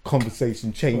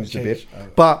conversation changed a bit.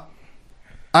 But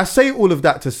I say all of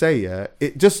that to say,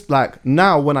 it just like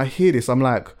now when I hear this, I'm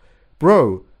like,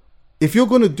 bro, if you're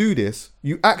going to do this,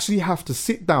 you actually have to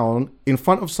sit down in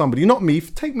front of somebody, not me,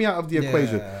 take me out of the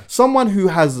equation, someone who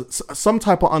has some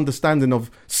type of understanding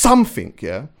of something,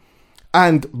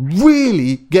 and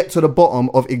really get to the bottom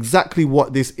of exactly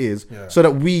what this is so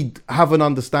that we have an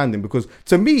understanding. Because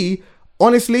to me,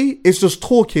 honestly, it's just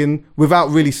talking without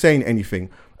really saying anything.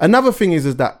 Another thing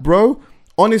is that, bro,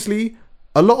 honestly,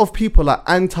 a lot of people are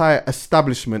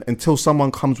anti-establishment until someone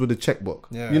comes with a checkbook.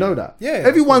 You know that? Yeah.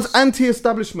 Everyone's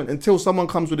anti-establishment until someone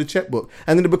comes with a checkbook.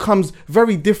 And then it becomes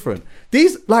very different.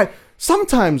 These, like,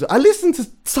 sometimes I listen to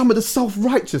some of the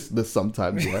self-righteousness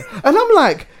sometimes, and I'm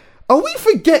like, are we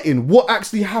forgetting what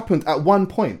actually happened at one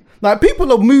point? Like, people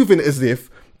are moving as if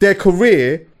their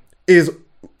career is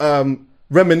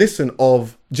reminiscent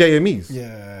of JME's.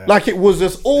 Like it was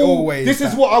just always this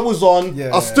is what I was on.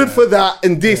 I stood for that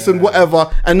and this and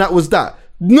whatever, and that was that.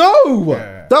 No,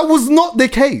 that was not the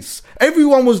case.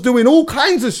 Everyone was doing all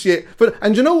kinds of shit.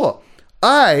 And you know what?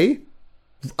 I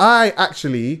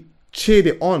actually cheered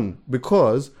it on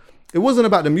because it wasn't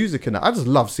about the music and that. I just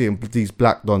love seeing these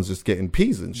black dons just getting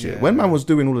peas and shit. When man was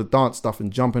doing all the dance stuff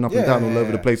and jumping up and down all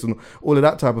over the place and all of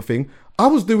that type of thing, I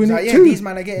was doing it too. These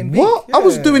man are getting big. What? I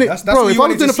was doing it, bro. If I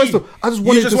was doing a festival, I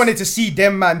just wanted to see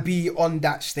them man be on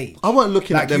that stage. I wasn't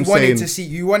looking at them saying...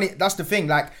 You wanted, that's the thing,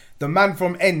 like the man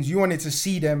from Ends, you wanted to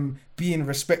see them being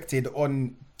respected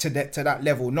on to that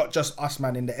level, not just us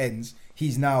man in the Ends.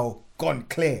 He's now gone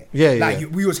clear.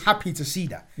 We was happy to see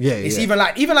that. Even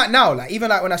like now, like even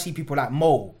like when I see people like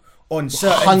Mo on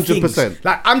certain 100%. Things,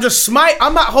 like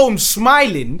I'm at home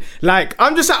smiling, like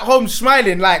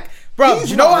bro,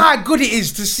 you know how good it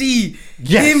is to see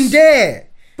him there.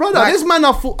 Brother, like, this man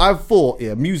I thought,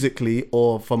 musically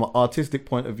or from an artistic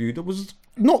point of view, that was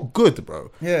not good, bro.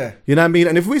 You know what I mean?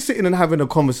 And if we're sitting and having a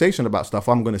conversation about stuff,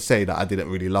 I'm going to say that I didn't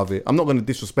really love it. I'm not going to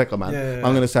disrespect a man.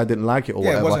 I'm going to say I didn't like it or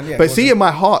whatever. But see, in my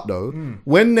heart though,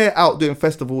 when they're out doing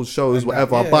festivals, shows, and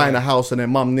whatever, buying a house and their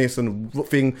mum this and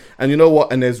thing, and you know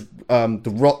what? And there's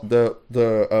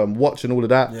the watch and all of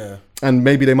that. and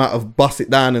maybe they might have bust it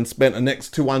down and spent the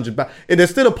next 200 back. And there's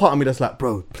still a part of me that's like,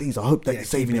 bro, please, I hope that you're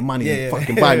saving your money and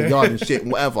fucking buying the yard and shit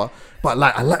and whatever. But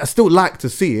like, I still like to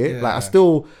see it. Like, I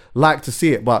still like to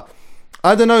see it. But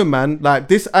I don't know, man. Like,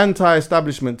 this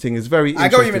anti-establishment thing is very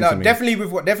interesting. I go even now. Definitely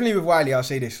with Wiley, I'll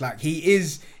say this. Like,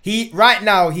 right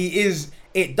now,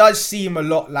 it does seem a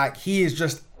lot like he is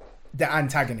just the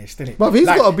antagonist, isn't it? But he's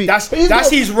got to be. That's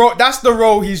his role. That's the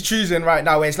role he's choosing right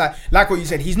now. Where it's like what you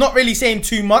said. He's not really saying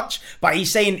too much, but he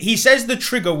says the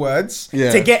trigger words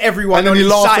to get everyone on his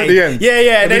side. At the end.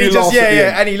 Yeah. And then he just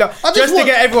just to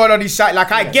get everyone on his side.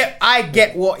 Like I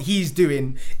get what he's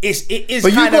doing. It is.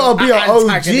 But you gotta be an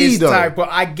OG though. Type, but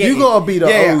I get. You gotta be the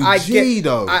OG I get,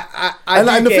 though.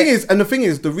 And the thing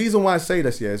is, the reason why I say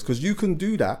this is because you can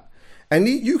do that. And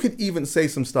you could even say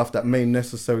some stuff that may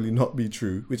necessarily not be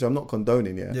true, which I'm not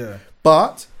condoning, yeah.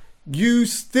 But you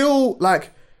still, like,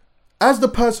 as the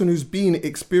person who's been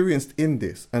experienced in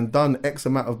this and done X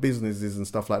amount of businesses and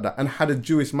stuff like that, and had a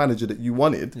Jewish manager that you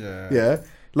wanted,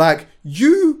 like,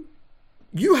 you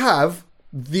have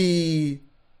the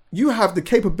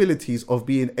capabilities of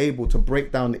being able to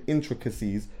break down the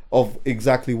intricacies of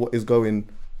exactly what is going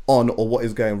on or what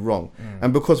is going wrong.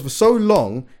 And because for so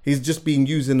long he's just been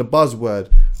using the buzzword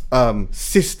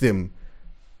system,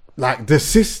 like the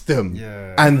system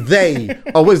and they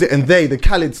the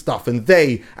Khaled stuff and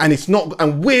it's not,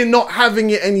 and we're not having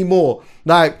it anymore.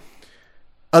 Like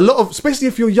a lot of, especially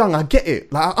if you're young, I get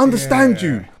it, like I understand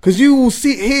you, because you will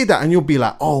hear that and you'll be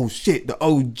like, oh shit, the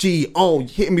OG, oh, you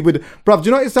hitting me with it. Bruv, do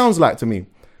you know what it sounds like to me?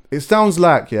 It sounds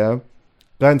like going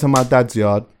to my dad's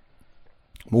yard,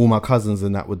 all my cousins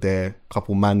and that were there,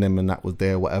 couple man them and that was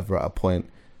there, whatever, at a point.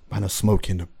 Man are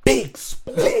smoking a big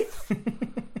spliff.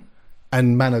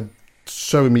 And man are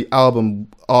showing me album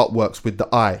artworks with the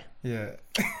eye. Yeah.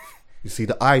 You see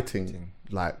the eye thing?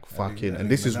 Like fucking, and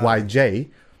this is why Jay,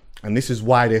 and this is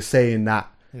why they're saying that.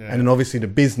 Yeah. And then obviously the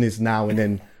business now, and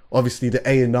then obviously the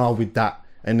A&R with that.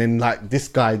 And then like this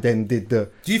guy then did the...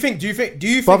 Do you think...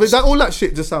 But that, all that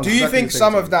shit just sounds... Do you think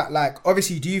some of that, like,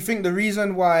 obviously, do you think the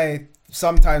reason why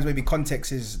sometimes maybe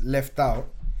context is left out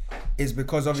is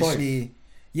because obviously... Choice.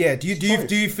 Yeah, do you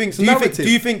think not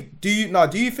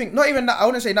even that, I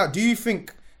want to say now, do you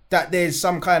think that there's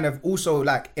some kind of also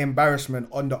like embarrassment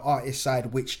on the artist side,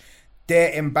 which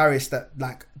they're embarrassed that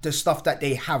like the stuff that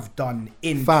they have done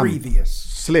in history? The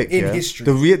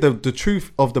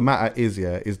truth of the matter is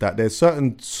that there's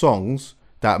certain songs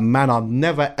that man are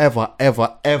never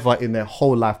ever in their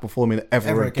whole life performing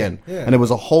ever again. Yeah. And there was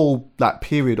a whole like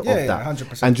period of that.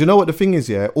 100%. And do you know what the thing is?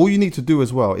 All you need to do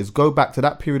as well is go back to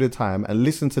that period of time and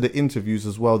listen to the interviews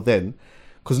as well then,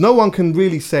 because no one can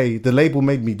really say the label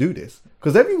made me do this,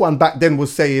 because everyone back then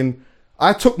was saying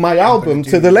I took my album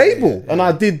to the label and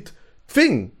I did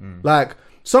thing. Like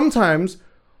sometimes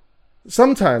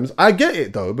I get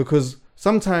it though, because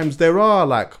sometimes there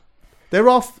are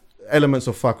elements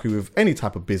of fuckery with any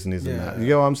type of business and that. You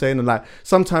get what I'm saying? And like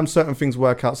sometimes certain things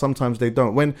work out, sometimes they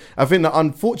don't. When I think the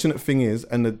unfortunate thing is,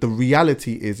 and the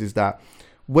reality is that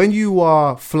when you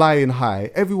are flying high,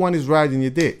 everyone is riding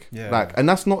your dick. Like, and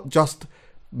that's not just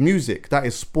music, that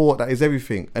is sport, that is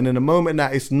everything. And in the moment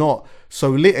that it's not so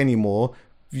lit anymore,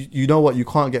 you know what, you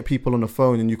can't get people on the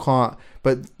phone and you can't,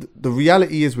 but the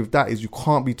reality is with that is you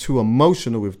can't be too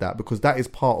emotional with that, because that is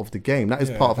part of the game. That is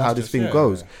part of how this thing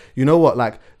goes. You know what,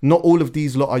 like not all of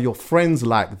these lot are your friends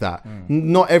like that.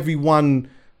 Not everyone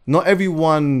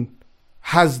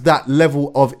has that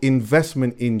level of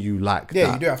investment in you like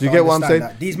that. You do have to get what I'm saying?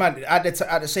 That. These man at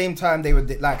the same time they were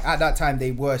like at that time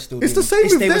they were still. It's the same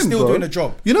with them, they were still doing a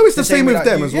job. You know, it's the same with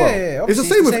them as well. It's the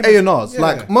same with A&Rs.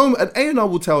 Like an A&R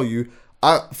will tell you,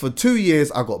 for 2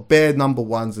 years I got bare number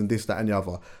ones and this, that and the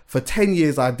other. For 10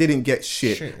 years I didn't get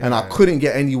shit and I couldn't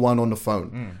get anyone on the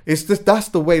phone. It's just, that's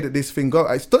the way that this thing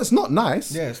goes. It's not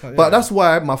nice. But that's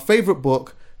why my favorite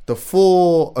book, The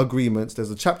 4 Agreements, there's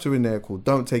a chapter in there called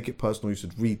Don't Take It Personal. You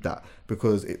should read that,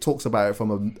 because it talks about it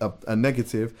from a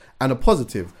negative and a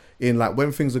positive, in like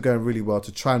when things are going really well,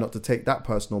 to try not to take that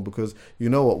personal, because you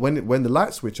know what, when the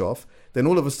lights switch off, then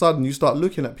all of a sudden you start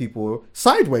looking at people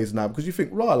sideways now, because you think,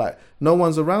 right, like no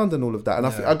one's around and all of that. And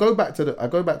I go back to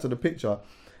the picture,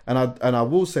 and I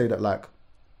will say that like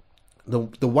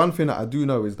the one thing that I do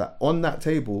know is that on that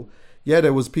table,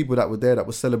 there was people that were there that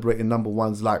were celebrating number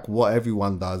ones, like what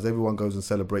everyone does. Everyone goes and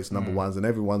celebrates number ones, and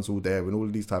everyone's all there and all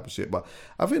of these type of shit. But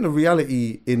I think the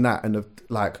reality in that, and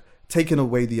like taking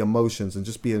away the emotions and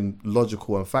just being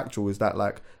logical and factual, is that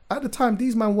like at the time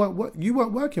these men you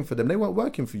weren't working for them, they weren't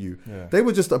working for you. They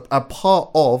were just a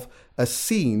part of a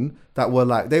scene that were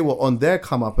like, they were on their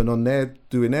come up and on their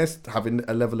doing their, having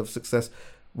a level of success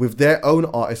with their own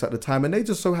artists at the time, and they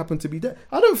just so happened to be there.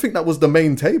 I don't think that was the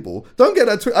main table. Don't get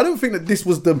that. I don't think that this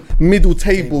was the middle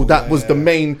table that was the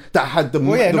main that had the.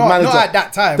 Well, yeah, the not manager. at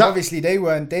that time. Obviously, they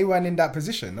weren't in that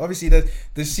position. Obviously,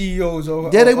 the CEOs or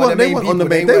they weren't on the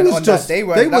main. They were just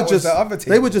the other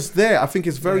table. They were just there. I think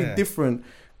it's very different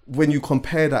when you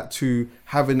compare that to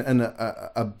having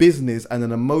a business and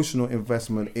an emotional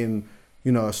investment in,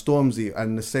 you know, a Stormzy,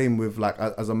 and the same with like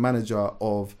as a manager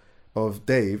of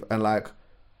Dave, and like.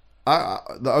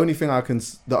 The only thing I can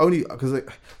say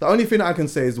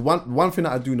is one thing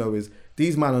that I do know is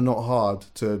these men are not hard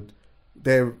to.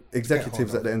 They're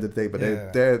executives at the end of the day, but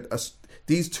they're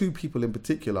these two people in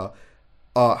particular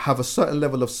have a certain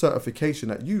level of certification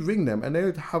that you ring them and they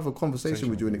would have a conversation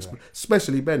with you, and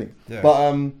especially Benny. Yeah.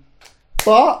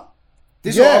 But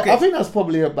I think that's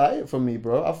probably about it for me,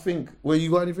 bro. I think. Well,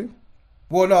 you got anything?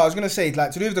 Well, no, I was going to say,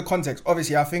 like, to do with the context,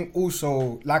 obviously, I think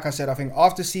also, like I said, I think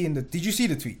after seeing did you see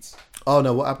the tweets? Oh,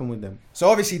 no, what happened with them? So,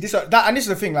 obviously, this is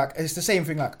the thing, like, it's the same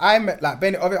thing, like, I met, like,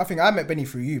 Benny, I think I met Benny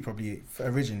through you, probably,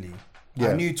 originally.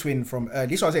 Yeah. I knew Twin from early.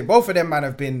 This is what I say, both of them, man,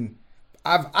 have been,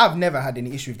 I've never had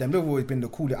any issue with them. They've always been the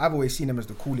coolest, I've always seen them as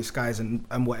the coolest guys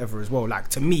and whatever as well, like,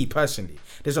 to me, personally.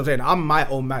 This is what I'm saying, I'm my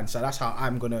own man, so that's how I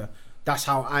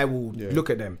will look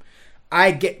at them.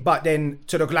 But then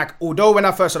to the, like, although when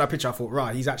I first saw that picture, I thought,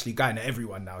 right, he's actually going to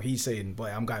everyone now. He's saying,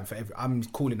 boy, I'm going for I'm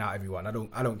calling out everyone.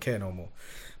 I don't care no more.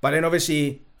 But then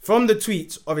obviously from the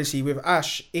tweets, obviously with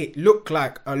Ash, it looked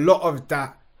like a lot of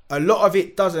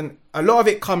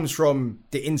it comes from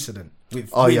the incident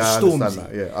with Stormzy. I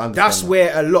understand that's that.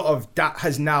 Where a lot of that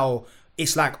has now.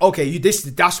 It's like, okay,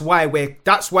 that's why we're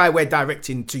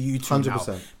directing to you two 100%.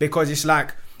 Now, because it's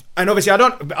like. And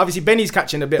obviously Benny's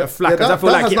catching a bit of flack, because I feel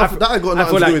I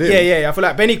feel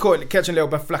like Benny catching a little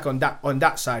bit of flack on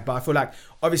that side, but I feel like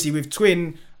obviously with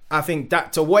Twin, I think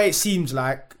that to what it seems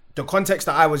like, the context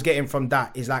that I was getting from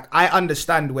that is like, I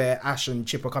understand where Ash and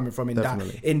Chip are coming from in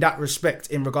that respect,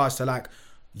 in regards to like,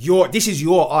 this is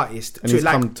your artist, and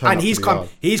he's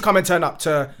come and turned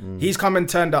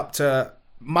up to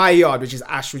my yard, which is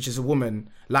Ash, which is a woman,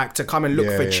 like, to come and look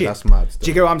for Chip. That's mad.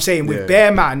 Do you get what I'm saying? With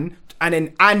Bear Man.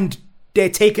 And they're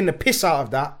taking the piss out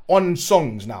of that on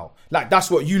songs now. Like,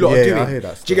 that's what you lot are doing. I hear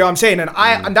that. Do you get what I'm saying?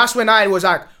 And that's when I was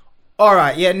like, all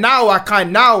right, yeah. Now I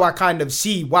kind of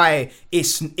see why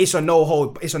it's a no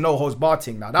holds barred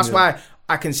thing now. That's why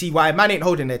I can see why man ain't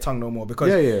holding their tongue no more,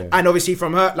 because and obviously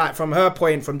from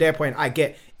their point, I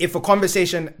get if a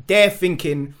conversation they're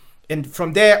thinking. And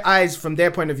from their eyes, from their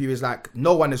point of view, is like,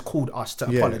 no one has called us to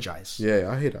apologise.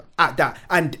 Yeah, I hear that. At that.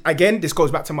 And again, this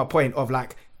goes back to my point of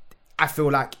like, I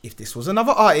feel like if this was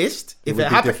another artist, if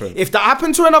that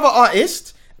happened to another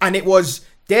artist and it was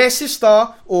their sister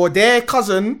or their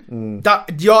cousin,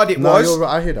 that yard was, you're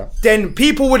right, I hear that. Then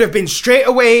people would have been straight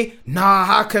away,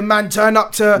 how can man turn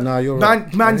up to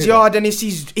man's yard and it's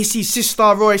his sister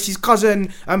or it's his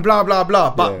cousin and blah, blah,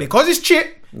 blah. But because it's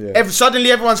Chip,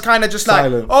 suddenly everyone's kind of just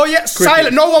silent. Like, oh yeah,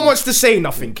 silent. No one wants to say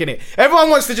nothing, innit?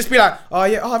 Everyone wants to just be like, oh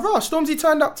yeah, Stormzy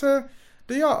turned up to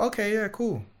the yard. Okay, yeah,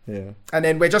 cool. Yeah. And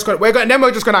then we're just gonna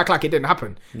act like it didn't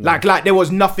happen. Like there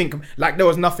was nothing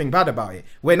bad about it.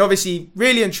 When obviously,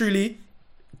 really and truly,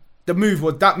 that move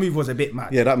was a bit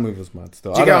mad. Yeah, that move was mad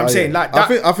still. Do you get what I'm saying? Like that,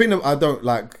 I think I don't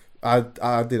like.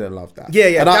 I didn't love that.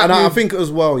 Yeah. And I think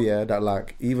as well, that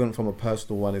like, even from a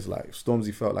personal one, is like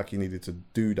Stormzy felt like he needed to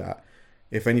do that.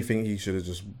 If anything, he should have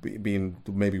just been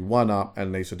maybe one up,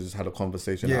 and they should have just had a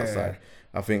conversation outside.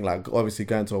 I think, like, obviously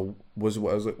going to was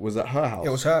at her house. It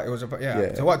was her. It was what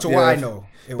I know.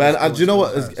 Do you know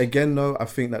what? Again, though, I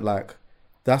think that like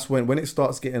that's when it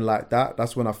starts getting like that.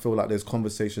 That's when I feel like there's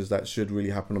conversations that should really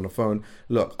happen on the phone.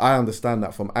 Look, I understand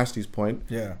that from Ashley's point,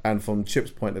 and from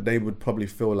Chip's point, that they would probably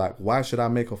feel like, why should I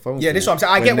make a phone call? Yeah, this is what I'm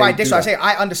saying. I get why. This is what I say.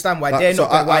 I understand why they're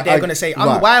not. Why they're gonna say,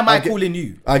 why am I calling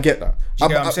you? I get that. Do you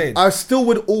get what I'm saying? I still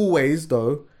would always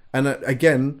though, and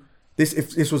again.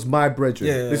 If this was my brethren,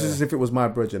 this is if it was my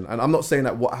brethren, and I'm not saying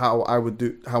that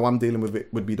how I'm dealing with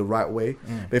it would be the right way.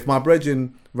 But if my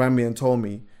brethren rang me and told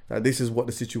me that this is what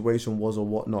the situation was or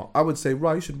whatnot, I would say,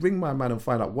 right, you should ring my man and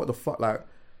find out what the fuck. Like,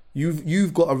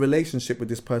 you've got a relationship with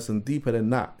this person deeper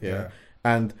than that,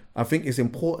 And I think it's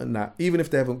important that even if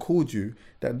they haven't called you,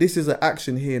 that this is an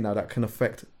action here now that can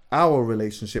affect our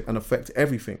relationship and affect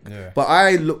everything. But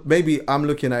I'm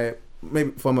looking at it maybe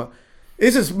from a.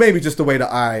 It's just maybe just the way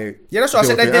that I. Yeah, that's what I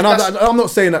said. And I'm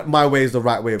not saying that my way is the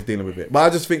right way of dealing with it, but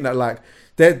I just think that like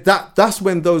that's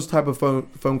when those type of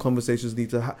phone conversations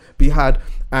need to be had.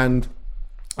 And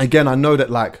again, I know that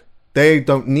like they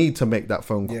don't need to make that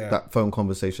phone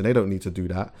conversation. They don't need to do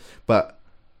that. But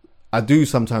I do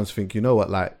sometimes think, you know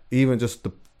what, like even just the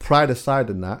pride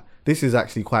aside in that, this is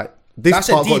actually quite. This That's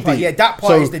a part got deeper- deep. yeah, that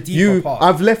part is the deeper part.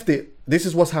 I've left it. This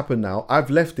is what's happened now. I've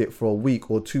left it for a week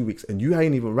or 2 weeks, and you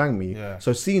ain't even rang me. Yeah.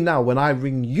 So see now, when I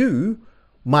ring you,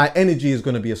 my energy is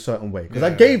going to be a certain way because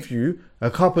I gave you a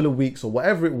couple of weeks or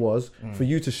whatever it was for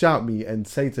you to shout me and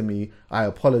say to me, I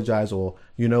apologize, or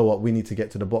you know what, we need to get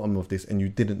to the bottom of this, and you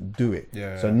didn't do it.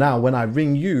 So now when I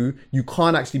ring you, you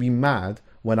can't actually be mad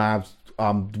when I'm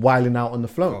whiling out on the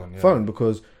phone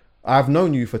because I've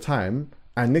known you for time,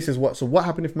 and this is what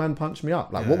happened if man punched me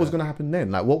up? Like what was going to happen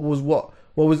then? Like what was like?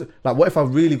 What if I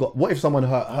really got? What if someone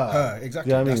hurt her?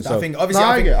 Exactly. You know what I mean? I think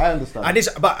obviously, I understand. And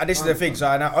this is the thing. So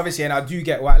and I do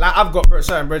get why. Like I've got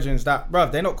certain brethren that,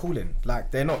 bruv, they're not calling.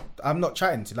 Like they're not. I'm not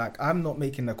chatting to. Like I'm not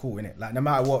making the call in it. Like no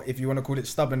matter what, if you want to call it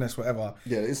stubbornness, whatever.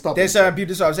 Yeah, it's stubborn. There's certain people.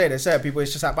 That's what I'm saying. There's certain people.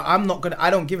 It's just like, but I'm not gonna. I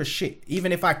don't give a shit.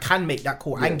 Even if I can make that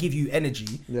call and give you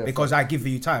energy because I give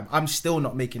you time, I'm still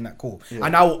not making that call.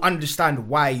 And I will understand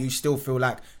why you still feel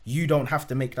like you don't have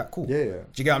to make that call. Yeah. Do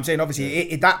you get what I'm saying?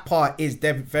 Obviously, that part is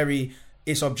very.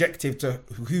 It's objective to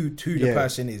who the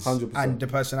person is 100%. and the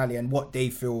personality and what they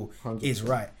feel 100%. Is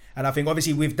right. And I think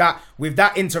obviously with that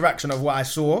interaction of what I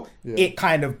saw, it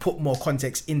kind of put more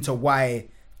context into why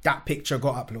that picture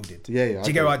got uploaded. Yeah. Do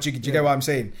you get what I'm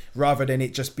saying? Rather than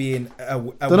it just being a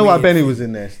don't know why Benny was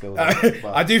in there still.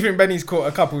 I do think Benny's caught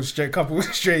a couple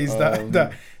strays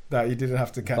that he didn't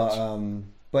have to catch.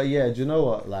 But yeah, do you know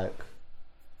what? Like,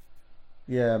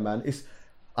 yeah, man,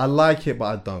 I like it, but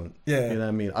I don't. Yeah, you know what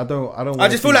I mean. I don't. I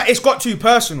just feel like it's got too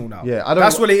personal now. Yeah, I don't.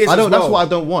 That's what it is. I don't. As well. That's what I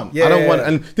don't want. Yeah, I don't want.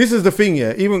 And this is the thing.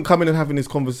 Yeah, even coming and having this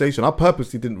conversation, I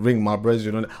purposely didn't ring my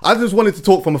brethren. I just wanted to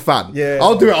talk from a fan. Yeah,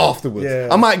 I'll do it afterwards. Yeah.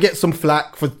 I might get some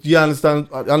flack for. You understand?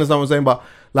 I understand what I'm saying, but.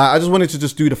 Like I just wanted to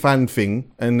just do the fan thing,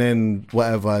 and then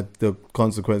whatever the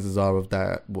consequences are of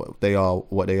that, what they are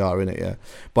in it, yeah.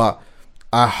 But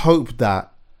I hope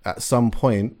that at some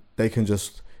point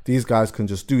these guys can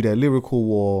just do their lyrical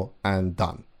war and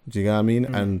done. Do you know what I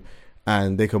mean?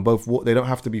 And they can both walk. They don't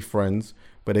have to be friends,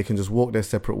 but they can just walk their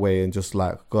separate way and just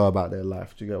like go about their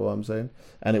life. Do you get what I'm saying?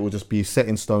 And it will just be set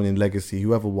in stone in legacy.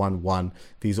 Whoever won.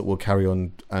 These will carry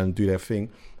on and do their thing,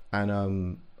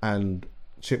 and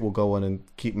Chip will go on and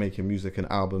keep making music and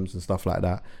albums and stuff like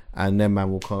that, and then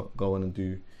man will go on and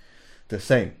do the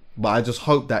same. But I just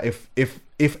hope that if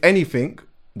anything,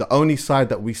 the only side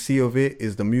that we see of it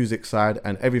is the music side,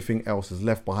 and everything else is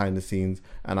left behind the scenes.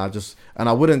 And I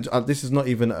wouldn't. This is not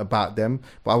even about them,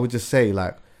 but I would just say,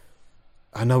 like,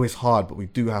 I know it's hard, but we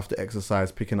do have to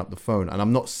exercise picking up the phone. And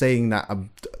I'm not saying that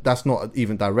that's not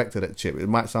even directed at Chip. It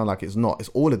might sound like it's not. It's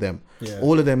all of them. Yeah.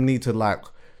 All of them need to like.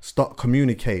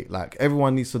 Communicate. Like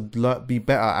everyone needs to be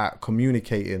better at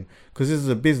communicating, because this is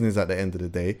a business at the end of the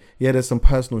day. Yeah, there's some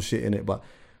personal shit in it, but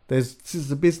this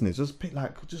is a business. Just pick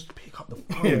up the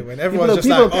phone. Yeah, when everyone's you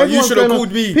should have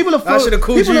called me. People are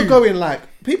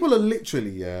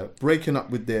literally breaking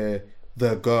up with their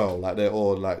girl, like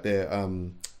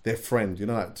their friend. You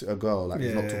know, like a girl like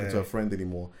is not talking to her friend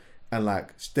anymore, and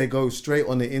like they go straight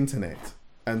on the internet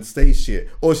and say shit,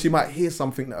 or she might hear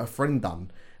something that her friend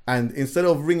done. And instead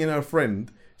of ringing her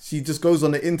friend, she just goes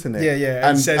on the internet.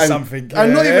 And says something.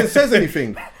 And not even says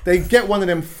anything. They get one of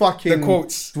them fucking... The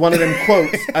quotes. One of them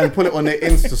quotes and put it on their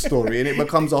Insta story, and it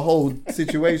becomes a whole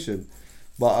situation.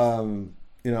 But,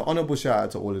 honourable shout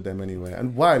out to all of them anyway.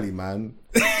 And Wiley, man.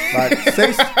 Like,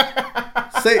 say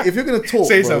if you're going to talk,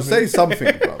 say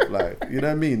something, bro. Like, you know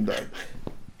what I mean? Like,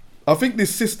 I think this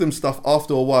system stuff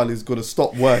after a while is going to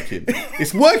stop working.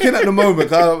 It's working at the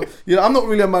moment. I'm not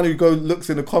really a man who looks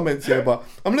in the comments here, but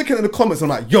I'm looking at the comments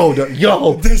and I'm like, shit,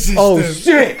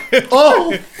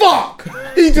 oh fuck,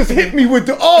 he just hit me with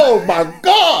oh my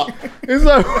god. It's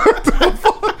like, what the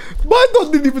fuck? My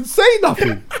dog didn't even say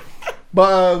nothing.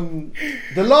 But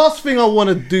the last thing I want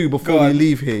to do before we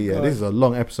leave here, this is a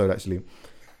long episode actually,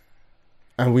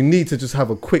 and we need to just have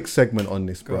a quick segment on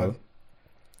this, bro.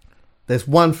 There's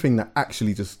one thing that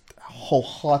actually just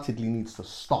wholeheartedly needs to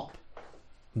stop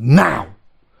now.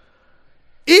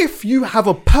 If you have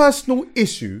a personal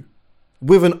issue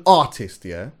with an artist,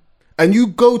 and you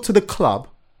go to the club,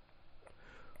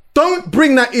 don't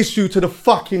bring that issue to the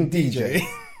fucking DJ.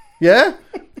 Yeah?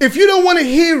 If you don't want to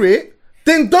hear it,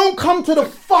 then don't come to the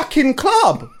fucking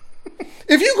club.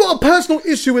 If you got a personal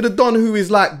issue with a Don who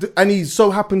is like, and he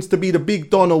so happens to be the big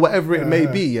Don or whatever it may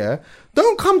be,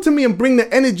 don't come to me and bring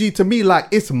the energy to me like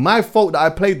it's my fault that I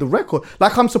played the record.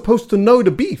 Like I'm supposed to know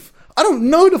the beef. I don't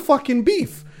know the fucking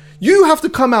beef. You have to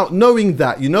come out knowing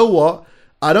that, you know what?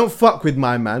 I don't fuck with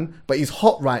my man, but he's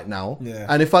hot right now. Yeah.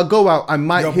 And if I go out, I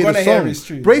might You're hear the gonna hear song. his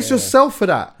tune, Brace yeah. yourself for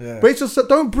that. Yeah. Brace yourself.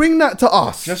 Don't bring that to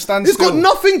us. Just stand It's still. got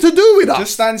nothing to do with us.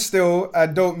 Just stand still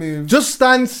and don't move. Just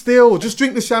stand still. Just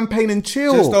drink the champagne and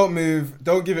chill. Just don't move.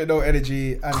 Don't give it no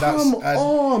energy. And Come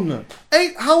on.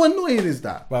 Hey, how annoying is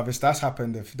that? Well, that's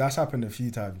happened a few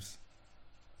times.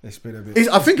 It's been a bit.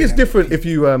 I think it's different if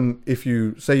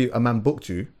you say a man booked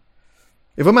you.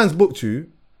 If a man's booked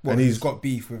you, Well, and he's got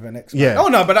beef with an ex. Yeah. Oh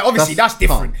no, but obviously that's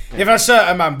different. calm. If a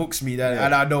certain man books me, then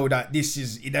and I know that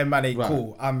that man ain't Right.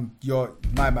 cool.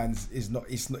 My man's is not.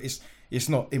 It's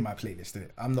not in my playlist. Innit?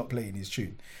 I'm not playing his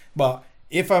tune. But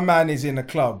if a man is in a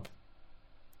club,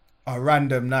 a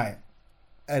random night,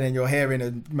 and then you're hearing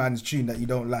a man's tune that you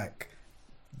don't like,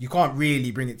 you can't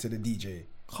really bring it to the DJ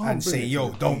and say,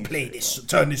 "Yo, don't play this.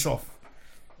 Turn this off.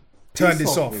 Turn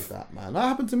this off." With that, man. That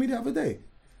happened to me the other day.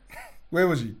 Where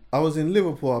was you? I was in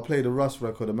Liverpool. I played a Russ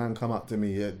record. A man come up to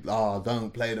me.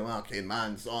 Don't play the fucking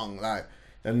man song, like.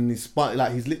 And he's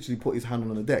literally put his hand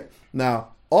on the deck. Now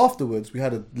afterwards, we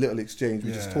had a little exchange.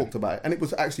 We just talked about it, and it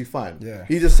was actually fine. Yeah.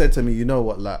 He just said to me, "You know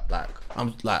what?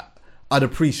 I'd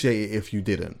appreciate it if you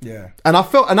didn't." Yeah. And I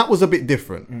felt, and that was a bit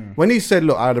different. When he said,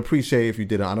 "Look, I'd appreciate it if you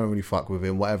didn't. I don't really fuck with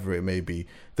him, whatever it may be."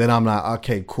 Then I'm like,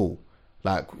 "Okay, cool."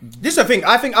 Like, This is the thing.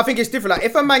 I think it's different. Like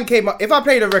if a man came up, if I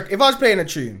was playing a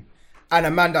tune, and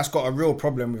a man that's got a real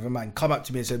problem with a man come up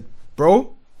to me and said,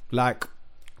 "Bro, like,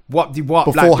 what,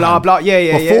 like, blah blah,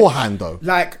 yeah, beforehand though.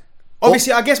 Like,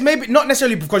 obviously, I guess maybe not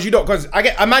necessarily because you don't, because I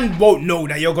get a man won't know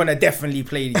that you're gonna definitely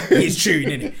play his tune,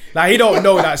 innit? Like he don't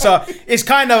know that, so it's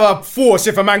kind of a force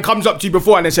if a man comes up to you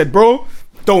before and they said, "Bro,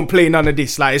 don't play none of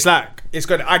this." Like it's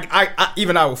good. I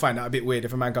even I will find that a bit weird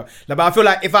if a man comes. Like, but I feel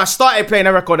like if I started playing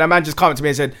a record, and a man just come up to me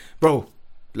and said, "Bro,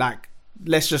 like,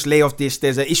 let's just lay off this.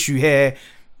 There's an issue here.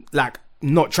 Like,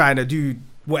 not trying to do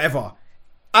whatever,"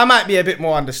 I might be a bit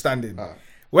more understanding.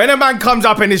 When a man comes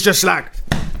up and is just like,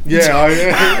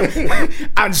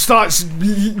 and starts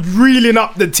reeling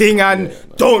up the thing and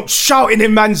don't shout in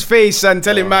him man's face and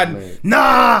telling man,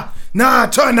 nah,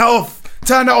 turn that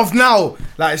off now.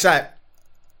 Like, it's like,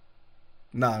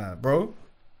 nah, bro.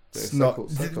 It's not,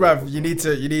 bruv. You need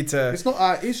to. It's not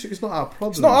our issue. It's not our problem.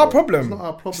 It's not our problem. It's not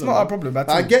our problem. It's not our problem at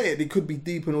all. I get it. It could be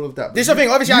deep and all of that. This is the thing.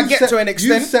 Obviously, I get to an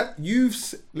extent.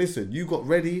 Listen. You got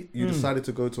ready. You decided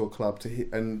to go to a club to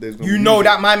hit, and there's no. You know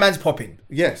that my man's popping.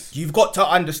 Yes. You've got to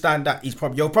understand that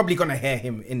you're probably gonna hear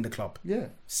him in the club. Yeah.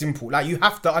 Simple. Like, you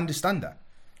have to understand that.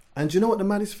 And you know what the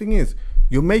maddest thing is?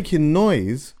 You're making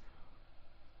noise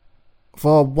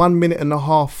for 1.5 minute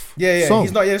Yeah, song.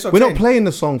 he's not. Yeah, that's what We're I'm not saying. playing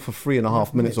the song for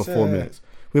 3.5 minutes or 4 minutes.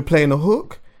 We're playing a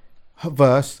hook, a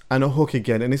verse, and a hook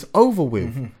again, and it's over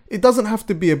with. It doesn't have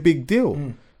to be a big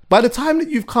deal. By the time that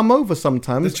you've come over,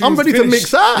 sometimes I'm ready to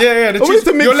mix out. Yeah. I'm ready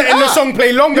to mix you're letting the out. song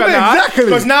play longer now. Exactly.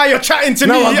 Because now you're chatting to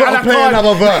me. Now I've got and to play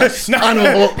another verse. now and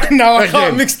a hook now I again.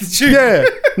 can't mix the tune. Yeah.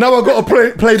 Now I've got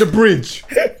to play the bridge.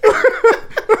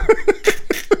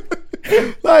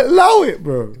 Like, allow it,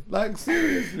 bro. Like,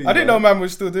 seriously. I didn't know man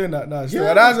was still doing that now. Still.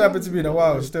 And that hasn't happened to me in a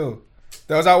while still.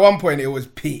 There was at one point it was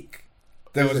peak.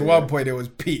 There was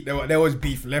peak. There was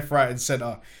beef left, right and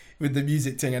centre with the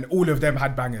music thing, and all of them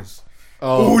had bangers.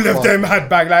 All of them had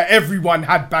bangers. Like, everyone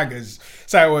had bangers.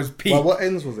 So it was peak. Well, what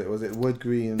ends was it? Was it Wood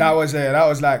Green? That was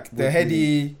like the Wood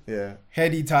heady, Green.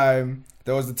 heady time.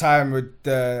 There was the time with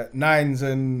the Nines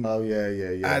and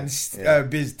and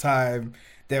Biz time.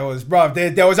 There was, bruv,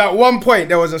 there was at one point,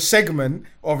 there was a segment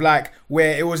of like,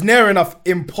 where it was near enough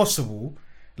impossible.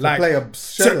 Like, play a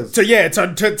Shellers.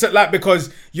 to like,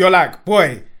 because you're like,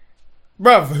 boy,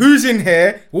 bruv, who's in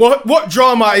here? What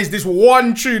drama is this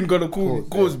one tune gonna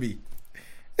cause me?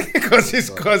 Because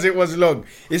it was long.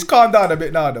 It's calmed down a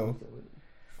bit now though.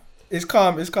 It's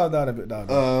calmed down a bit now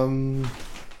though.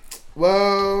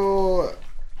 Well,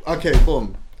 okay,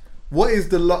 boom. What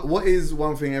is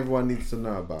one thing everyone needs to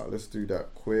know about? Let's do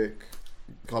that quick.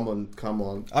 Come on.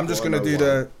 I'm just gonna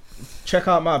do check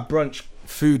out my brunch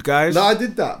food, guys. No, I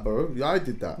did that, bro. Yeah, I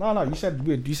did that. No, you said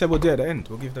we'll do it at the end.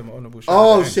 We'll give them an honourable shout.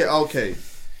 Oh shit, okay.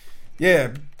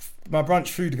 Yeah, my brunch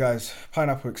food, guys.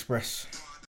 Pineapple Express.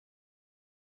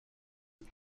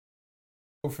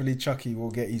 Hopefully Chucky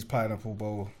will get his pineapple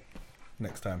bowl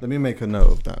next time. Let me make a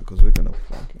note of that because we're gonna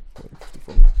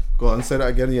go on, say that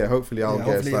again. Yeah, hopefully I'll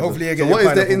get. Hopefully you so get what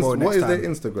is their what is their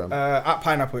Instagram? At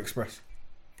Pineapple Express.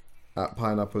 At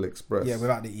Pineapple Express. Yeah,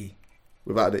 without the E.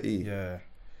 Without the E. Yeah,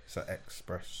 it's an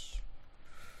Express.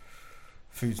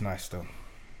 Food's nice though.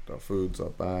 The food's a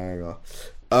banger.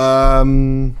 I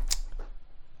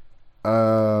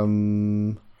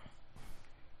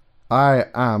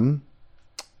am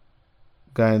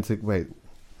going to wait.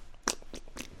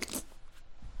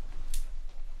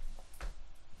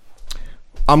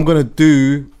 I'm gonna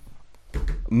do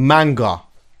Manga.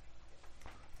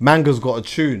 Manga's got a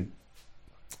tune.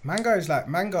 Manga is like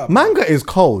manga. Manga is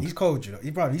cold. He's cold, you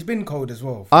know. He's been cold as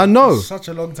well. I know. For such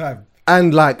a long time.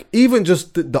 And like even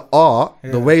just the art,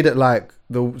 the way that like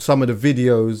some of the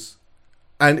videos,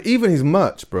 and even his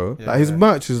merch, bro. Like his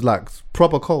merch is like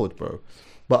proper cold, bro.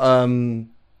 But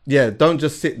don't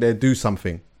just sit there, do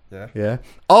something. Yeah.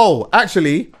 Oh,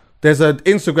 actually, there's an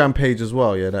Instagram page as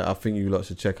well, that I think you lot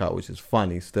should check out, which is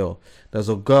funny still. There's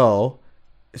a girl,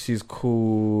 she's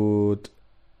called,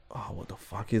 what the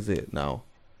fuck is it now?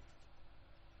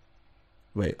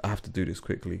 Wait, I have to do this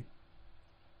quickly.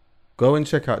 Go and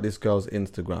check out this girl's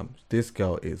Instagram. This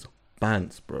girl is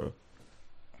bants, bro.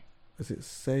 Is it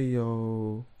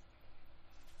Sayo?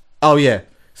 Oh yeah,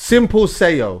 Simple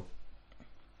Sayo.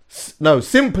 No,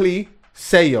 Simply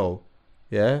Sayo.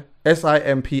 Yeah,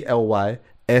 SimplySayo.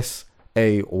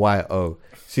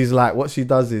 She's like, what she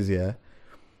does is, you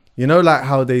know, like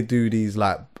how they do these,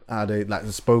 like how they like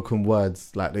the spoken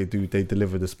words, like they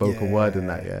deliver the spoken word and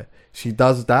that. She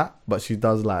does that, but she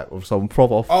does like with some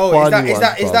proper. Funny is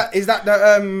that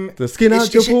the skin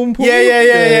out your boom boom?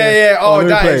 Yeah. Oh,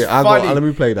 that is funny. Let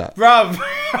me play that, bruv.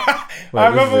 I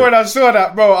remember when I saw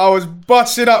that, bro. I was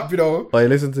busting up, you know. Wait,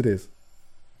 listen to this.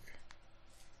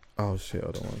 Oh shit!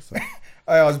 I don't want to say.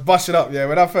 I was busting up,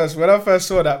 when I first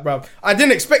saw that, bruv. I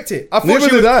didn't expect it. I thought Neither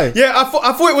did I. Yeah, I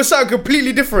thought it was something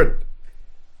completely different.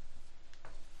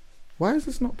 Why is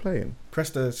this not playing? Press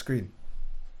the screen.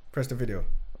 Press the video.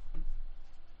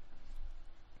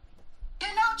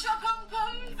 Get out your pum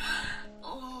pum.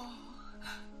 Oh,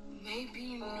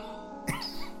 maybe not.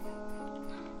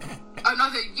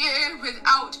 Another year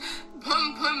without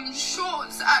pum pum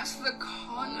shorts at the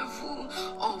carnival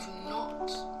of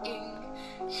Notting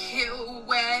Hill,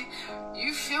 where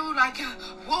you feel like a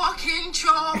walking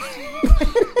trophy,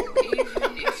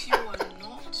 even if you are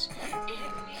not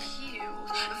in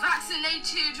heels,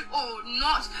 vaccinated or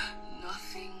not,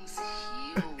 nothing's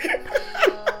healed.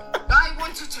 I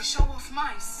wanted to show off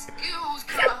my skills,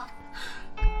 girl.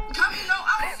 Coming out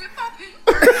outfit popping.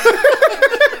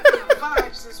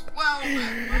 Vibes as well.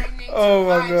 Oh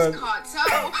my god.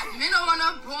 Cartel. Me no want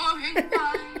a boring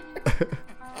line.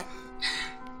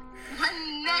 When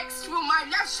next will my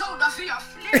left shoulder feel a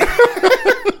flip?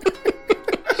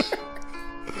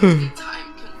 Time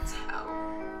can tell.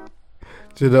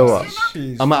 Do you know what?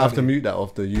 She's I might have to funny. mute that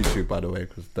off the YouTube, by the way,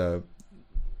 because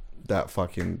that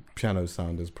fucking piano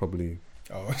sound is probably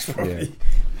It's probably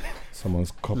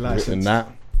someone's copywritten Licensed. that.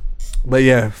 But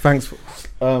yeah, thanks.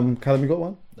 Callum, you got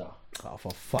one? No. Oh,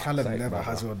 for fuck's Callum sake, never brother.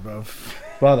 has one, bro.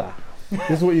 Brother,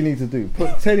 this is what you need to do.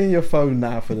 Put 10 in your phone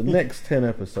now for the next 10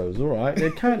 episodes, all right?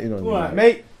 They're counting on you. Alright,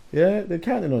 mate. Yeah, they're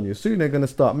counting on you. Soon they're going to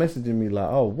start messaging me like,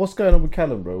 oh, what's going on with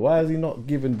Callum, bro? Why is he not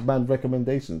giving man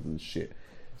recommendations and shit?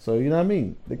 So, you know what I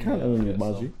mean? They're counting on you,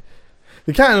 Margie.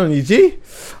 They're counting on you, G.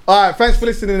 All right, thanks for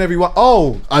listening, everyone.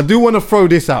 Oh, I do want to throw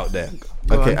this out there.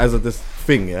 Okay, as of this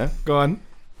thing, yeah? Go on.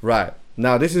 Right.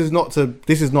 Now, this is not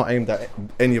aimed at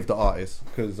any of the artists,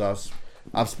 because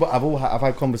I've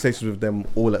had conversations with them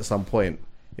all at some point,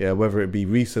 yeah, whether it be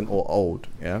recent or old,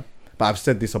 yeah. But I've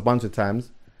said this a bunch of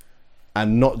times,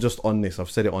 and not just on this.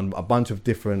 I've said it on a bunch of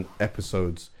different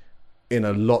episodes, in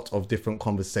a lot of different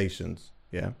conversations,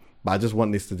 yeah. But I just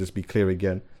want this to just be clear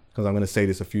again, because I'm going to say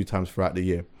this a few times throughout the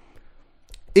year.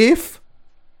 If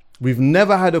we've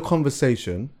never had a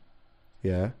conversation,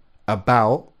 yeah,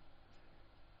 about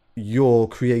your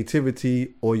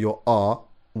creativity or your art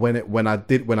when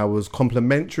I was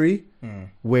complimentary,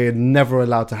 we're never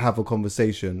allowed to have a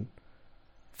conversation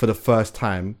for the first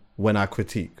time when I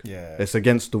critique. Yeah. It's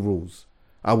against the rules.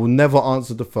 I will never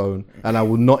answer the phone, and I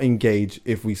will not engage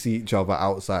if we see each other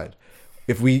outside.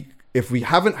 If we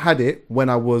haven't had it when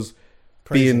I was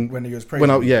Praising, when I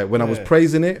was Yeah.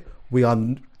 praising it, we're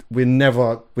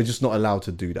just not allowed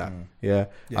to do that. Yeah,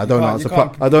 I don't answer you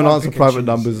can't private pick and choose.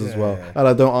 numbers as Yeah, well, yeah. and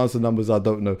I don't answer numbers I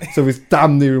don't know. So it's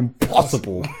damn near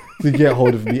impossible to get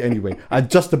hold of me anyway. I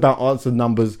just about answer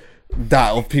numbers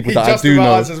that of people that I just do about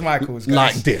know, answers Michael's, guys.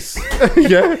 like this,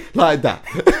 yeah, like that.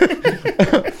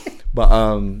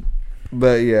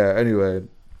 But yeah. Anyway,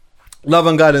 love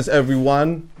and guidance,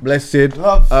 everyone. Blessed.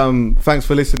 Love. Thanks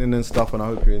for listening and stuff, and I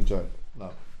hope you enjoy.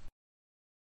 Love.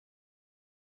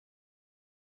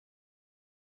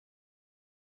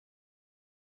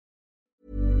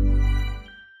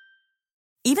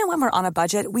 Even when we're on a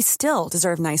budget, we still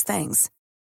deserve nice things.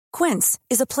 Quince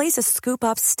is a place to scoop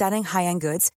up stunning high-end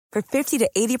goods for 50 to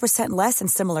 80% less than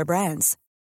similar brands.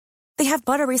 They have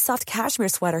buttery soft cashmere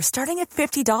sweaters starting at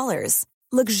 $50,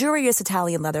 luxurious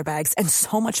Italian leather bags, and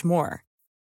so much more.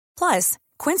 Plus,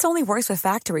 Quince only works with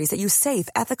factories that use safe,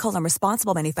 ethical, and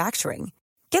responsible manufacturing.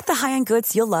 Get the high-end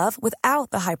goods you'll love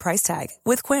without the high price tag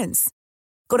with Quince.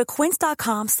 Go to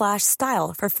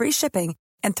quince.com/style for free shipping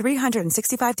and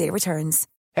 365-day returns.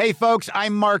 Hey, folks,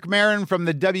 I'm Mark Maron from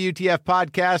the WTF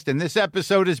Podcast, and this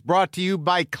episode is brought to you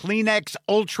by Kleenex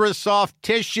Ultra Soft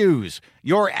Tissues,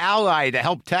 your ally to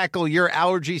help tackle your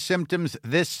allergy symptoms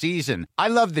this season. I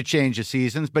love the change of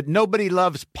seasons, but nobody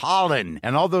loves pollen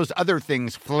and all those other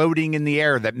things floating in the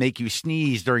air that make you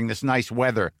sneeze during this nice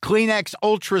weather. Kleenex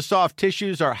Ultra Soft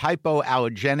Tissues are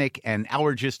hypoallergenic and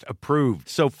allergist approved,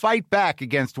 so fight back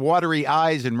against watery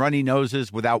eyes and runny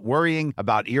noses without worrying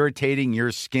about irritating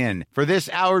your skin. For this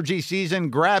allergy season,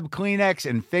 grab Kleenex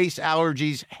and face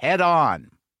allergies head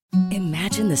on.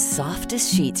 Imagine the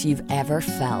softest sheets you've ever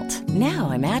felt.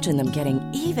 Now imagine them getting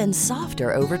even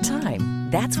softer over time.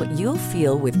 That's what you'll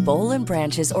feel with Boll &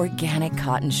 Branch's organic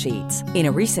cotton sheets. In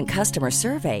a recent customer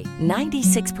survey,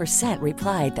 96%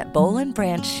 replied that Boll &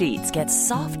 Branch sheets get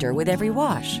softer with every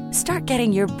wash. Start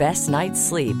getting your best night's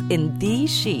sleep in these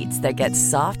sheets that get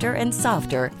softer and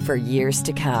softer for years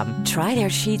to come. Try their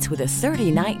sheets with a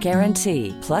 30-night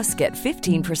guarantee. Plus, get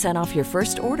 15% off your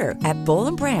first order at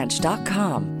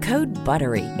bollandbranch.com. Code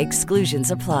BUTTERY. Exclusions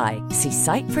apply. See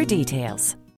site for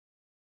details.